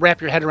got to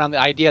wrap your head around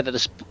the idea that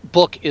this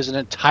book is an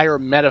entire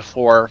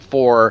metaphor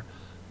for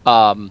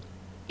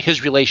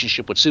his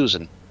relationship with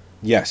Susan.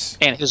 Yes.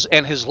 And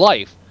his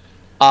life.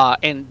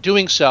 And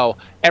doing so,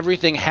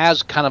 everything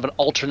has kind of an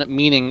alternate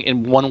meaning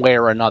in one way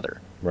or another.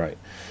 Right.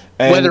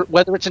 And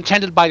whether it's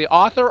intended by the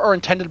author or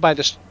intended by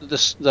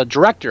the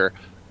director,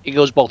 it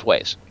goes both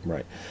ways.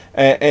 Right.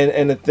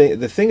 And the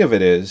thing of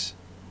it is,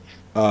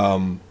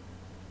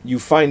 you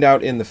find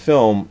out in the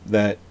film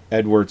that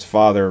Edward's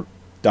father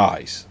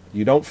dies.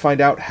 You don't find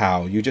out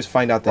how. You just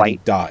find out that he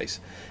dies.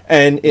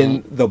 And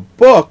in the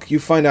book, you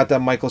find out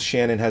that Michael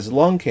Shannon has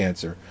lung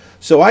cancer.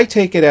 So I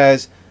take it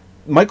as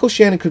Michael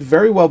Shannon could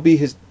very well be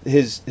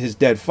his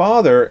dead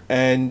father,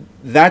 and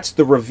that's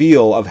the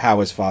reveal of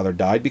how his father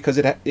died,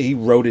 because he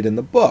wrote it in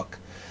the book.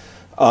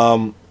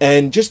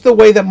 And just the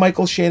way that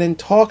Michael Shannon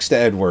talks to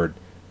Edward,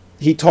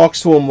 he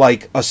talks to him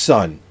like a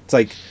son. It's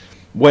like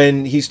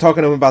when he's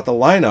talking to him about the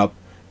lineup,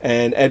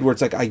 and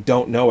Edward's like, I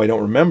don't know, I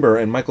don't remember.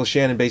 And Michael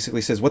Shannon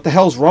basically says, what the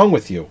hell's wrong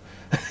with you?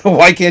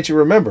 Why can't you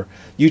remember?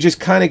 You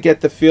just kind of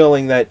get the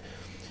feeling that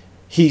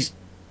he's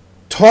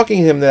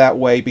talking to him that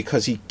way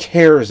because he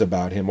cares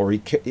about him, or he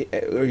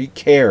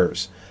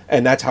cares.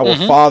 And that's how a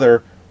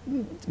father,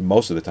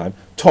 most of the time,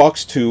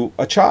 talks to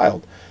a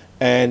child.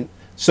 And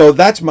so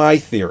that's my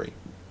theory.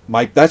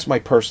 That's my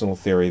personal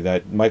theory,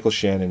 that Michael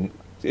Shannon,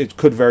 it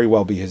could very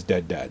well be his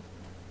dead dad.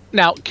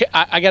 Now,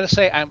 I got to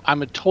say,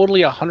 I'm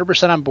totally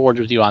 100% on board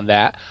with you on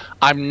that.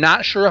 I'm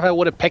not sure if I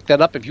would have picked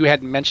that up if you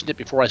hadn't mentioned it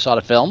before I saw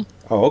the film.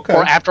 Oh, okay.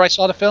 Or after I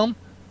saw the film.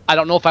 I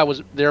don't know if I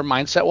was there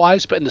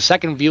mindset-wise, but in the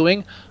second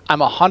viewing,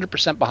 I'm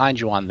 100% behind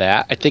you on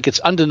that. I think it's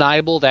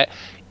undeniable that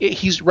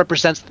he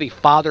represents the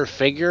father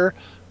figure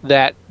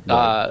that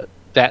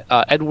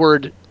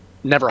Edward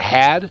never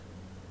had,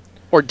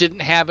 or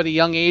didn't have at a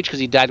young age, because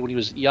he died when he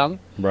was young.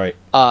 Right.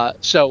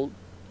 So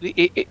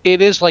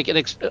it is like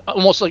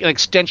almost like an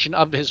extension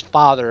of his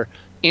father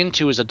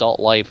into his adult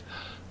life.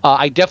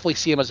 I definitely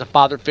see him as a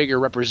father figure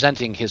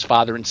representing his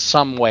father in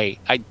some way.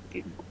 I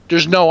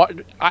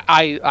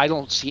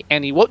don't see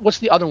any. What's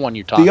the other one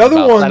you're talking about? The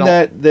other one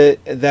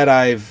that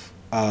I've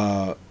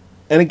and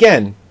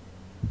again,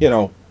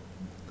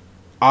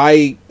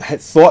 I had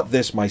thought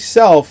this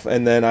myself,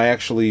 and then I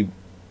actually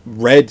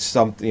read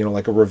something,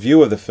 like a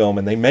review of the film,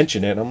 and they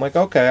mention it, and I'm like,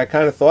 okay, I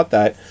kind of thought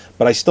that,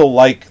 but I still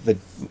like the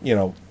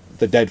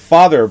dead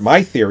father,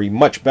 my theory,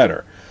 much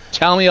better.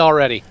 Tell me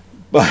already.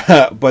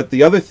 But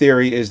the other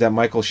theory is that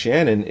Michael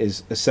Shannon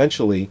is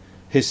essentially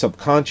his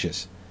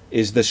subconscious,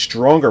 is the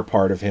stronger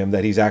part of him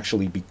that he's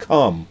actually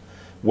become,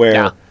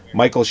 where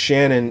Michael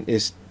Shannon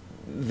is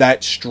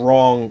that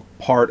strong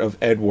part of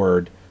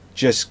Edward,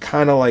 just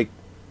kind of like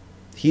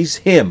he's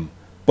him,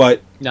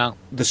 but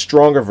the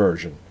stronger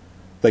version,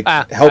 like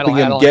helping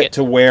him get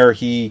to where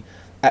he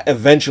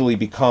eventually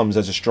becomes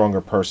as a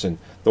stronger person,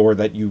 or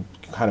that you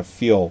kind of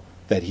feel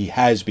that he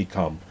has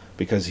become,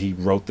 because he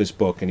wrote this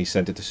book and he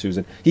sent it to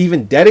Susan. He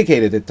even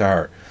dedicated it to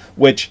her,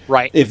 which,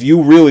 if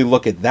you really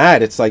look at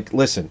that, it's like,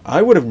 listen,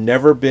 I would have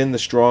never been the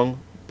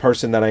strong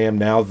person that I am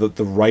now, the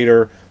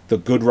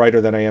good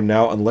writer that I am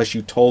now, unless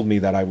you told me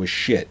that I was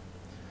shit.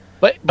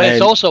 But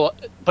it's also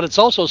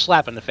a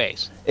slap in the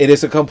face. It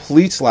is a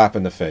complete slap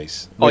in the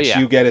face, which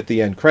you get at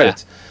the end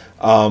credits.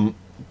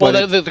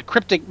 But the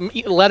cryptic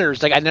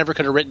letters, like, I never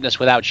could have written this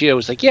without you. It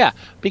was like,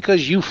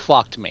 because you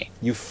fucked me.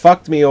 You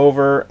fucked me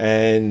over,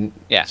 and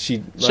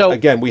she. So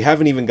again, we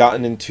haven't even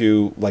gotten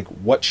into like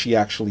what she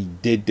actually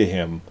did to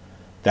him.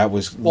 That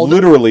was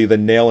literally the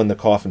nail in the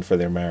coffin for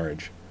their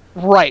marriage.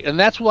 Right, and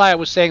that's why I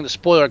was saying the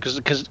spoiler,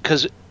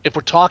 because if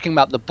we're talking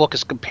about the book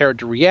as compared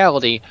to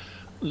reality,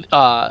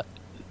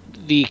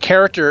 the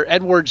character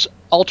Edward's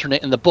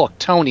alternate in the book,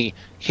 Tony,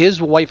 his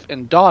wife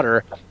and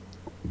daughter,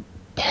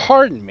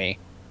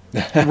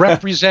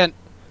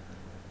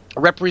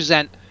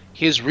 represent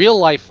his real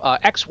life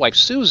ex-wife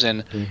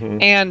Susan,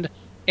 and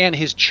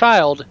his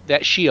child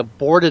that she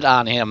aborted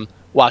on him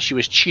while she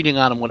was cheating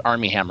on him with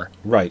Armie Hammer.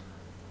 Right,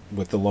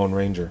 with the Lone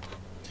Ranger.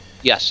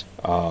 Yes.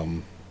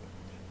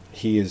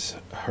 He is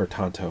her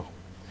Tonto.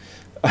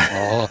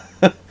 Oh.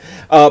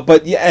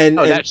 But yeah, and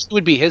that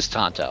would be his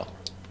Tonto,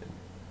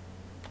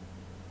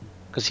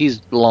 because he's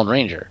the Lone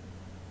Ranger.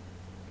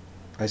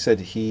 I said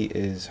he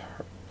is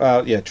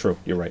her. Yeah, true.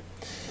 You're right.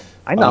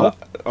 I know.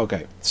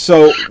 Okay,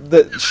 so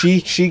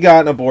she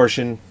got an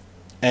abortion,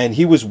 and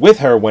he was with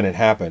her when it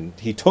happened.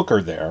 He took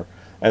her there,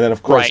 and then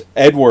of course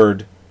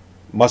Edward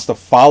must have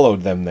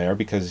followed them there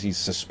because he's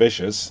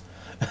suspicious,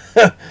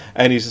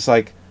 and he's just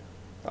like,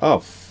 oh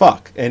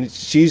fuck. And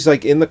she's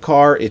like in the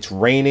car, it's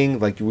raining,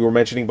 like we were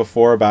mentioning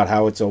before about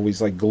how it's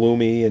always like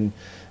gloomy, and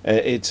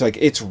it's like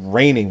it's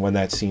raining when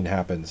that scene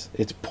happens.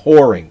 It's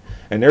pouring,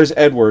 and there's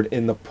Edward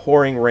in the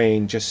pouring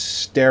rain just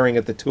staring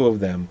at the two of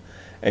them,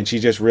 and she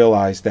just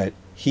realized that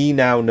he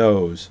now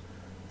knows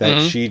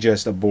that she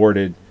just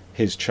aborted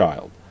his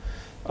child.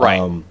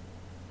 Right.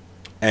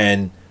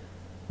 And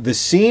the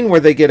scene where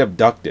they get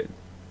abducted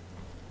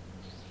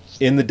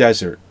in the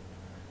desert,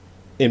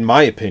 in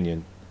my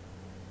opinion,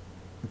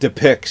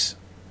 depicts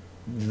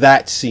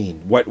that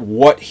scene,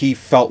 what he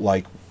felt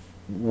like,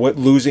 what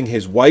losing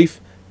his wife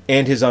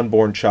and his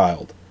unborn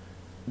child.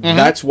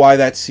 That's why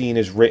that scene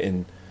is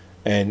written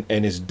and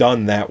is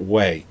done that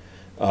way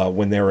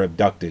when they were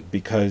abducted,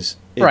 because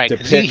it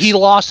depicts... he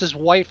lost his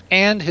wife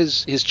and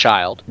his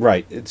child.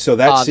 Right. So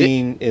that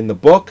scene in the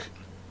book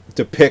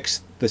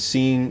depicts the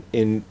scene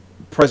in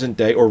present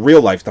day or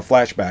real life, the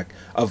flashback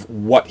of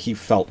what he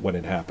felt when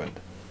it happened.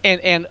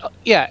 And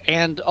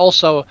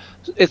also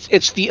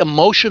it's the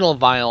emotional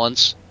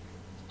violence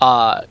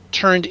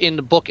turned in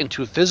the book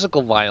into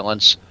physical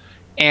violence,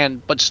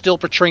 but still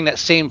portraying that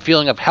same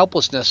feeling of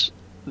helplessness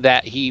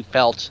that he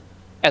felt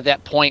at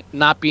that point,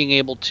 not being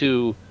able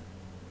to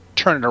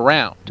turn it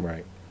around.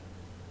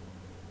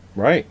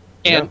 Right.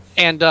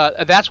 And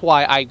that's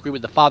why I agree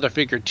with the father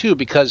figure too,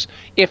 because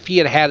if he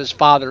had had his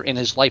father in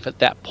his life at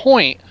that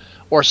point,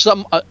 or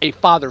a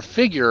father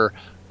figure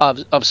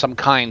of some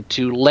kind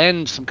to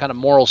lend some kind of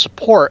moral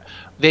support,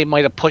 they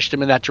might have pushed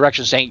him in that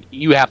direction, saying,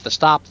 you have to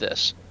stop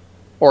this,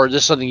 or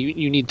this is something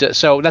you need to.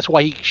 So that's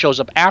why he shows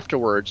up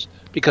afterwards,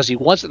 because he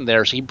wasn't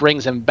there, so he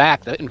brings him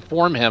back to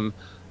inform him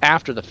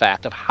after the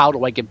fact of how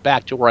do I get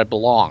back to where I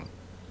belong.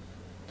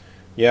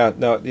 Yeah,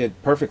 no,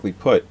 perfectly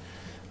put.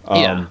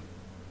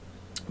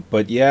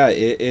 But yeah,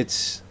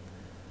 it's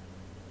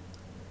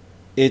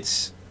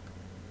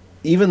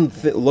even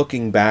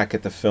looking back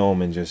at the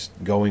film and just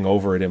going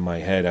over it in my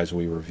head as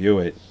we review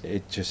it,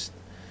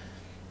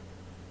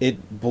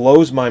 it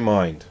blows my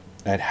mind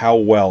at how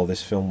well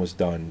this film was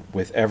done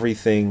with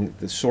everything,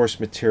 the source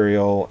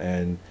material,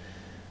 and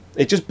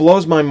it just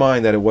blows my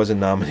mind that it wasn't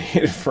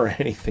nominated for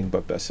anything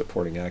but Best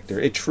Supporting Actor.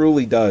 It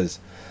truly does.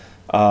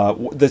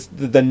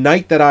 The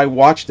night that I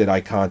watched it,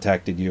 I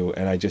contacted you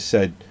and I just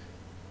said,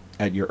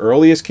 at your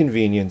earliest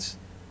convenience,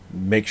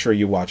 make sure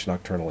you watch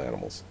Nocturnal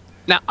Animals.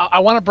 Now, I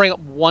want to bring up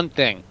one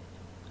thing.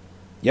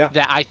 Yeah.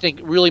 That I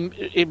think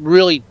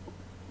really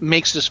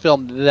makes this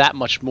film that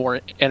much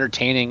more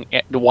entertaining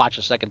to watch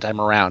a second time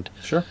around.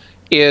 Sure.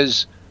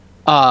 Is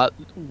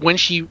when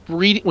she's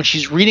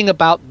reading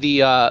about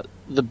the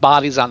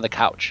bodies on the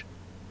couch.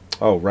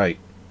 Oh, right.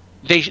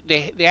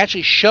 They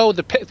actually show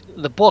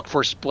the book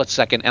for a split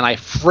second, and I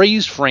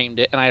freeze framed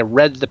it and I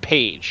read the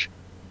page.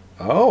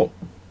 Oh.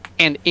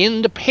 And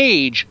in the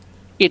page,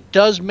 it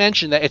does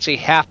mention that it's a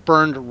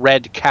half-burned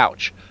red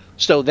couch.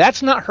 So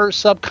that's not her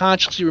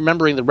subconsciously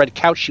remembering the red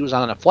couch she was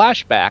on in a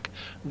flashback.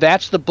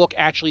 That's the book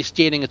actually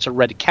stating it's a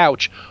red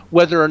couch.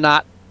 Whether or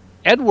not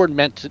Edward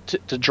meant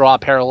to draw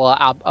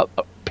a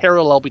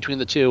parallel between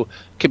the two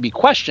can be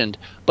questioned,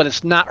 but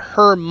it's not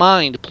her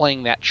mind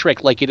playing that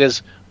trick like it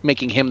is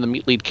making him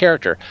the lead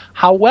character.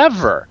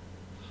 However,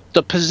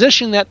 the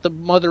position that the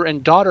mother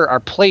and daughter are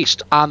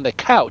placed on the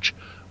couch,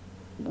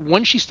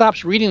 when she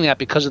stops reading that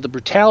because of the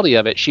brutality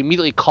of it, she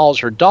immediately calls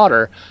her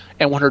daughter,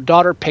 and when her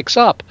daughter picks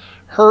up,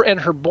 her and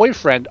her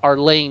boyfriend are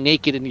laying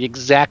naked in the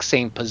exact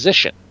same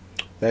position.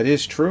 That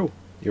is true.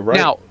 You're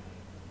right.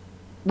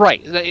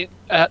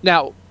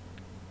 Now,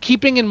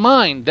 keeping in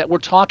mind that we're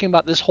talking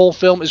about this whole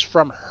film is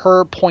from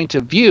her point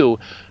of view,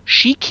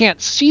 she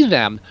can't see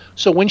them,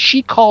 so when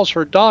she calls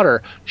her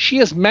daughter, she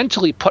has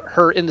mentally put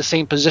her in the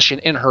same position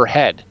in her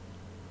head.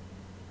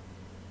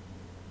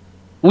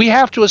 We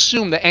have to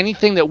assume that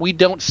anything that we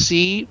don't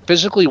see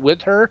physically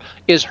with her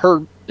is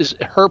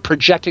her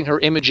projecting her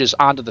images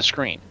onto the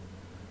screen.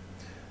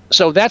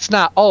 So that's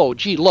not, oh,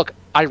 gee, look,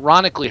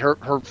 ironically, her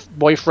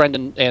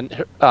boyfriend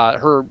and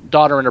her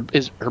daughter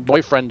and her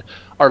boyfriend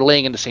are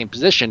laying in the same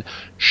position.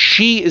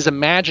 She is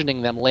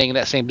imagining them laying in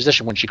that same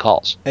position when she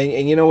calls.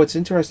 And you know what's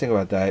interesting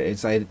about that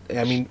is, I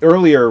mean,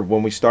 earlier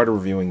when we started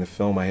reviewing the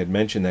film, I had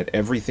mentioned that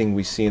everything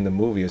we see in the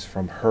movie is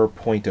from her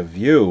point of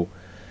view.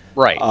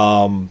 Right.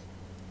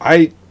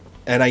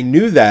 I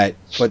knew that,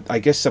 but I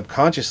guess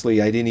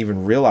subconsciously I didn't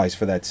even realize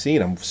for that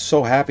scene. I'm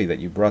so happy that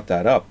you brought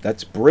that up.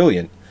 That's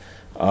brilliant.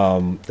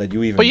 that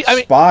you even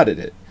spotted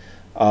it.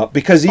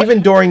 Because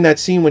even during that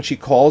scene when she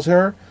calls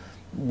her,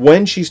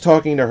 when she's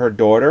talking to her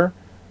daughter,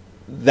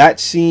 that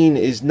scene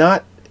is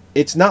not,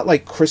 it's not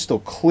like crystal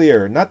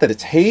clear. Not that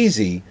it's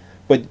hazy,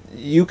 but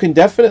you can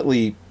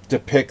definitely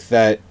depict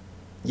that,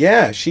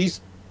 yeah,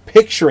 she's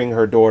picturing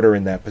her daughter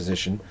in that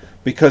position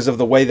because of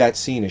the way that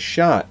scene is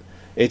shot.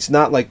 It's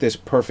not like this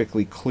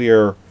perfectly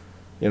clear,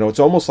 it's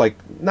almost like,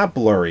 not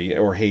blurry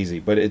or hazy,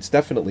 but it's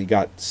definitely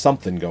got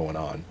something going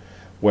on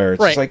where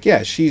it's like, yeah,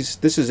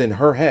 this is in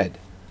her head.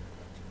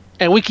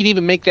 And we can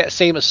even make that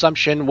same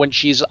assumption when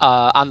she's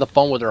on the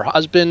phone with her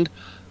husband,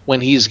 when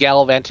he's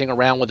gallivanting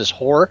around with his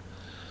whore.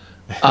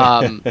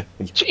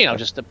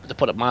 Just to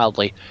put it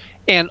mildly.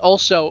 And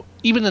also,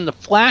 even in the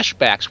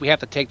flashbacks, we have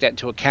to take that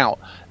into account.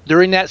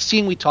 During that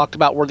scene we talked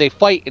about where they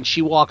fight and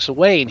she walks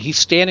away and he's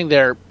standing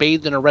there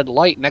bathed in a red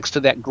light next to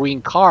that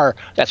green car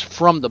that's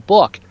from the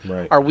book.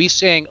 Right. Are we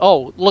saying,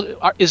 oh, look,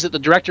 is it the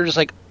director just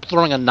like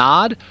throwing a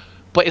nod?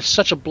 But it's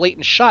such a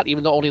blatant shot,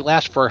 even though it only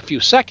lasts for a few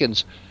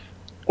seconds.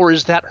 Or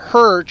is that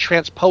her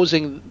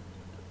transposing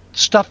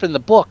stuff in the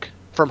book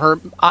from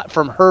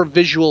her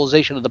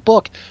visualization of the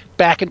book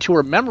back into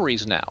her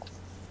memories now?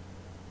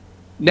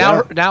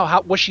 Now,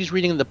 what she's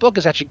reading in the book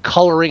is actually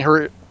coloring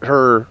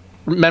her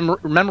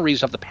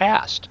memories of the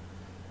past.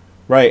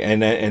 Right,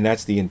 and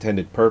that's the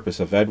intended purpose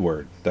of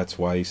Edward. That's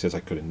why he says, "I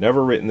could have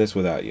never written this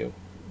without you."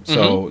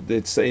 So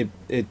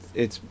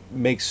it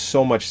makes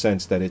so much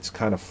sense that it's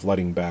kind of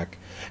flooding back,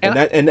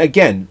 and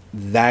again,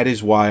 that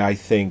is why I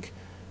think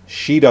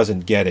she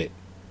doesn't get it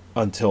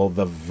until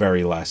the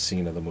very last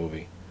scene of the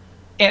movie.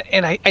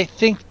 And I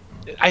think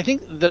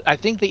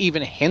they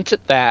even hint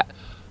at that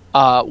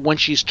when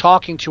she's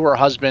talking to her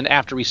husband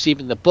after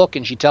receiving the book,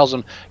 and she tells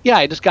him, "Yeah,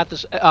 I just got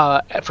this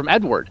from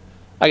Edward.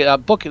 A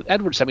book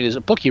Edward sent me. There's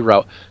a book he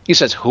wrote." He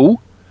says, "Who?"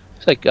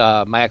 It's like,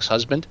 "My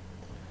ex-husband."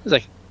 He's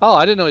like, "Oh,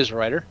 I didn't know he was a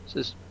writer." He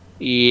says,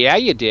 "Yeah,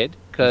 you did,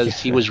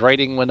 because he was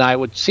writing when I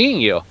was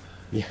seeing you."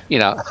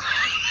 Yeah.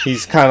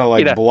 He's kind of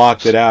like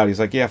blocked it out. He's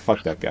like, "Yeah,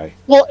 fuck that guy."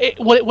 Well,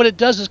 what it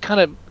does is kind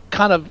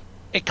of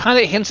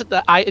hints at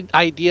the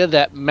idea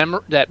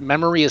that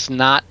memory is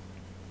not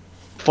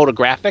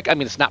photographic. I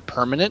mean, it's not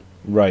permanent.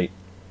 Right.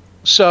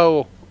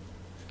 So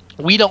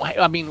we don't.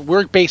 I mean,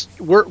 we're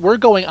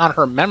going on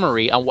her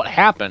memory on what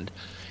happened,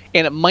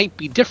 and it might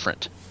be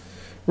different.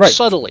 Right.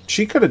 Subtly.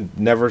 She could have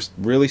never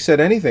really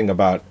said anything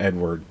about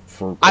Edward.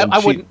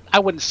 I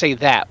wouldn't say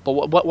that, but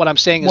what I'm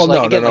saying is the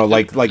fact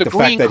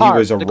that he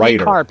was a the writer. green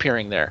car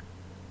appearing there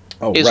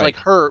is like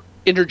her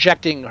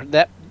interjecting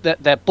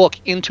that book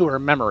into her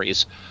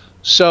memories.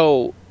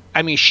 So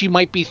I mean, she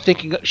might be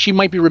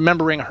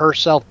remembering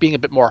herself being a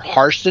bit more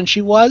harsh than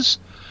she was.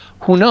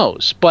 Who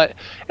knows? But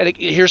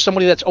here's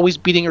somebody that's always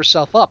beating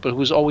herself up and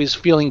who's always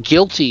feeling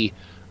guilty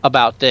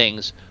about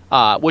things,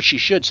 which she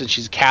should, since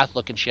she's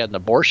Catholic and she had an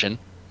abortion.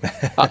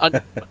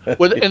 And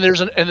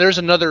there's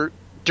another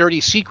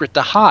dirty secret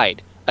to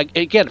hide.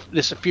 Again,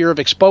 this fear of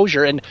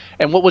exposure, and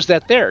what was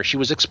that there? She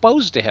was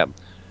exposed to him.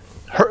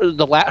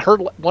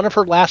 One of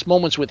her last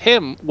moments with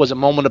him was a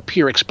moment of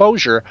pure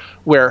exposure,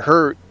 where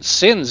her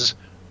sins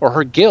or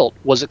her guilt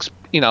was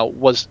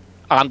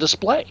on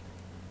display.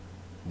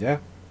 Yeah.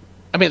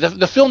 I mean,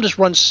 the film just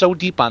runs so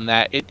deep on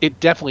that. It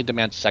definitely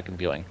demands a second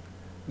viewing.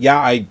 Yeah,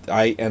 I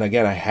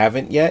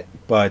haven't yet,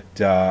 but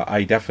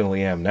I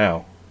definitely am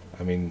now.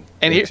 I mean,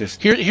 and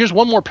here's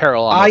one more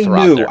parallel.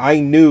 I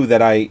knew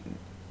that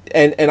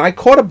and I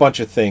caught a bunch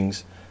of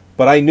things,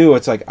 but I knew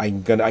it's like I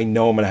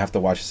know I'm gonna have to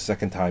watch it a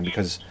second time,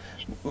 because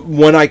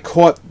when I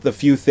caught the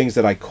few things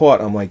that I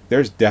caught, I'm like,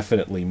 there's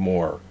definitely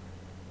more.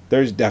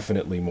 There's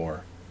definitely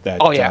more that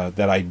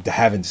that I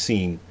haven't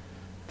seen,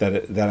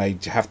 that I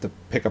have to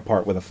pick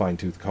apart with a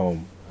fine-tooth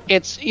comb.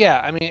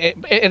 I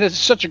mean, it's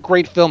such a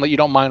great film that you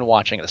don't mind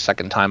watching it a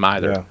second time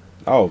either. Yeah.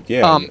 Oh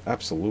yeah,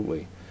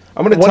 absolutely.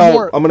 I'm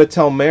gonna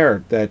tell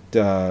Mare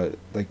that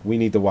we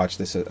need to watch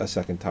this a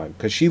second time,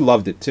 because she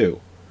loved it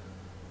too.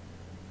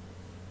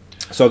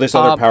 So this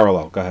other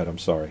parallel. Go ahead. I'm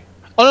sorry.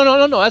 Oh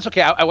no. That's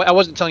okay. I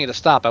wasn't telling you to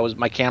stop.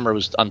 My camera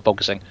was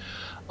unfocusing.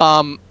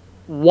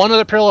 One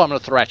other parallel I'm going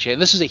to throw at you,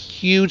 and this is a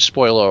huge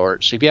spoiler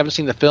alert. So if you haven't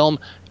seen the film,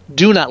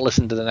 do not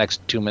listen to the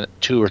next 2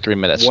 or 3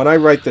 minutes. When I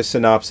write the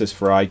synopsis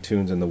for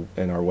iTunes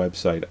and our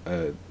website,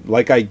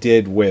 like I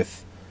did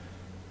with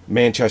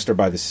Manchester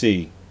by the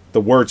Sea,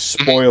 the word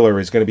spoiler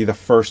is going to be the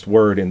first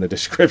word in the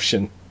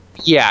description.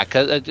 Yeah,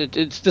 because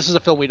this is a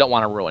film we don't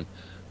want to ruin,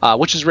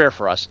 which is rare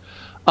for us.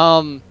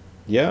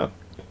 Yeah.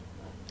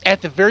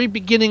 At the very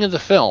beginning of the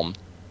film,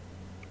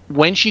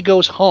 when she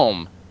goes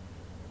home,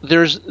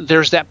 there's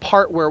that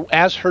part where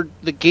as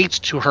the gates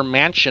to her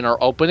mansion are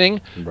opening,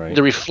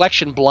 the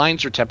reflection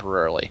blinds her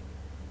temporarily.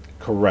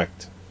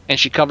 Correct. And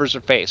she covers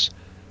her face.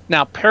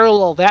 Now,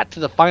 parallel that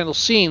to the final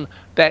scene,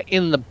 that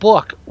in the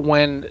book,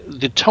 when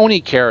the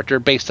Tony character,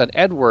 based on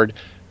Edward,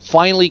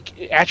 finally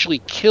actually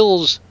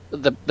kills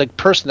the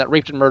person that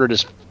raped and murdered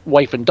his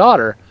wife and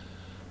daughter,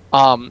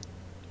 the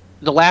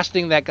last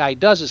thing that guy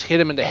does is hit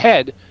him in the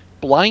head,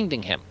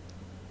 blinding him.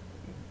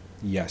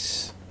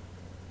 Yes.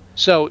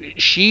 So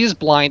she's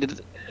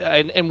blinded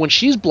and when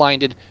she's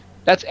blinded,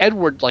 that's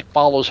Edward like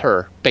follows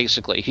her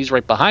basically. He's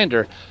right behind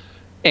her,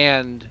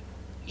 and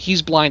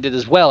he's blinded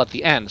as well at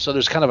the end. So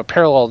there's kind of a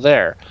parallel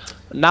there.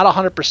 Not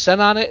 100%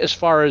 on it as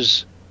far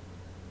as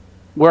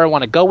where I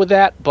want to go with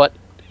that, but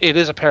it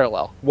is a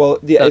parallel. Well,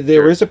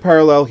 there is a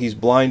parallel. He's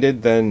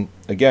blinded, then,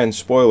 again,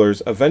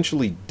 spoilers,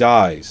 eventually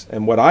dies.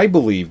 And what I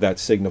believe that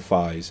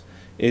signifies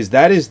is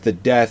that is the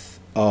death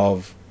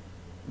of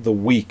the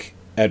weak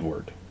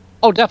Edward.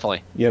 Oh,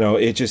 definitely. You know,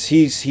 it just,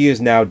 he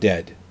is now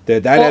dead.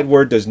 That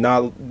Edward does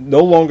no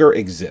longer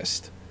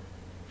exist.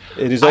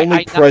 It is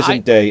only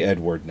present-day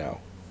Edward now.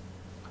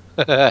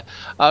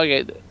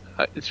 Okay.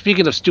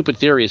 Speaking of stupid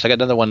theories, I got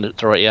another one to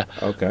throw at you.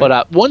 Okay.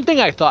 But one thing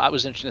I thought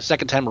was interesting the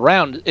second time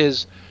around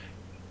is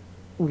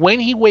when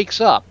he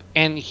wakes up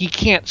and he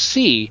can't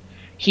see,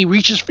 he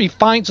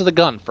finds the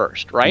gun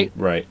first, right?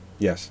 Right.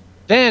 Yes.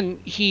 Then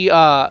he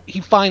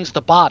finds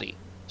the body,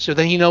 so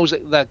then he knows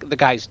that the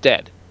guy's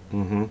dead.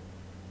 Mm-hmm.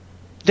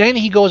 Then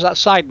he goes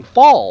outside and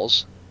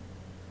falls.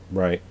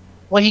 Right.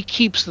 Well, he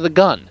keeps the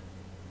gun.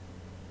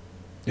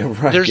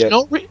 Right.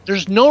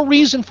 There's no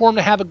reason for him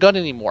to have a gun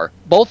anymore.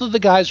 Both of the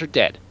guys are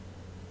dead.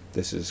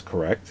 This is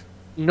correct.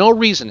 No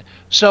reason.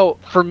 So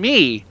for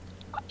me,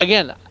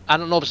 again, I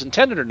don't know if it's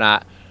intended or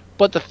not,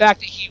 but the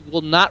fact that he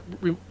will not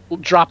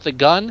drop the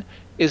gun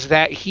is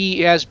that he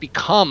has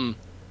become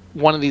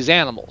one of these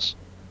animals.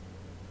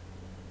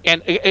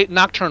 And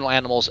nocturnal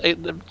animals,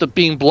 the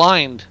being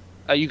blind,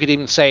 you could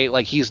even say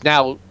like he's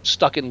now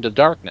stuck into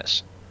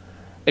darkness.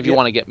 If you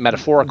want to get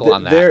metaphorical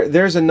on that.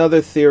 There's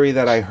another theory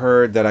that I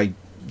heard that I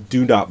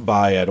do not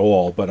buy at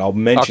all, but I'll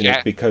mention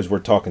it because we're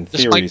talking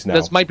theories now.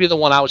 This might be the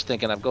one I was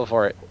thinking of. Go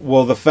for it.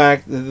 Well, the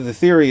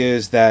theory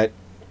is that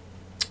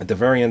at the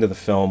very end of the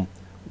film...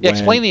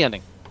 explain the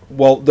ending.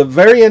 Well, the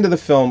very end of the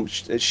film,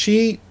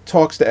 she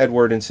talks to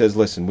Edward and says,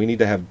 listen, we need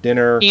to have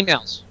dinner...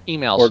 Emails.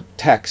 Or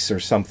texts or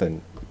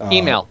something.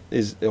 Email.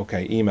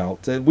 Email.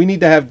 We need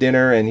to have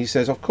dinner, and he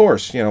says, of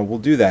course, we'll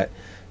do that.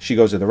 She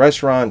goes to the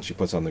restaurant, she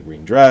puts on the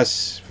green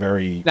dress,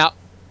 very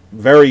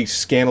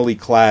scantily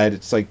clad.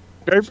 It's like...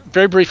 Very,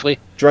 very briefly.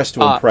 Dressed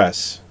to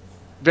impress.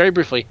 Very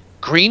briefly.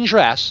 Green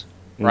dress,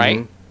 right?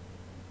 Mm-hmm.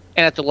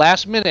 And at the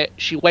last minute,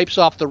 she wipes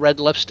off the red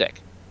lipstick.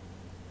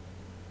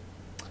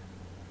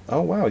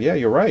 Oh, wow. Yeah,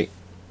 you're right.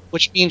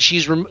 Which means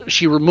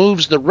she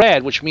removes the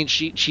red, which means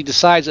she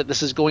decides that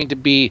this is going to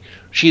be...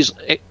 She's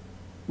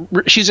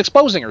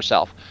exposing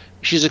herself.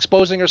 She's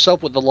exposing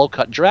herself with the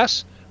low-cut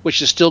dress,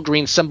 which is still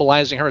green,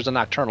 symbolizing her as a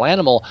nocturnal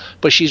animal,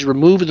 but she's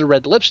removed the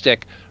red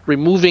lipstick,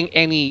 removing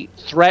any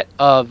threat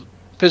of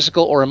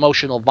physical or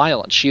emotional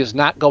violence. She is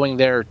not going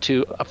there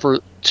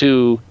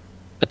to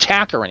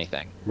attack or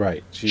anything.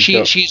 Right. She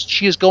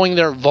is going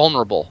there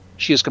vulnerable.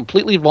 She is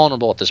completely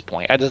vulnerable at this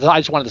point. I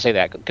just wanted to say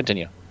that.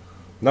 Continue.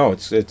 No,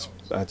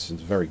 that's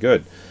very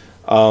good.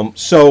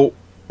 So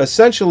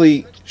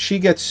essentially, she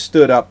gets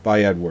stood up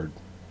by Edward,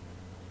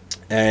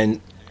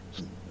 and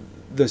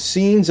the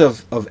scenes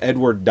of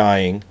Edward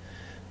dying,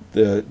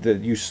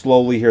 you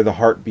slowly hear the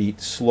heartbeat,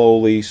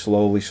 slowly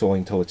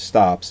until it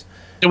stops.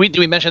 Do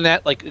we mention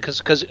that, like,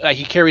 because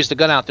he carries the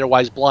gun out there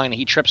while he's blind, and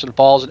he trips and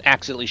falls and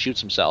accidentally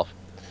shoots himself?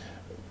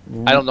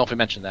 I don't know if we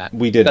mentioned that.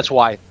 We did. That's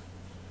why.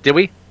 Did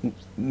we?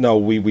 No,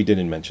 we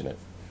didn't mention it.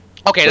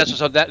 Okay, that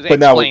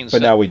explains.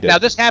 Now we did. Now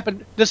this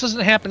happened. This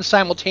doesn't happen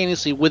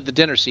simultaneously with the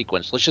dinner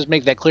sequence. Let's just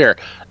make that clear.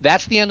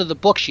 That's the end of the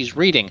book she's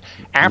reading.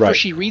 After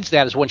she reads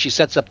that is when she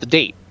sets up the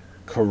date.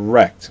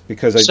 Correct,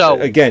 because I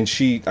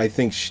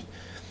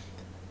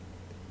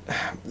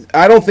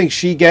don't think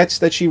she gets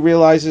that she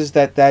realizes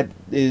that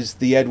is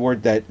the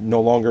Edward that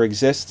no longer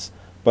exists.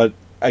 But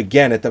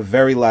again, at the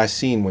very last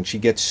scene, when she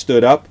gets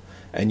stood up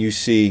and you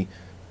see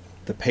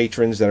the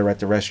patrons that are at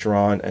the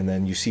restaurant, and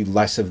then you see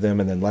less of them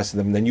and then less of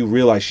them, and then you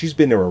realize she's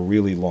been there a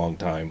really long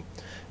time,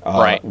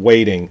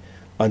 waiting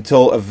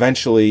until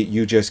eventually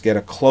you just get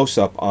a close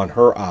up on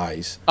her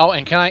eyes. Oh,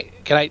 and can I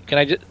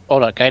just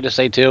hold on? Can I just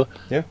say too?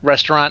 Yeah.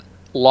 Restaurant,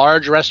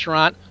 large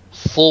restaurant,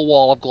 full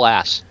wall of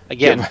glass.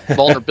 Again,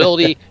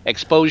 vulnerability,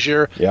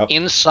 exposure,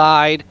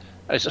 inside.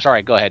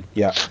 Sorry, go ahead.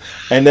 Yeah,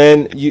 and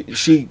then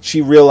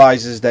she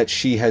realizes that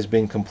she has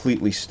been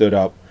completely stood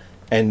up,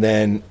 and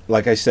then,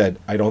 like I said,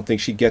 I don't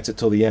think she gets it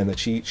till the end that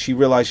she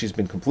realized she's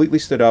been completely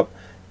stood up,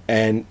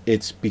 and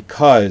it's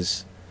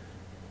because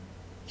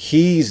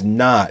he's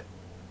not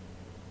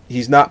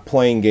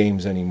playing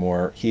games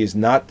anymore. He is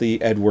not the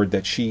Edward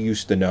that she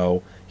used to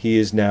know. He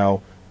is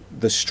now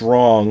the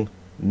strong,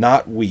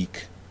 not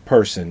weak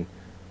person.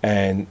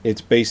 And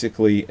it's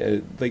basically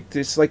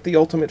it's like the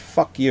ultimate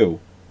fuck you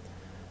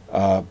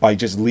by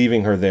just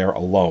leaving her there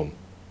alone,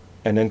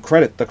 and then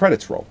the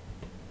credits roll.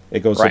 It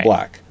goes to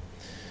black.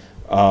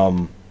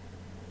 But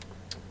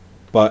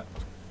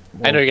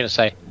I know you're gonna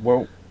say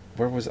where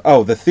was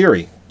the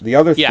theory? The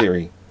other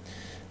theory.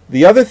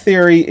 The other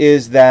theory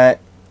is that,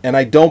 and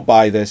I don't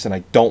buy this, and I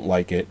don't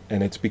like it,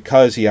 and it's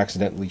because he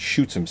accidentally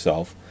shoots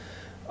himself.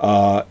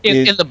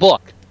 In the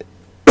book.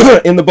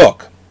 In the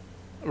book.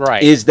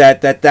 Right. Is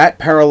that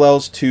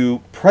parallels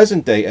to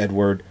present-day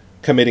Edward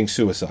committing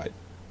suicide.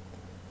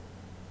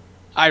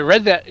 I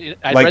read that.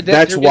 I like read that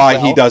that's theory why as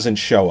well. he doesn't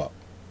show up.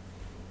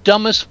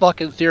 Dumbest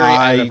fucking theory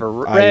I've ever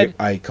read.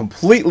 I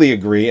completely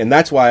agree, and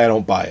that's why I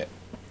don't buy it.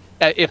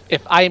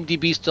 If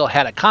IMDb still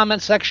had a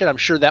comment section, I'm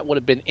sure that would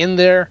have been in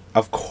there.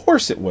 Of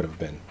course, it would have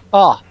been.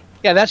 Oh,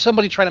 yeah, that's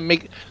somebody trying to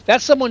make.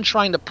 That's someone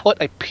trying to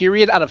put a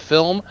period on a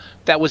film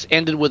that was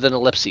ended with an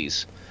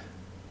ellipses.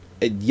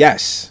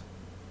 Yes.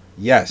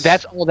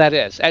 That's all that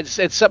is.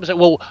 It's something.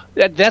 Well,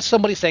 that's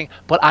somebody saying,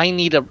 "But I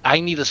need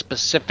a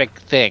specific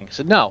thing."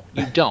 So no,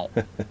 you don't.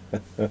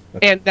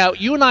 And now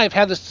you and I have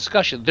had this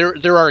discussion.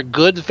 There are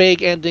good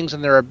vague endings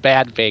and there are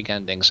bad vague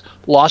endings.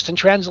 Lost in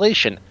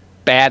Translation,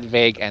 bad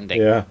vague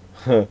ending. Yeah.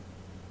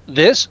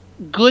 This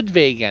good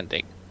vague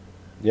ending.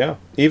 Yeah.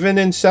 Even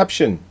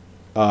Inception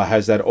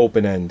has that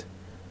open end.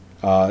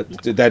 That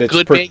it's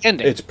good vague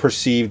ending. It's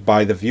perceived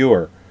by the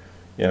viewer.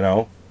 You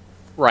know.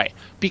 Right,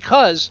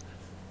 because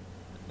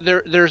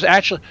there's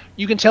actually,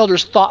 you can tell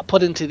there's thought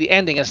put into the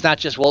ending. It's not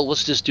just, well,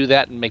 let's just do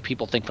that and make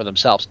people think for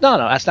themselves. No,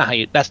 that's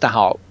not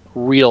how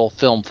real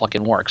film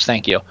fucking works.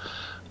 Thank you.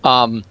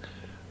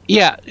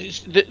 Yeah,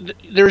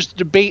 there's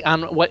debate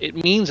on what it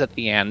means at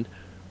the end.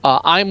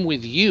 I'm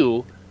with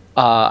you.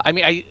 I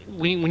mean,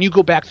 when you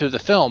go back through the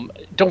film,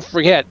 don't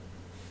forget,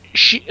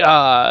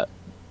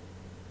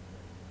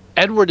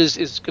 Edward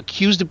is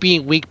accused of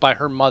being weak by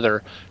her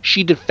mother.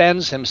 She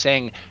defends him,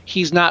 saying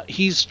he's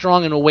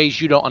strong in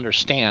ways you don't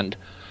understand.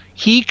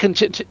 In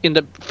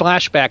the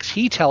flashbacks,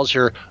 he tells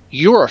her,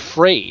 "You're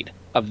afraid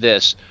of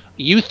this.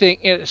 You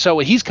think so."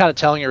 What he's kind of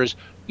telling her is,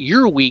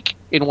 "You're weak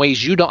in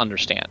ways you don't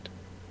understand."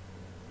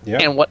 Yeah.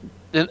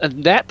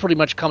 And that pretty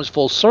much comes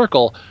full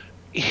circle.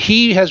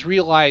 He has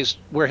realized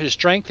where his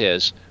strength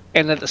is,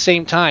 and at the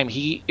same time,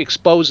 he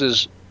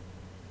exposes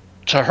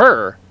to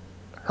her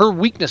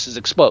weakness is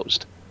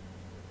exposed.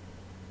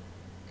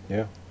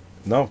 Yeah.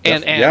 No.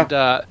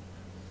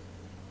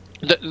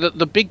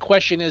 The big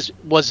question is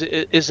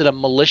it a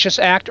malicious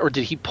act, or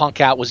did he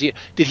punk out?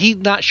 Did he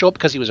not show up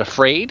because he was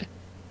afraid,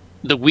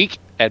 the weak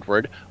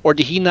Edward, or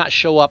did he not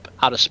show up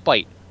out of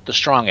spite, the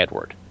strong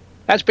Edward?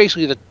 That's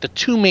basically the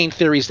two main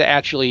theories that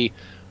actually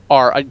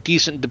are a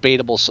decent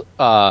debatable.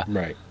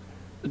 Right.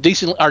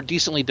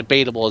 Decently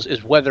debatable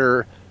is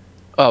whether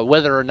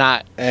or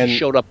not he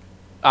showed up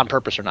on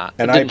purpose or not.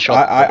 And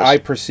I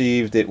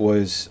perceived it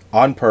was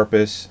on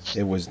purpose.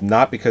 It was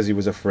not because he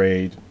was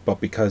afraid,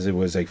 but because it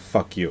was a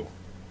fuck you.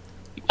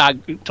 I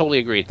totally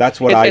agree. That's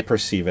what I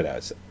perceive it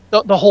as.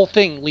 The whole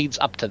thing leads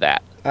up to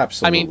that.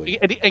 Absolutely.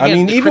 I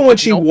mean, even when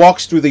she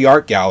walks through the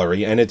art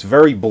gallery, and it's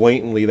very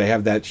blatantly, they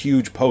have that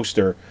huge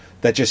poster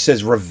that just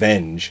says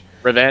revenge.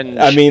 Revenge.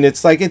 I mean,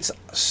 it's like, it's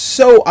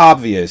so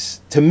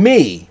obvious to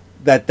me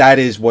that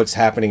is what's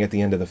happening at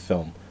the end of the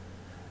film.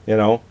 You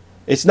know?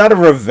 It's not a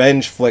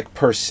revenge flick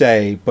per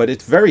se, but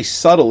it very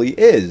subtly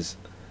is.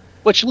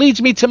 Which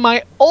leads me to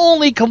my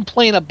only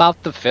complaint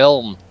about the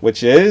film.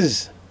 Which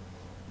is?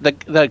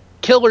 The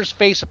killer's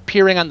face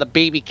appearing on the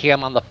baby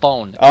cam on the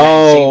phone.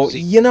 Oh,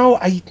 you know,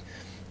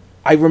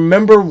 I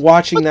remember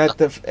watching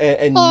that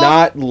and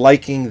not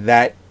liking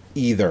that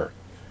either.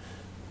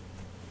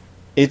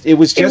 It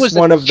was just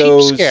one of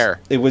those scare.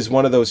 It was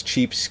one of those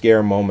cheap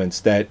scare moments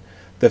that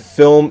the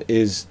film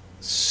is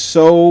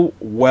so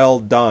well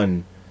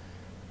done.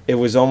 It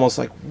was almost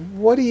like,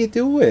 what are you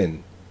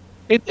doing?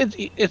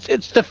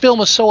 It's the film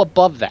is so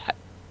above that.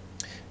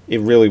 It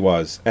really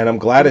was, and I'm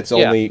glad it's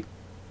only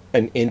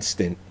an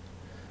instant.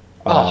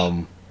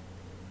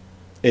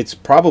 It's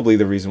probably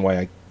the reason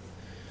why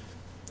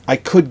I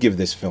could give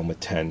this film a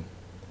 10.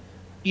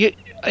 You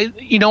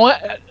know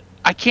what?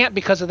 I can't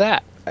because of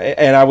that.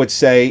 And I would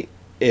say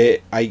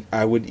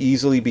I would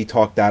easily be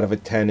talked out of a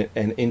 10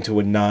 and into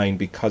a 9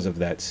 because of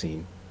that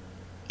scene.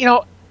 You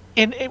know,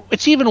 and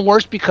it's even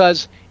worse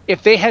because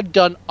if they had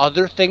done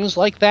other things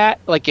like that,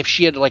 like if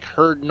she had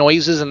heard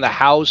noises in the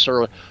house,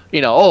 or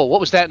oh, what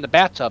was that in the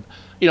bathtub,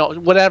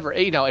 whatever,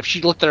 if she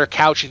looked at her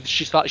couch and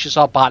she thought she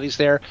saw bodies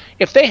there,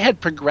 if they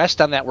had progressed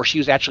on that where she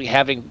was actually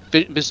having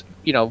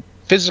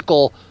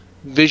physical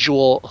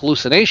visual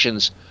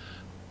hallucinations,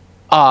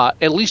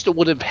 at least it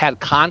would have had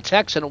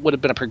context and it would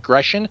have been a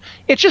progression.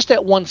 It's just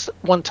that one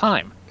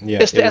time. Yeah,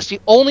 that's the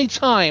only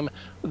time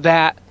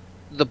that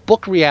the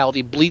book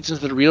reality bleeds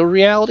into the real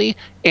reality,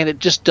 and it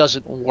just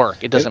doesn't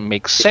work. It doesn't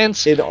make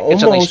sense. It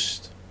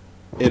almost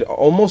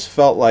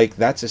felt like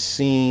that's a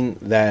scene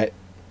that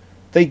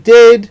they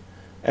did,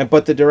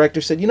 but the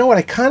director said, you know what,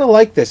 I kind of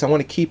like this. I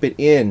want to keep it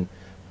in.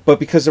 But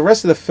because the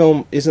rest of the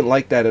film isn't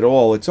like that at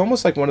all, it's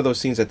almost like one of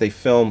those scenes that they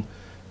film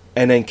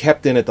and then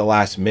kept in at the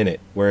last minute,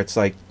 where it's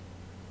like,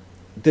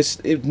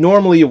 it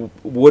normally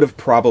would have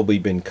probably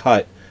been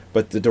cut,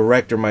 but the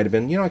director might have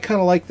been, I kind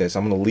of like this.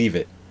 I'm going to leave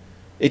it.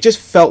 It just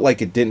felt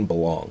like it didn't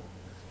belong.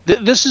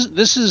 This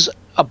is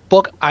a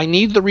book. I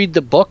need to read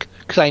the book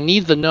because I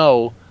need to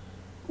know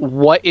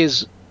what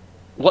is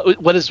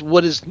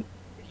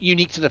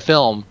unique to the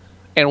film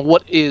and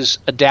what is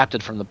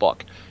adapted from the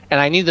book. And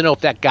I need to know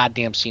if that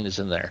goddamn scene is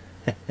in there.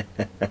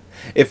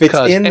 If it's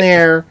in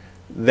there,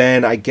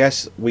 then I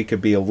guess we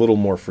could be a little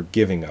more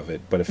forgiving of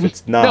it. But if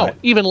it's not, no,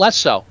 even less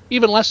so,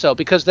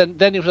 because then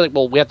you're like,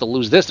 well, we have to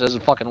lose this. It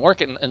doesn't fucking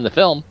work in the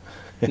film.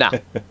 No.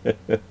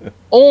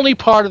 Only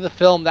part of the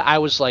film that I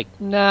was like,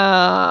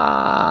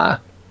 nah.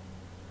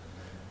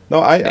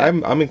 No,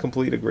 I'm in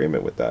complete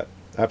agreement with that.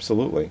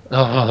 Absolutely.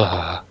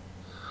 But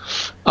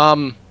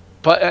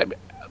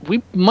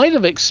we might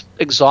have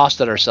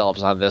exhausted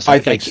ourselves on this. I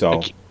think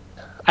so.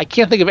 I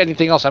can't think of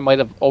anything else I might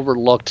have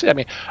overlooked. I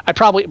mean,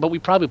 we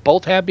probably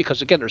both have,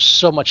 because again, there's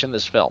so much in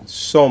this film.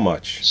 So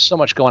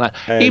much going on.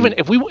 And even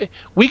if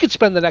we could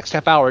spend the next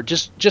half hour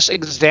just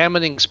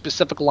examining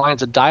specific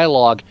lines of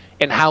dialogue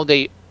and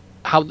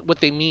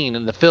what they mean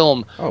in the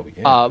film. Oh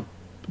yeah.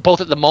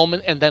 Both at the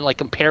moment and then like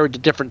compared to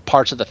different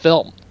parts of the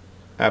film.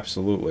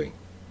 Absolutely.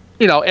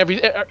 You know,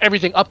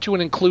 everything up to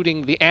and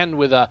including the end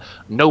with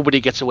nobody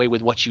gets away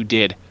with what you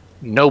did.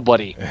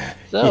 Nobody.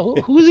 So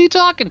who's he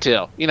talking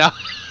to? You know.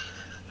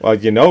 Well,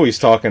 he's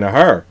talking to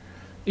her.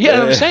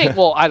 Yeah, I'm saying.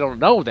 Well, I don't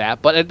know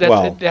that, but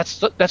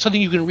that's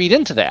something you can read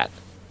into that.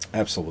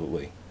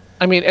 Absolutely.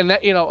 I mean, and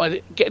that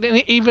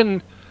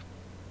even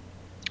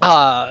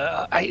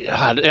I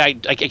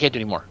can't do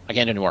anymore. I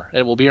can't do anymore.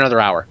 It will be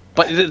another hour.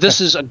 But this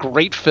is a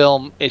great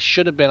film. It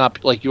should have been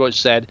up, like you always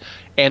said,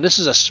 and this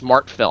is a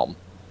smart film.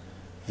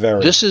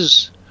 Very. This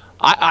is.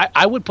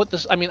 I would put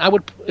this. I mean, I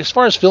would, as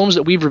far as films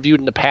that we've reviewed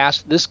in the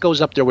past, this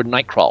goes up there with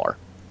Nightcrawler.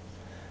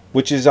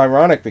 Which is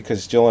ironic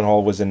because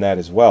Gyllenhaal was in that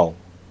as well.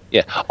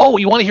 Yeah. Oh,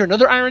 you want to hear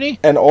another irony?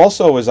 And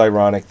also is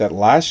ironic that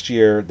last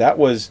year that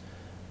was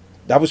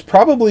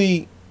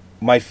probably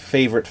my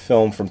favorite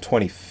film from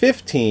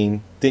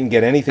 2015. Didn't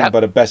get anything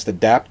but a Best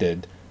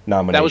Adapted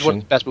nomination. That was one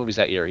of the best movies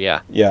that year.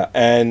 Yeah. Yeah,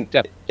 and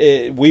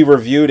we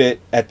reviewed it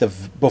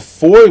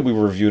before we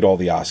reviewed all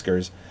the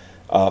Oscars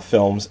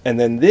films, and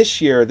then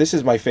this year this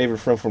is my favorite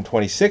film from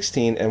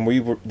 2016,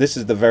 and this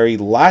is the very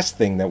last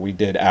thing that we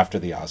did after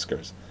the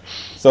Oscars.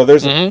 So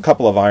there's a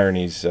couple of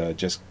ironies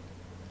just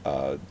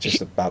about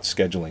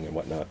scheduling and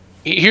whatnot.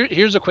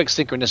 Here's a quick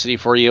synchronicity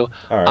for you.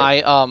 All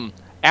right.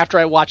 After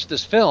I watched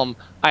this film,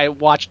 I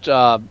watched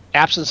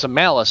Absence of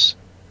Malice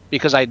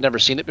because I had never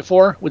seen it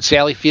before with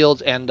Sally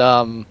Fields and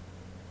Is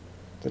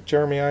that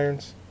Jeremy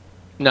Irons?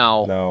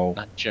 No,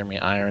 not Jeremy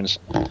Irons.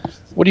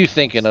 What are you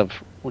thinking of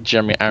with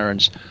Jeremy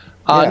Irons?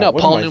 No,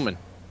 Paul Newman.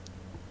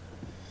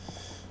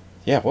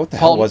 Yeah, what the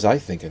hell was I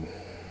thinking?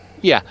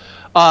 Yeah,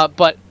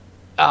 but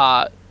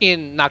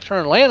in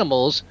Nocturnal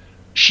Animals,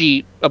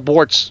 she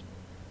aborts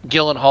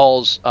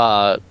Gyllenhaal's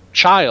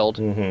child,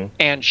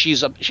 and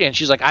she's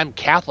like, I'm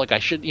Catholic. I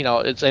should,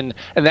 it's and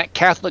that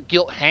Catholic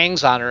guilt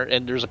hangs on her.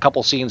 And there's a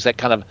couple scenes that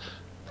kind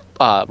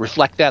of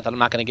reflect that I'm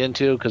not going to get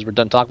into because we're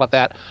done talking about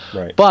that.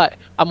 Right. But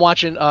I'm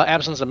watching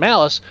Absence of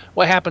Malice.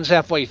 What happens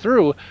halfway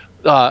through?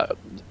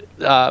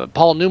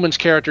 Paul Newman's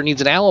character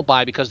needs an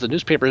alibi because the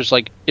newspaper is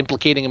like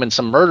implicating him in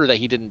some murder that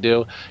he didn't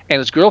do, and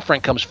his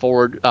girlfriend comes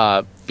forward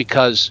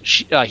because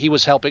he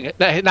was helping,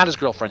 not his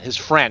girlfriend, his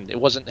friend. It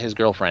wasn't his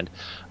girlfriend,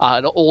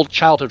 an old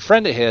childhood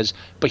friend of his,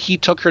 but he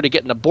took her to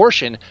get an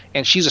abortion,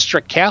 and she's a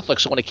strict Catholic,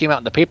 so when it came out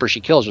in the paper,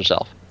 she kills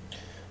herself.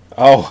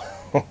 Oh.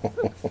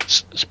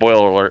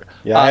 Spoiler alert.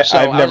 Yeah,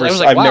 I've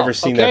never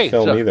seen that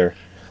film either.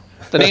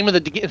 The name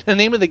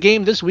of the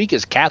game this week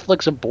is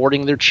Catholics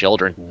Aborting Their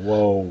Children.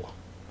 Whoa.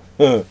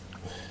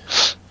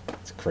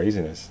 It's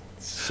craziness.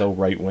 It's so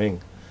right wing.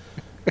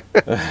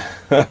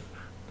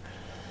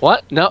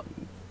 What? No.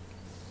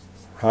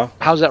 Huh?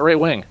 How's that right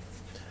wing?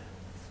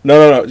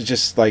 No.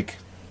 Just like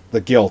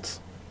the guilt.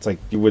 It's like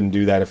you wouldn't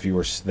do that if you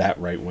were that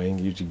right wing.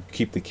 You'd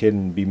keep the kid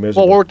and be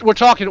miserable. Well, we're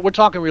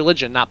talking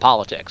religion, not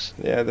politics.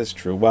 Yeah, that's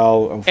true.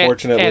 Well,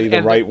 unfortunately,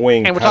 the right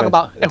wing and we're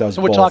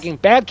talking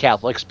bad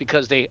Catholics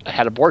because they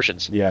had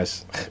abortions.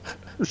 Yes.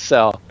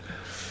 So,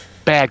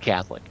 bad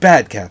Catholic.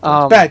 Bad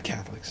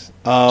Catholics.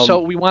 So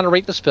we want to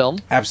rate this film.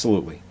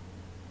 Absolutely.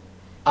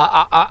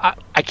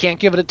 I can't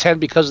give it a 10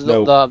 because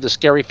of the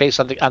scary face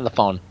on the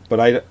phone.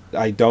 But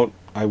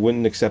I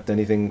wouldn't accept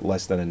anything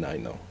less than a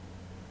 9 though.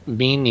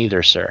 Me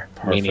neither, sir.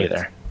 Perfect. Me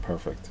neither.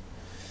 Perfect.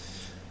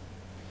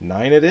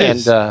 9 it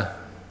is. And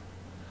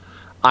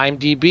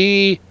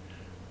IMDb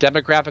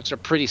demographics are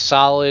pretty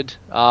solid.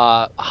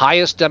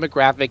 Highest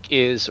demographic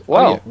is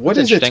what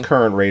is its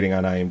current rating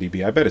on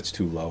IMDb? I bet it's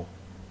too low.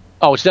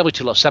 Oh, it's definitely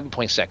too low.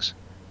 7.6.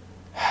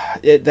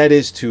 That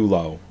is too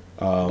low.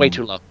 Way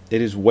too low.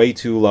 It is way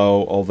too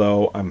low.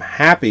 Although I'm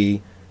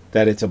happy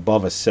that it's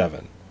above a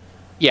 7.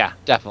 Yeah,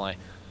 definitely.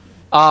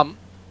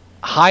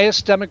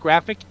 Highest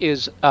demographic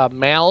is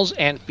males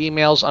and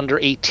females under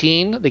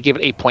 18. They give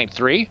it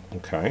 8.3.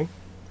 Okay.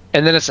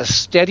 And then it's a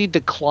steady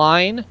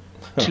decline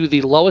to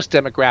the lowest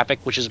demographic,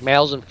 which is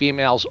males and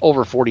females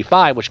over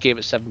 45, which gave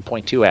it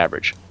 7.2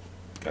 average.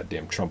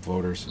 Goddamn Trump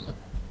voters.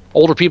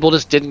 Older people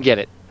just didn't get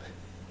it.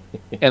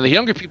 And the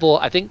younger people,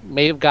 I think,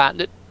 may have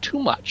gotten it too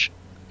much.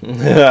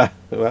 Well,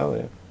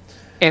 yeah.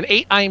 And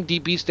 8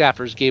 IMDb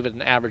staffers gave it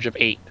an average of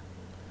 8.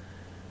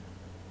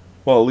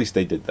 Well, at least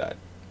they did that.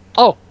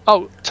 Oh,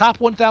 top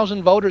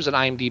 1,000 voters in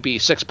IMDb,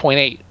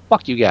 6.8.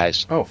 Fuck you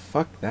guys. Oh,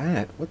 fuck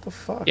that. What the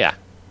fuck? Yeah.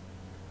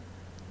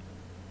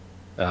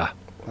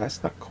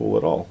 That's not cool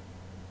at all.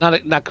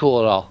 Not cool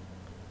at all.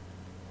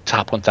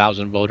 Top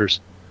 1,000 voters.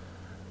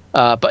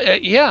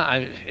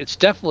 It's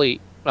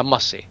definitely a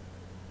must-see.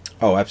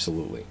 Oh,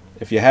 absolutely.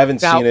 If you haven't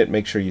seen it,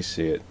 make sure you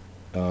see it.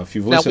 If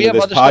you've listened to have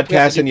this other stuff we have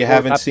podcast to and do you for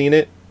haven't seen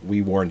it,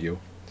 we warned you.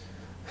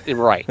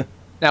 Right.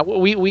 Now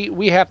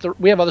we have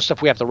other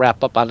stuff we have to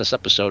wrap up on this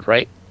episode,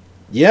 right?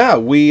 Yeah,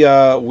 we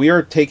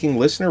are taking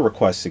listener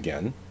requests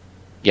again.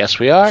 Yes,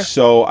 we are.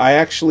 So I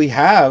actually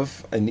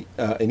have an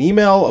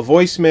email, a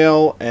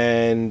voicemail,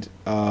 and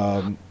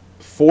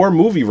 4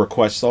 movie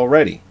requests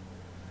already.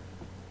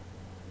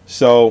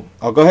 So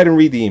I'll go ahead and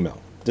read the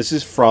email. This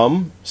is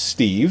from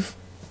Steve.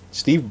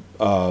 Steve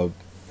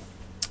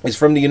is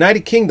from the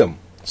United Kingdom,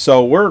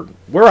 so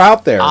we're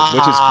out there,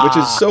 which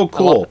is so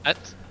cool.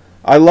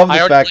 I love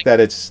the fact that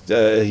it's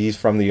he's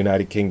from the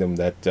United Kingdom.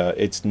 That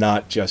it's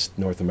not just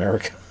North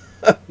America.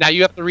 Now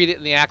you have to read it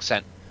in the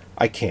accent.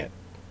 I can't.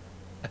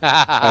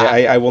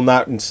 I will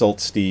not insult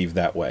Steve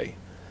that way.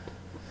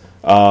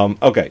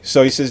 Okay,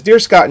 so he says, "Dear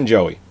Scott and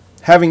Joey,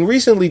 having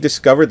recently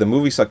discovered the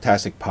Movie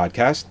Sucktastic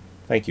podcast,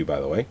 thank you, by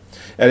the way,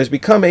 it has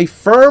become a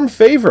firm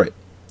favorite.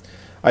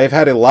 I have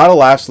had a lot of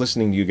laughs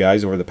listening to you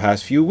guys over the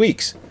past few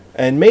weeks,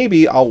 and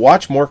maybe I'll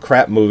watch more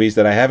crap movies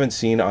that I haven't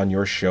seen on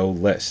your show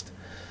list.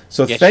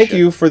 So thank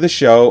you for the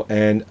show,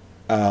 and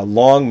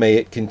long may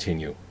it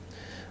continue.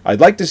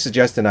 I'd like to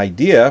suggest an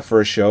idea for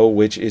a show,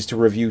 which is to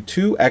review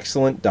 2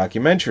 excellent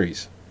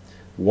documentaries.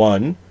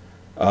 1,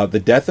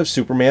 The Death of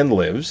Superman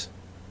Lives,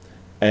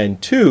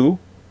 and 2,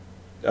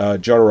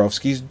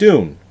 Jodorowsky's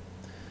Dune.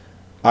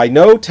 I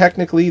know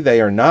technically they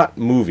are not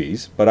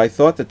movies, but I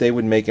thought that they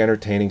would make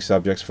entertaining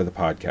subjects for the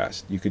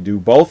podcast. You could do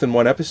both in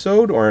one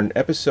episode, or an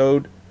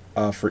episode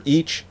for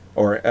each,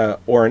 or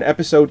an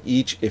episode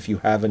each if you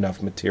have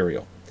enough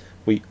material.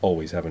 We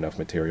always have enough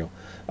material.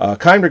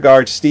 Kind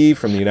regards, Steve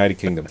from the United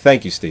Kingdom."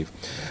 Thank you, Steve.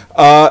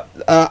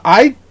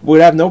 I would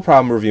have no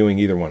problem reviewing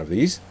either one of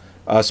these,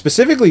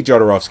 specifically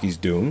Jodorowsky's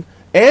Dune,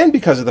 and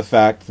because of the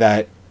fact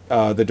that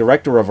the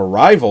director of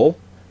Arrival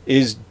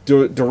is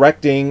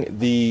directing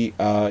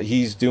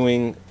he's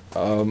doing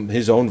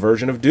his own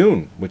version of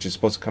Dune, which is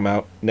supposed to come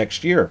out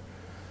next year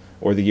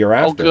or the year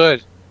after. Oh,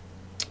 good.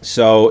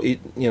 So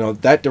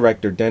that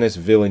director, Denis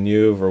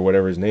Villeneuve or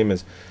whatever his name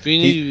is,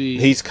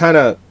 he's kind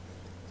of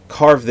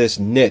carved this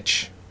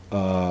niche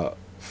for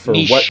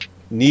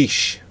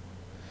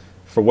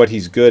what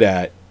he's good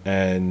at,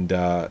 and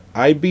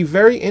I'd be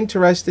very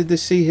interested to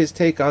see his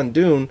take on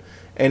Dune,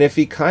 and if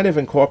he kind of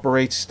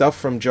incorporates stuff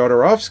from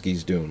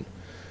Jodorowsky's Dune,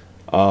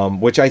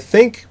 which I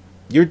think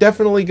you're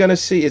definitely going to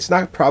see. It's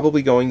not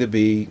probably going to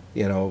be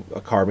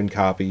a carbon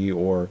copy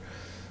or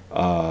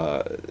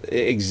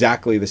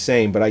exactly the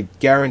same, but I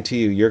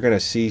guarantee you're going to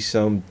see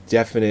some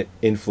definite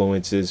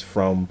influences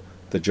from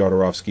the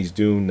Jodorowsky's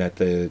Dune that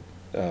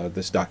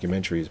this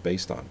documentary is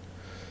based on.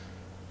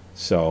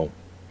 So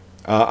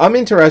I'm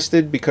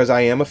interested because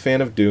I am a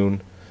fan of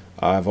Dune.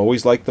 I've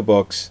always liked the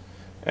books,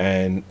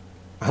 and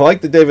I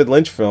like the David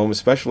Lynch film,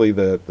 especially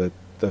the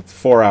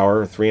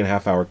 4-hour,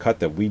 3.5-hour cut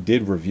that we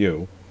did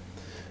review.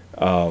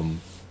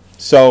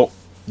 So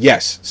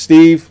yes,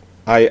 Steve,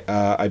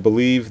 I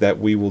believe that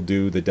we will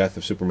do The Death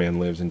of Superman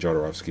Lives and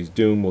Jodorowsky's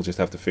Dune. We'll just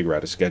have to figure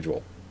out a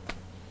schedule.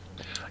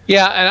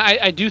 Yeah, and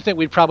I do think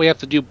we'd probably have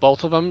to do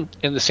both of them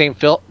in the same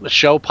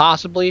show,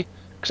 possibly,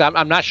 because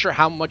I'm not sure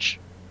how much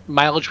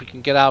mileage we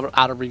can get out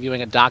of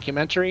reviewing a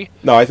documentary.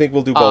 No, I think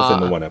we'll do both in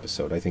the one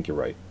episode. I think you're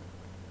right.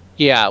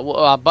 Yeah,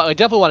 but I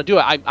definitely want to do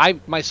it. I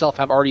myself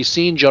have already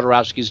seen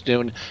Jodorowsky's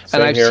Dune,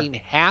 and I've seen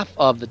half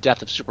of The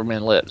Death of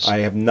Superman Lives. I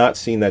have not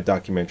seen that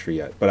documentary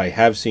yet, but I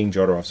have seen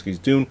Jodorowsky's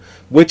Dune,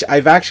 which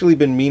I've actually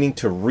been meaning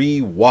to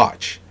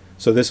re-watch.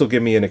 So this will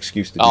give me an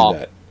excuse to do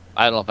that.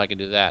 I don't know if I can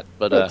do that,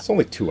 but it's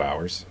only 2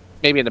 hours.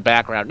 Maybe in the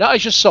background. No,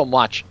 it's just so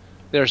much.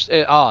 It's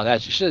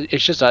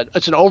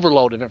an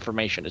overload of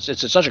information.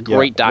 It's such a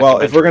great documentary.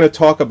 Well, if we're going to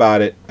talk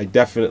about it, I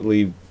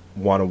definitely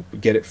want to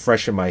get it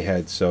fresh in my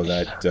head so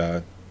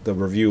that the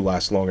review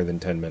lasts longer than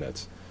 10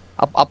 minutes.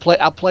 I'll play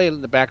it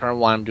in the background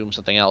while I'm doing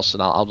something else,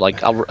 and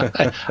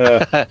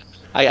I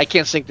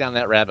can't sink down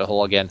that rabbit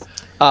hole again.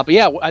 But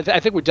yeah, I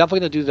think we're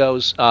definitely going to do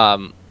those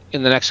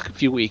in the next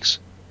few weeks.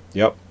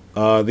 Yep.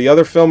 The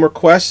other film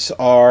requests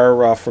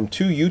are from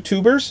 2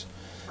 YouTubers.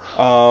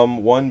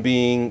 One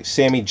being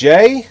Sammy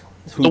J.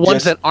 The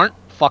ones that aren't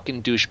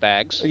fucking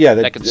douchebags. Yeah,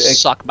 that can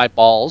suck my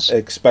balls.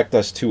 Expect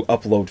us to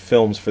upload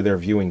films for their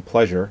viewing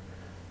pleasure.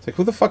 It's like,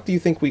 who the fuck do you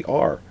think we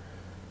are?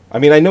 I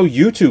mean, I know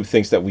YouTube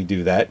thinks that we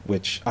do that,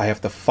 which I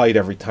have to fight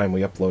every time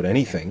we upload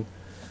anything.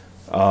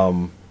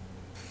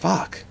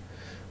 Fuck.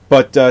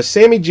 But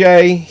Sammy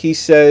J, he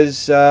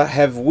says,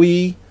 have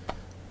we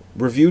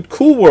reviewed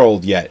Cool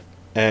World yet?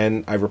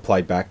 And I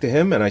replied back to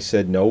him, and I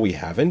said, no, we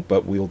haven't,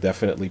 but we'll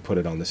definitely put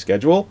it on the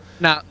schedule.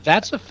 Now,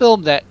 that's a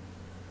film that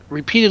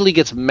repeatedly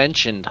gets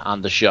mentioned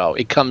on the show.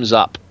 It comes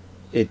up.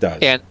 It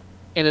does. And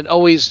it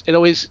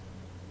always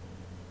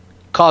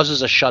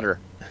causes a shudder.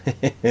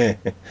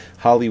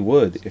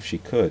 Hollywood, if she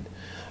could.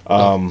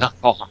 Stop.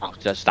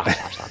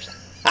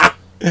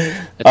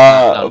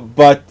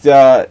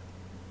 But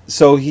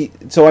So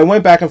I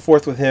went back and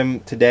forth with him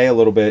today a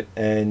little bit,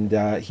 and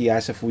he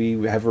asked if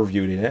we have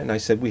reviewed it, and I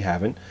said we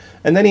haven't.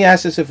 And then he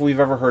asked us if we've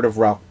ever heard of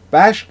Ralph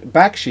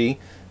Bakshi.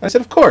 I said,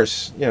 of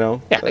course. You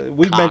know,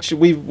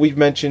 we've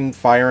mentioned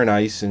Fire and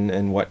Ice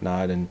and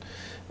whatnot,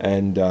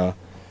 and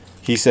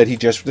he said he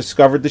just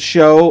discovered the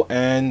show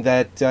and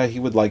that he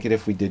would like it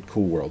if we did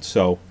Cool World.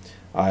 So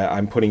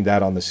I'm putting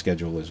that on the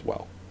schedule as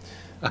well.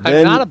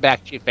 I'm not a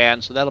Bakshi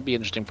fan, so that'll be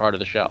an interesting part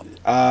of the show.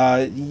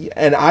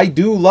 And I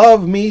do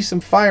love me some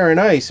Fire and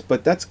Ice,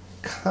 but that's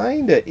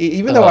kind of...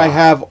 Even though I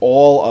have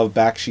all of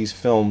Bakshi's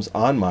films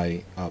on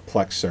my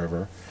Plex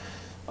server,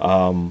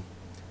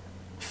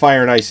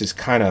 Fire and Ice is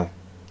kind of...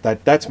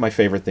 That's my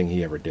favorite thing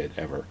he ever did,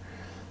 ever.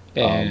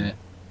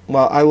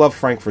 Well, I love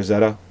Frank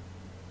Frazetta.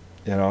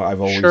 You know, I've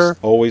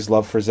always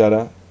loved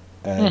Frazetta.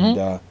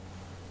 And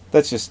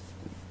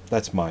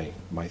that's my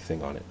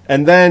thing on it.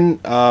 And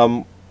then...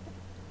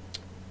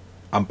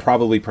 I'm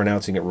probably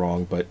pronouncing it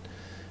wrong, but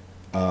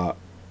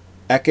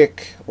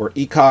Ekik or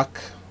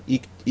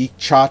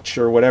Echach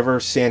or whatever,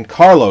 San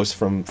Carlos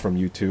from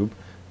YouTube.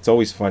 It's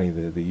always funny,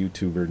 the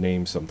YouTuber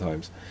names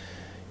sometimes.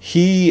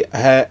 He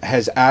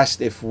has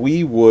asked if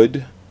we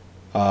would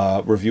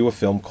review a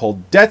film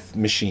called Death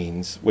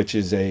Machines, which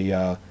is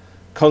a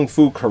kung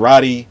fu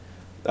karate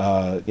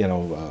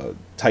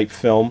type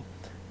film.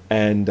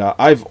 And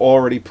I've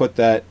already put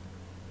that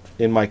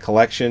in my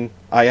collection.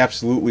 I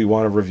absolutely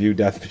want to review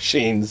Death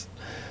Machines.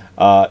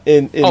 By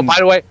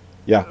the way,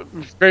 yeah,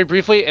 very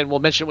briefly, and we'll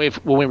mention when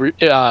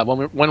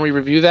we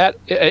review that,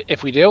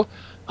 if we do.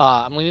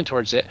 I'm leaning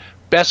towards it.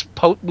 Best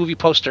movie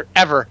poster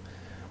ever.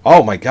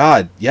 Oh my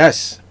God!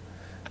 Yes.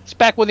 It's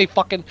back when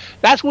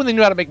that's when they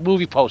knew how to make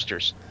movie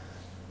posters.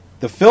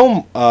 The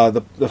film,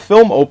 the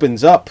film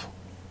opens up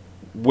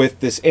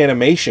with this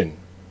animation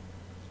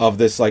of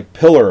this like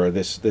pillar,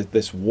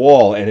 this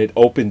wall, and it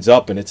opens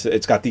up, and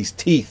it's got these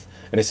teeth,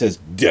 and it says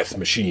Death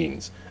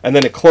Machines, and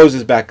then it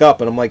closes back up,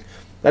 and I'm like,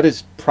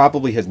 that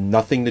probably has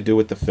nothing to do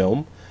with the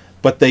film,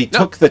 but they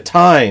took the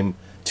time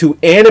to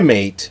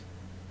animate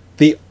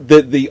the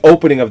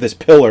opening of this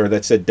pillar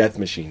that said Death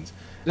Machines.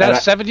 Is that a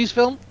 70s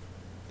film?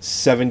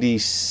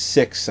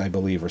 76, I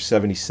believe, or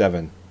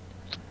 77.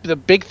 The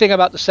big thing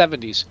about the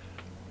 70s,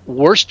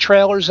 worst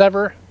trailers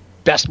ever,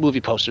 best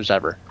movie posters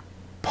ever.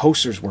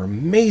 Posters were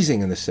amazing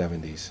in the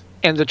 70s.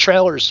 And the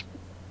trailers,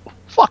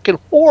 fucking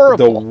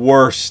horrible. The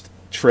worst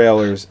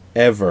trailers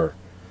ever.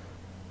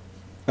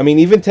 I mean,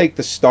 even take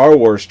the Star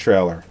Wars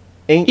trailer.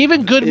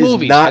 Even good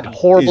movies had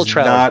horrible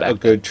trailers. Not a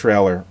good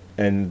trailer.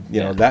 And,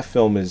 you know, that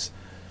film is,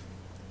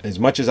 as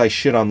much as I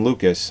shit on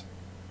Lucas,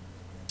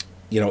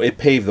 you know, it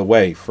paved the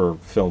way for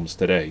films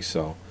today.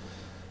 So,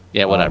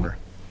 yeah, whatever.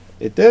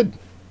 It did.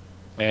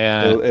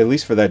 Yeah. At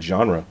least for that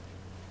genre.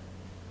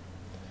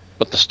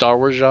 But the Star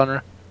Wars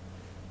genre?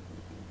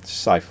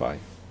 Sci-fi.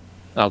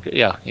 Okay,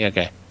 yeah,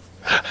 okay.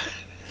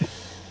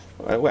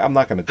 I'm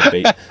not going to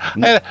debate.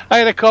 I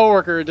had a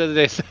coworker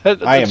today.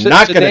 I am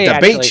not going to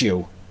debate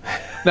you.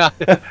 No,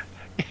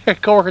 a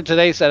coworker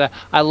today said,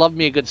 "I love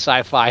me a good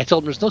sci-fi." I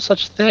told him, "There's no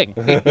such thing."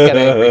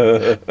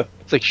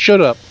 It's like, shut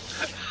up.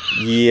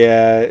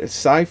 Yeah,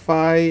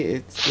 sci-fi.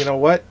 It's, you know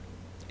what?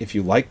 If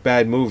you like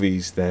bad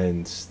movies,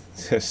 then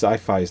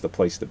sci-fi is the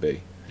place to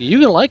be. You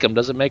can like them,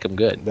 doesn't make them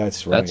good.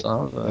 That's right.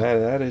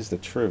 That is the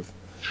truth.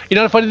 You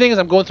know, the funny thing is,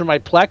 I'm going through my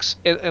Plex,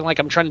 and like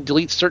I'm trying to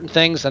delete certain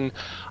things, and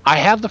I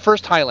have the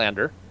first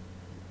Highlander,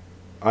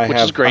 which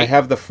is great. I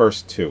have the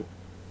first two.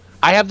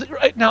 I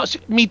have now.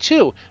 Me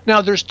too.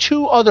 Now there's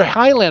two other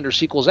Highlander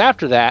sequels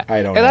after that,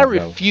 I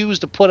refuse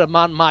to put them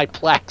on my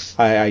Plex.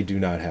 I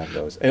do not have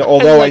those. And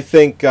although I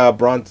think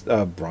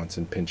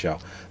Bronson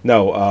Pinchot,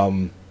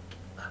 no,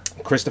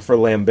 Christopher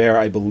Lambert,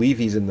 I believe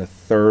he's in the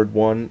third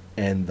one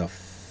and the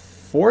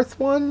fourth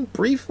one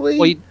briefly.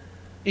 Well,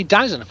 he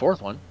dies in the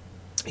fourth one.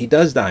 He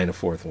does die in the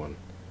fourth one.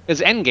 It's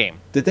Endgame.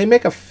 Did they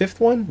make a fifth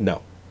one?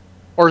 No.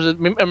 Or is it?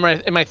 Am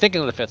I thinking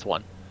of the fifth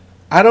one?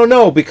 I don't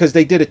know, because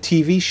they did a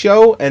TV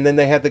show, and then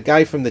they had the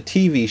guy from the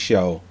TV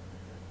show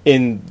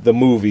in the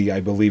movie. I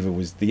believe it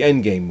was the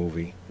Endgame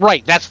movie.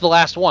 Right, that's the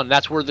last one.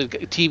 That's where the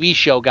TV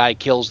show guy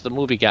kills the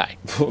movie guy.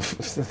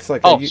 It's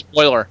like,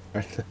 spoiler.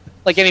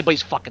 Like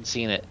anybody's fucking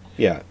seen it.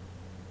 Yeah.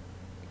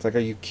 It's like, are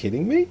you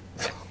kidding me?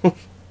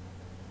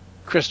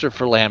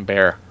 Christopher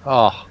Lambert.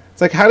 Oh.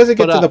 It's like, how does it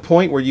get to the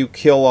point where you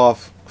kill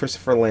off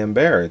Christopher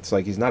Lambert? It's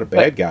like, he's not a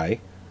bad guy.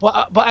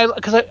 Well,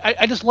 because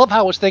I just love how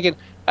I was thinking.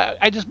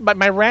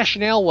 My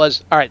rationale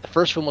was, all right, the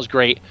first one was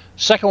great.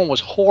 Second one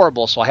was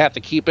horrible, so I have to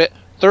keep it.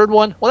 Third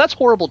one, well, that's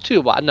horrible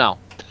too, but no.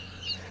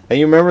 And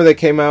you remember they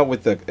came out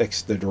with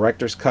the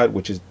director's cut,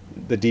 which is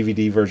the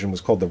DVD version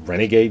was called the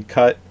Renegade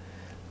cut.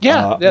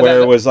 Yeah.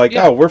 Where it was like,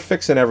 oh, we're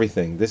fixing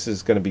everything. This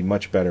is going to be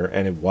much better,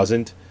 and it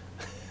wasn't.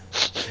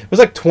 It was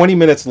like 20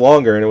 minutes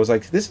longer, and it was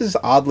like, this is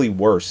oddly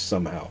worse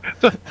somehow.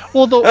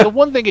 Well, the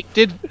one thing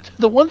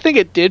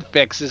it did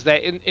fix is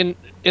that in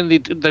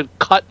the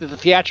cut, the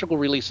theatrical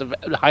release of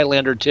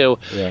Highlander 2,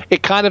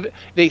 it kind of,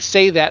 they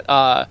say that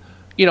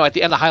at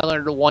the end of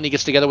Highlander 1, he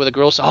gets together with a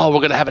girl, so, we're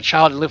going to have a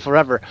child and live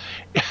forever.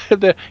 In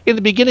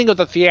the beginning of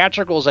the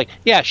theatrical, it's like,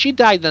 yeah, she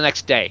died the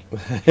next day.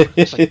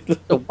 It's like,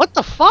 what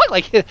the fuck?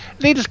 Like,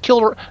 they just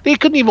killed her. They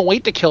couldn't even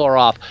wait to kill her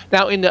off.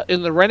 Now, in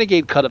the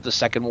Renegade cut of the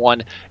second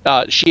one,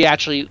 they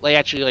actually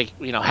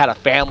had a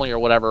family or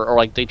whatever, or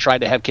like they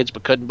tried to have kids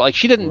but couldn't. But like,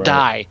 she didn't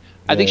die.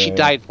 I think she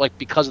died like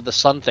because of the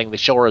son thing. They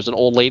show her as an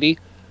old lady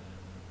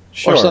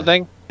or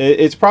something.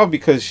 It's probably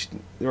because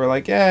they were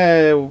like,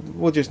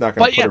 we're just not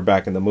going to put her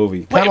back in the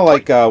movie. Kind of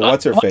like,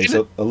 what's her face?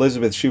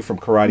 Elizabeth Shue from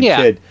Karate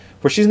Kid.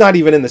 Where she's not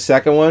even in the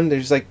second one. They're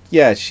just like,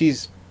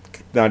 she's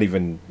not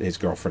even his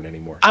girlfriend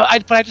anymore.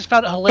 But I just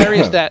found it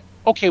hilarious that,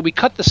 okay, we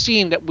cut the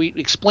scene that we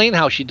explain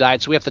how she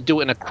died, so we have to do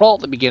it in a crawl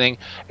at the beginning.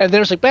 And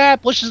then it's like,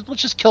 let's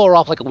just kill her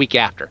off like a week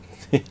after.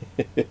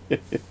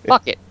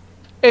 Fuck it.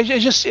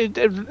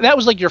 That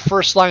was like your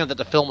first line that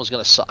the film was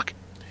going to suck.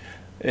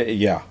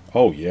 Yeah.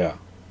 Oh, yeah.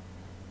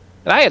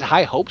 And I had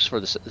high hopes for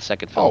the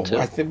second film, too.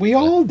 I think we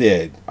all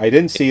did. I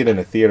didn't see it in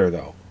a theater,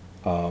 though.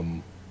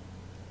 When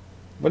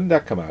did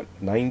that come out?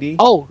 90?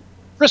 Oh,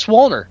 Chris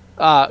Wallner.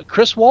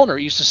 Chris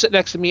Wallner used to sit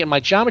next to me in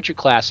my geometry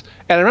class.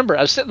 And I remember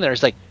I was sitting there.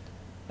 He's like,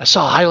 I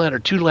saw Highlander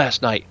 2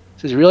 last night.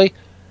 He says, really?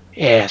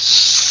 Yeah, it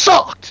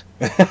sucked.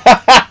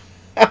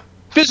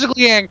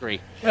 Physically angry.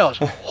 It was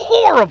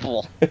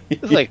horrible.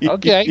 It's like,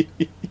 okay.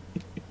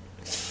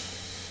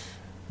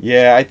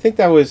 Yeah, I think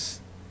that was...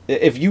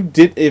 If you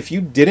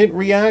didn't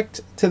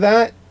react to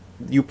that,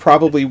 you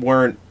probably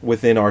weren't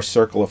within our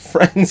circle of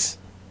friends.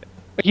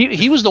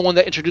 He was the one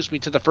that introduced me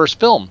to the first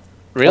film.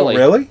 Really? Oh,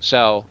 really?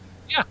 So,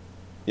 yeah.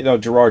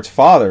 Gerard's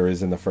father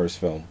is in the first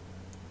film.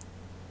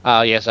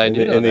 Yes, I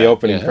do. In the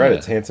opening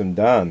credits, Handsome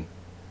Don.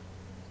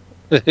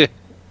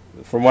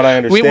 From what I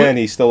understand,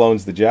 he still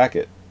owns the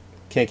jacket.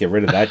 Can't get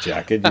rid of that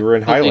jacket. You were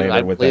in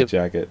Highlander with that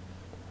jacket.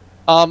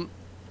 And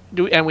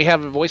we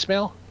have a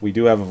voicemail? We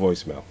do have a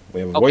voicemail.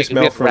 We have a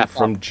voicemail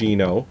from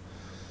Gino.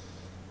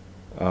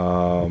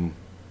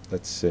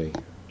 Let's see.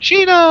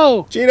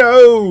 Gino!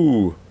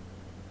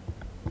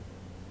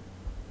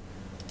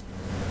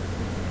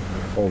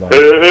 Hold on.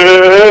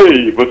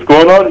 Hey, what's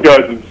going on,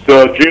 guys?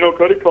 It's Gino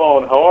Cuddy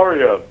calling. How are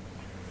you?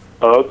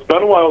 It's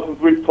been a while since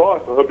we've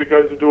talked. I hope you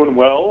guys are doing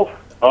well.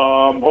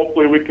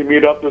 Hopefully we can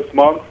meet up this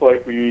month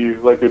like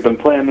we've been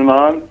planning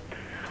on.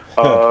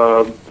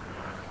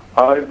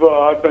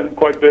 I've been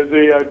quite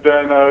busy. I've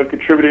been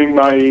contributing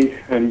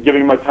and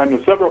giving my time to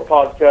several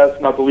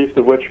podcasts, not the least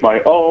of which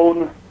my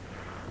own.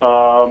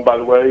 By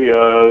the way,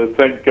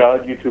 thank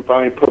God you two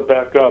finally put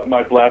back up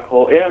my Black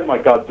Hole and my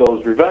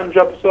Godzilla's Revenge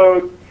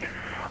episode.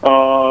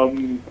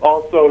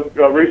 Also,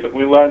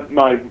 recently lent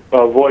my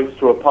voice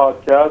to a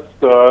podcast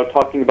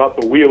talking about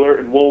the Wheeler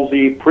and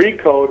Woolsey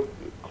pre-code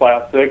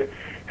classic,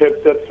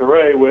 Hips Hips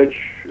Hooray, which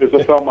is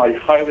a film I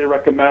highly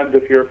recommend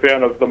if you're a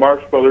fan of the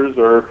Marx Brothers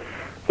or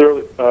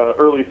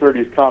early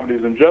 30s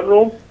comedies in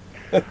general.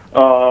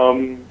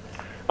 I'm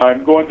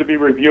going to be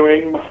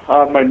reviewing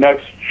on my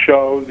next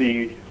show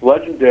the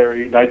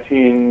legendary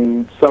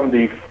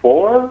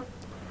 1974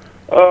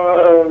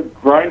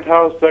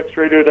 Grindhouse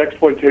X-rated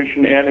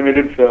exploitation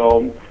animated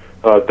film,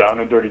 Down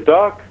and Dirty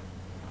Duck.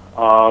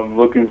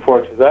 Looking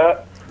forward to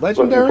that.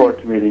 Legendary? Looking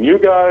forward to meeting you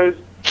guys.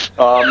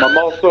 I'm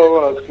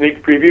also a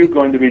sneak preview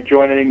going to be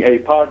joining a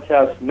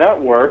podcast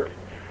network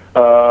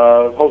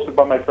hosted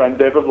by my friend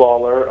David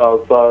Lawler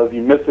of the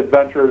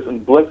Misadventures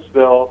in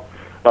Blissville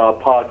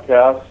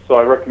podcast. So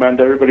I recommend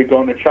everybody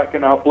going to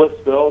checking out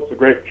Blissville. It's a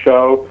great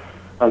show.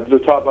 To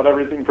talk about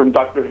everything from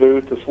Doctor Who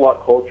to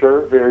slut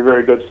culture. Very,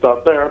 very good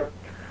stuff there.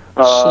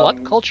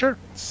 Slut culture?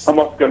 I'm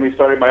also going to be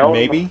starting my own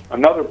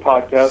another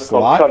podcast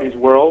called Cuddy's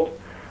World,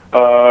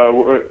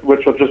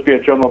 which will just be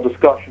a general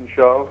discussion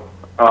show.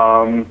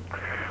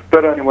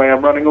 But anyway,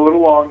 I'm running a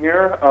little long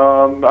here.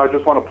 I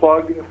just want to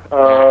plug,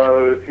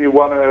 if you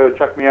want to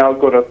check me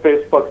out, go to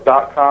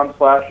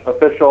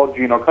facebook.com/official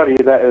Gino Cuddy.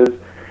 That is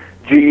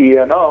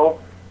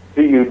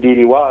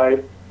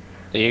GENOCUDDY.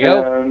 There you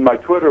go. And my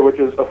Twitter, which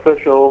is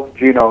official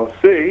Gino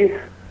C.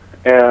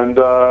 And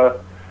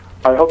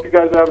I hope you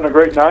guys are having a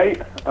great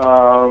night.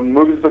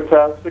 Movie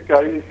Sucktastic,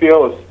 I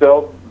feel, is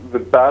still the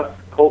best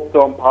cult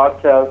film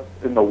podcast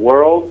in the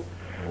world.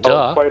 I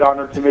was quite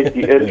honored to make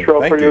the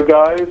intro for you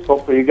guys.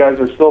 Hopefully you guys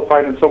are still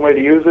finding some way to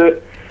use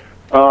it.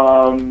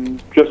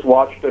 Just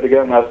watched it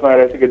again last night.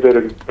 I think I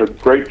did a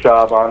great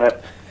job on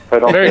it. I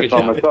don't think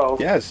so myself.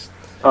 Yes.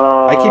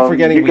 I keep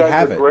forgetting we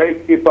have it. You guys are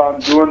great. Keep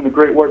on doing the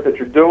great work that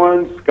you're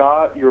doing.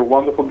 Scott, you're a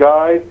wonderful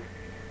guy.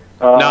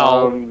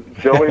 No.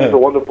 Joey's a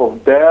wonderful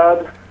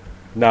dad.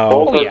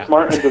 No. Both are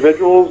smart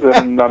individuals,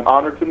 and I'm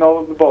honored to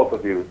know the both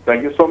of you.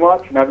 Thank you so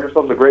much, and have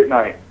yourselves a great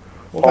night.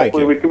 Well,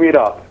 hopefully we can meet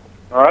up.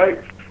 All right?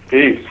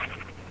 Peace.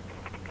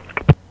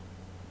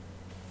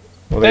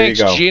 Well, there Thanks,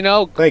 you go.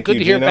 Gino. Thank Good you,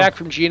 to hear Gino. back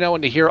from Gino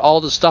and to hear all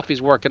the stuff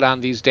he's working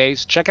on these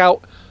days. Check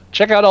out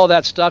all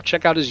that stuff.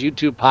 Check out his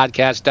YouTube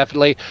podcast.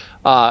 Definitely.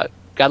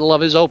 Gotta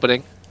love his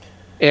opening.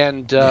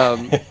 And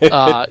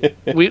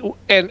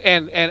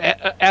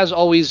as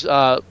always,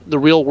 the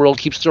real world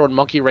keeps throwing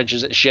monkey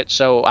wrenches at shit.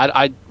 So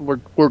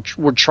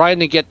we're trying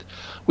to get.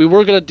 We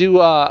were gonna do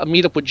a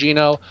meetup with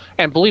Gino,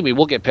 and believe me,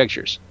 we'll get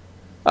pictures.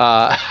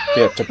 To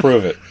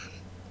prove it.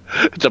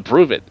 To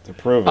prove it.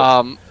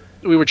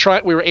 We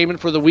were aiming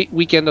for the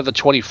weekend of the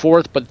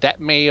 24th, but that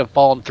may have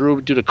fallen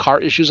through due to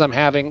car issues I'm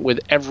having with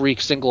every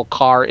single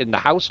car in the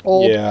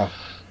household. Yeah.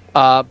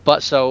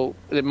 But so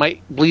it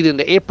might bleed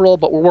into April,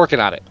 but we're working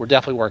on it. We're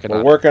definitely working on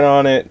it. We're working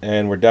on it,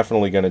 and we're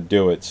definitely going to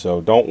do it.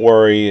 So don't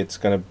worry. It's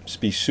going to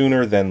be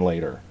sooner than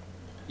later.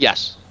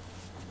 Yes.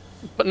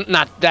 But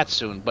not that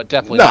soon, but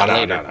definitely not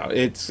later. No.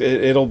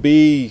 It'll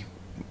be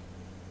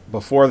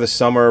before the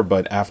summer,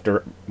 but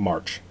after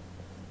March.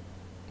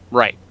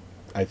 Right.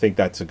 I think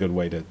that's a good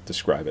way to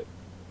describe it.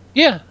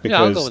 Yeah, I'll go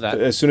because with that.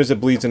 as soon as it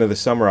bleeds into the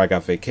summer, I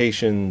got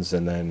vacations,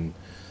 and then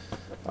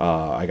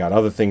I got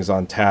other things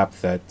on tap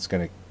that's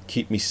going to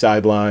keep me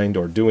sidelined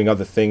or doing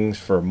other things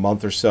for a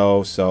month or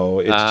so. So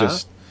it's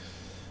just,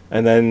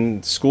 and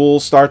then school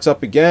starts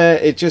up again.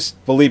 It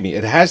just, believe me,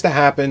 it has to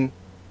happen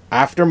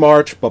after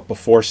March, but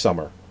before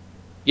summer.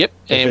 Yep,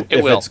 if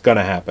it's going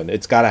to happen,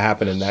 it's got to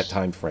happen in that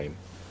time frame.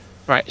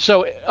 Right.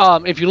 So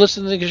if you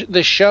listen to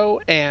this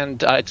show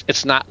and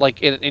it's not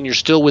like, and you're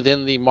still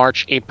within the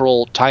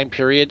March-April time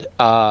period,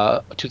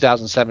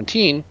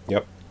 2017,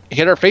 yep,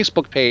 hit our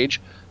Facebook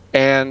page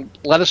and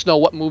let us know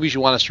what movies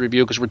you want us to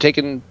review, because we're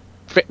taking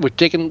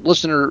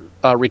listener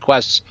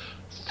requests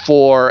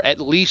for at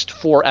least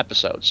 4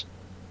 episodes.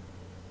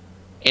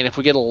 And if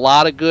we get a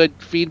lot of good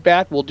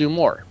feedback, we'll do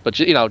more. But,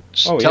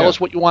 tell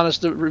us what you want us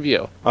to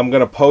review. I'm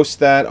going to post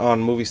that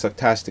on Movie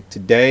Sucktastic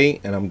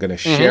today, and I'm going to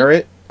share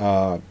it.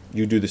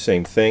 You do the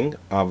same thing,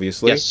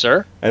 obviously. Yes,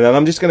 sir. And then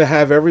I'm just going to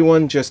have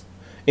everyone just,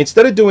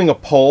 instead of doing a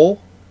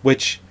poll,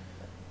 which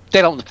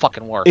they don't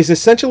fucking work, is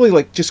essentially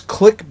like just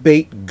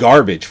clickbait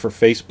garbage for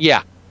Facebook.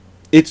 Yeah.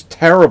 It's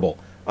terrible.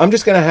 I'm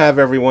just going to have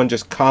everyone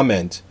just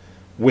comment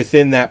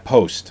within that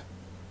post.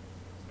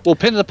 We'll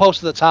pin the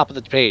post at the top of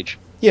the page.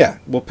 Yeah,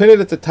 we'll pin it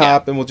at the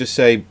top, and we'll just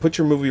say, put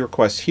your movie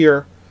requests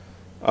here,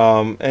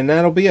 and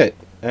that'll be it.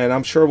 And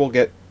I'm sure we'll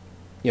get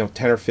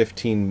 10 or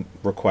 15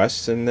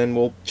 requests, and then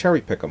we'll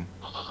cherry pick them.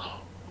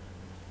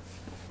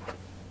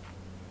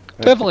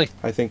 Definitely.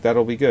 I think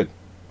that'll be good.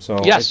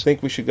 So yes. I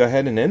think we should go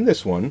ahead and end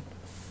this one.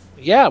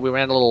 Yeah, we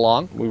ran a little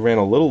long. We ran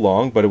a little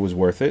long, but it was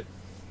worth it.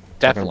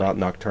 Definitely. Talking about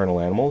nocturnal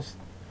animals.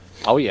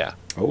 Oh, yeah.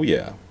 Oh,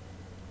 yeah.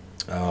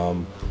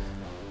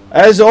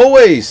 As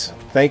always,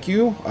 thank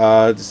you.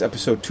 This is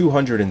episode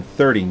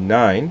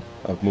 239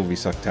 of Movie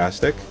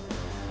Sucktastic.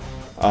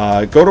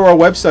 Go to our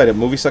website at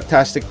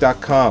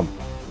moviesucktastic.com.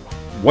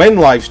 When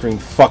livestream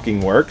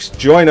fucking works,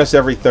 join us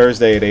every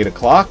Thursday at 8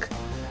 o'clock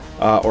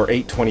or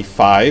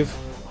 8:25.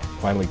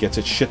 Finally gets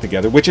its shit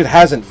together, which it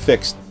hasn't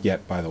fixed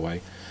yet, by the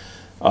way.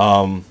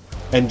 And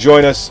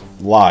join us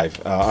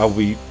live. I'll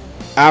be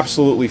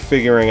absolutely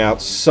figuring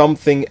out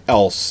something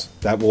else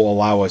that will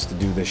allow us to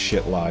do this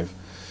shit live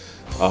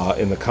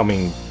in the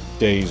coming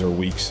days or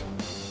weeks.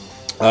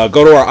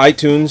 Go to our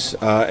iTunes,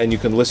 and you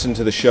can listen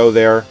to the show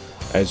there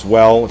as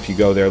well. If you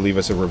go there, leave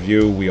us a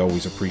review. We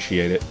always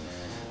appreciate it.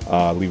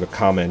 Leave a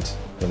comment,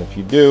 and if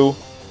you do,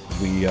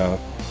 we'd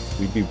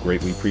be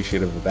greatly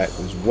appreciative of that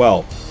as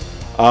well.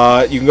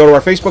 You can go to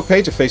our Facebook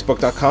page at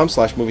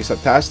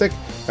facebook.com/MovieSucktastic.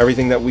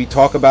 Everything that we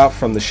talk about,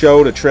 from the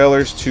show to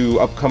trailers to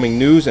upcoming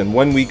news and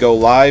when we go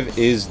live,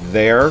 is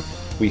there.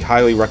 We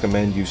highly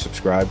recommend you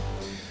subscribe.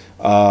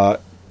 And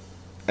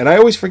I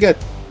always forget,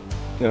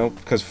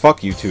 because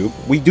fuck YouTube.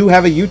 We do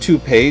have a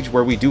YouTube page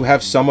where we do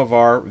have some of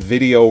our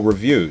video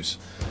reviews.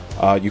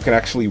 You can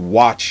actually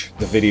watch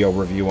the video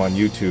review on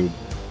YouTube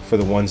for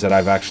the ones that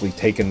I've actually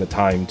taken the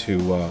time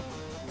to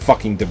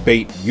fucking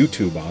debate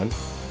YouTube on.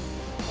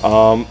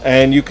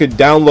 And you could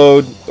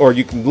download, or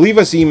you can leave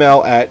us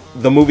email at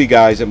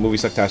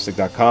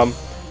themovieguys@moviesucktastic.com.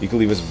 You can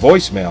leave us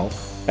voicemail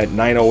at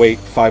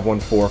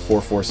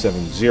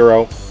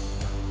 908-514-4470.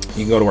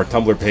 You can go to our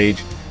Tumblr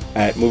page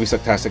at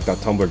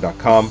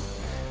moviesucktastic.tumblr.com.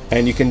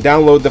 And you can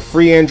download the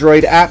free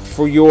Android app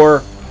for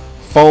your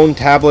phone,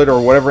 tablet,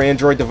 or whatever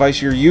Android device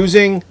you're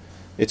using.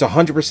 It's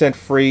 100%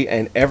 free,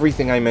 and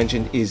everything I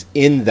mentioned is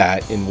in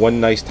that, in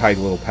one nice, tight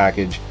little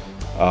package.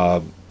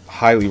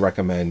 Highly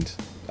recommend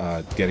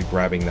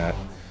grabbing that,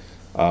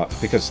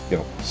 because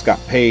it's got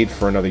paid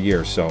for another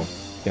year, so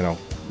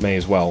may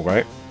as well,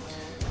 right?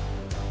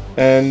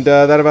 And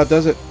that about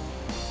does it.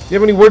 Do you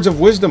have any words of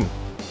wisdom,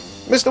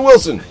 Mr.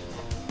 Wilson?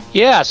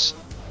 Yes.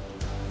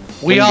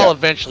 We all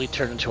eventually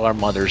turn into our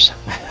mothers.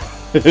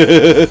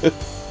 Yeah,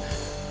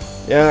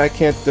 I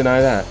can't deny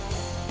that.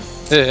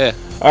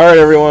 All right,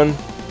 everyone.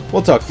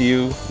 We'll talk to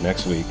you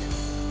next week.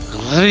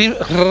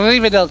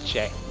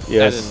 Arrivederci.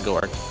 Yes. That didn't go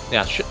work.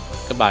 Yeah,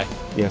 goodbye.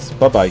 Yes,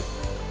 bye-bye.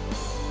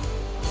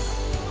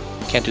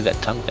 Can't do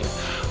that tongue thing.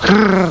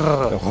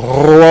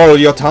 Roll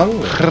your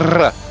tongue.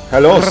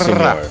 Hello,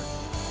 senor.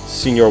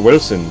 Senor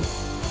Wilson.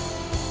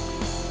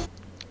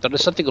 There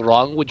is something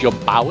wrong with your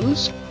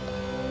bowels?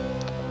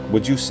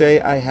 Would you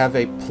say I have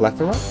a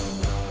plethora?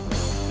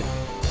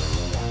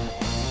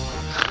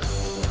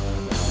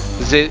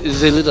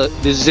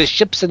 The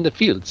ships in the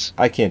fields.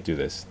 I can't do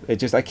this.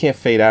 I can't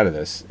fade out of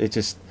this.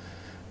 It's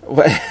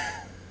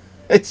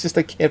just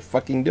I can't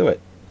fucking do it.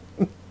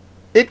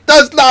 It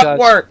does not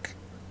work.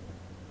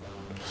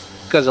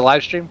 Because of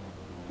live stream?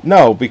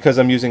 No, because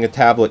I'm using a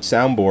tablet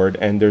soundboard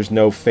and there's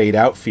no fade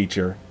out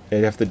feature.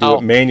 I'd have to do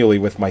it manually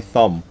with my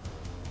thumb.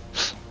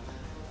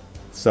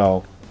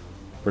 So,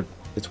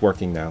 it's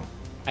working now.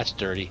 That's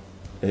dirty.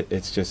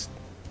 It's just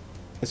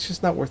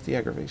not worth the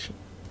aggravation.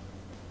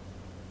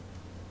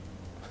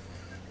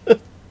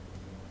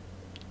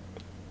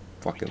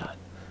 Fucking,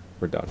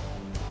 we're done.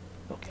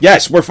 Okay.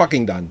 Yes, we're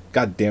fucking done.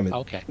 God damn it.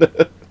 Okay.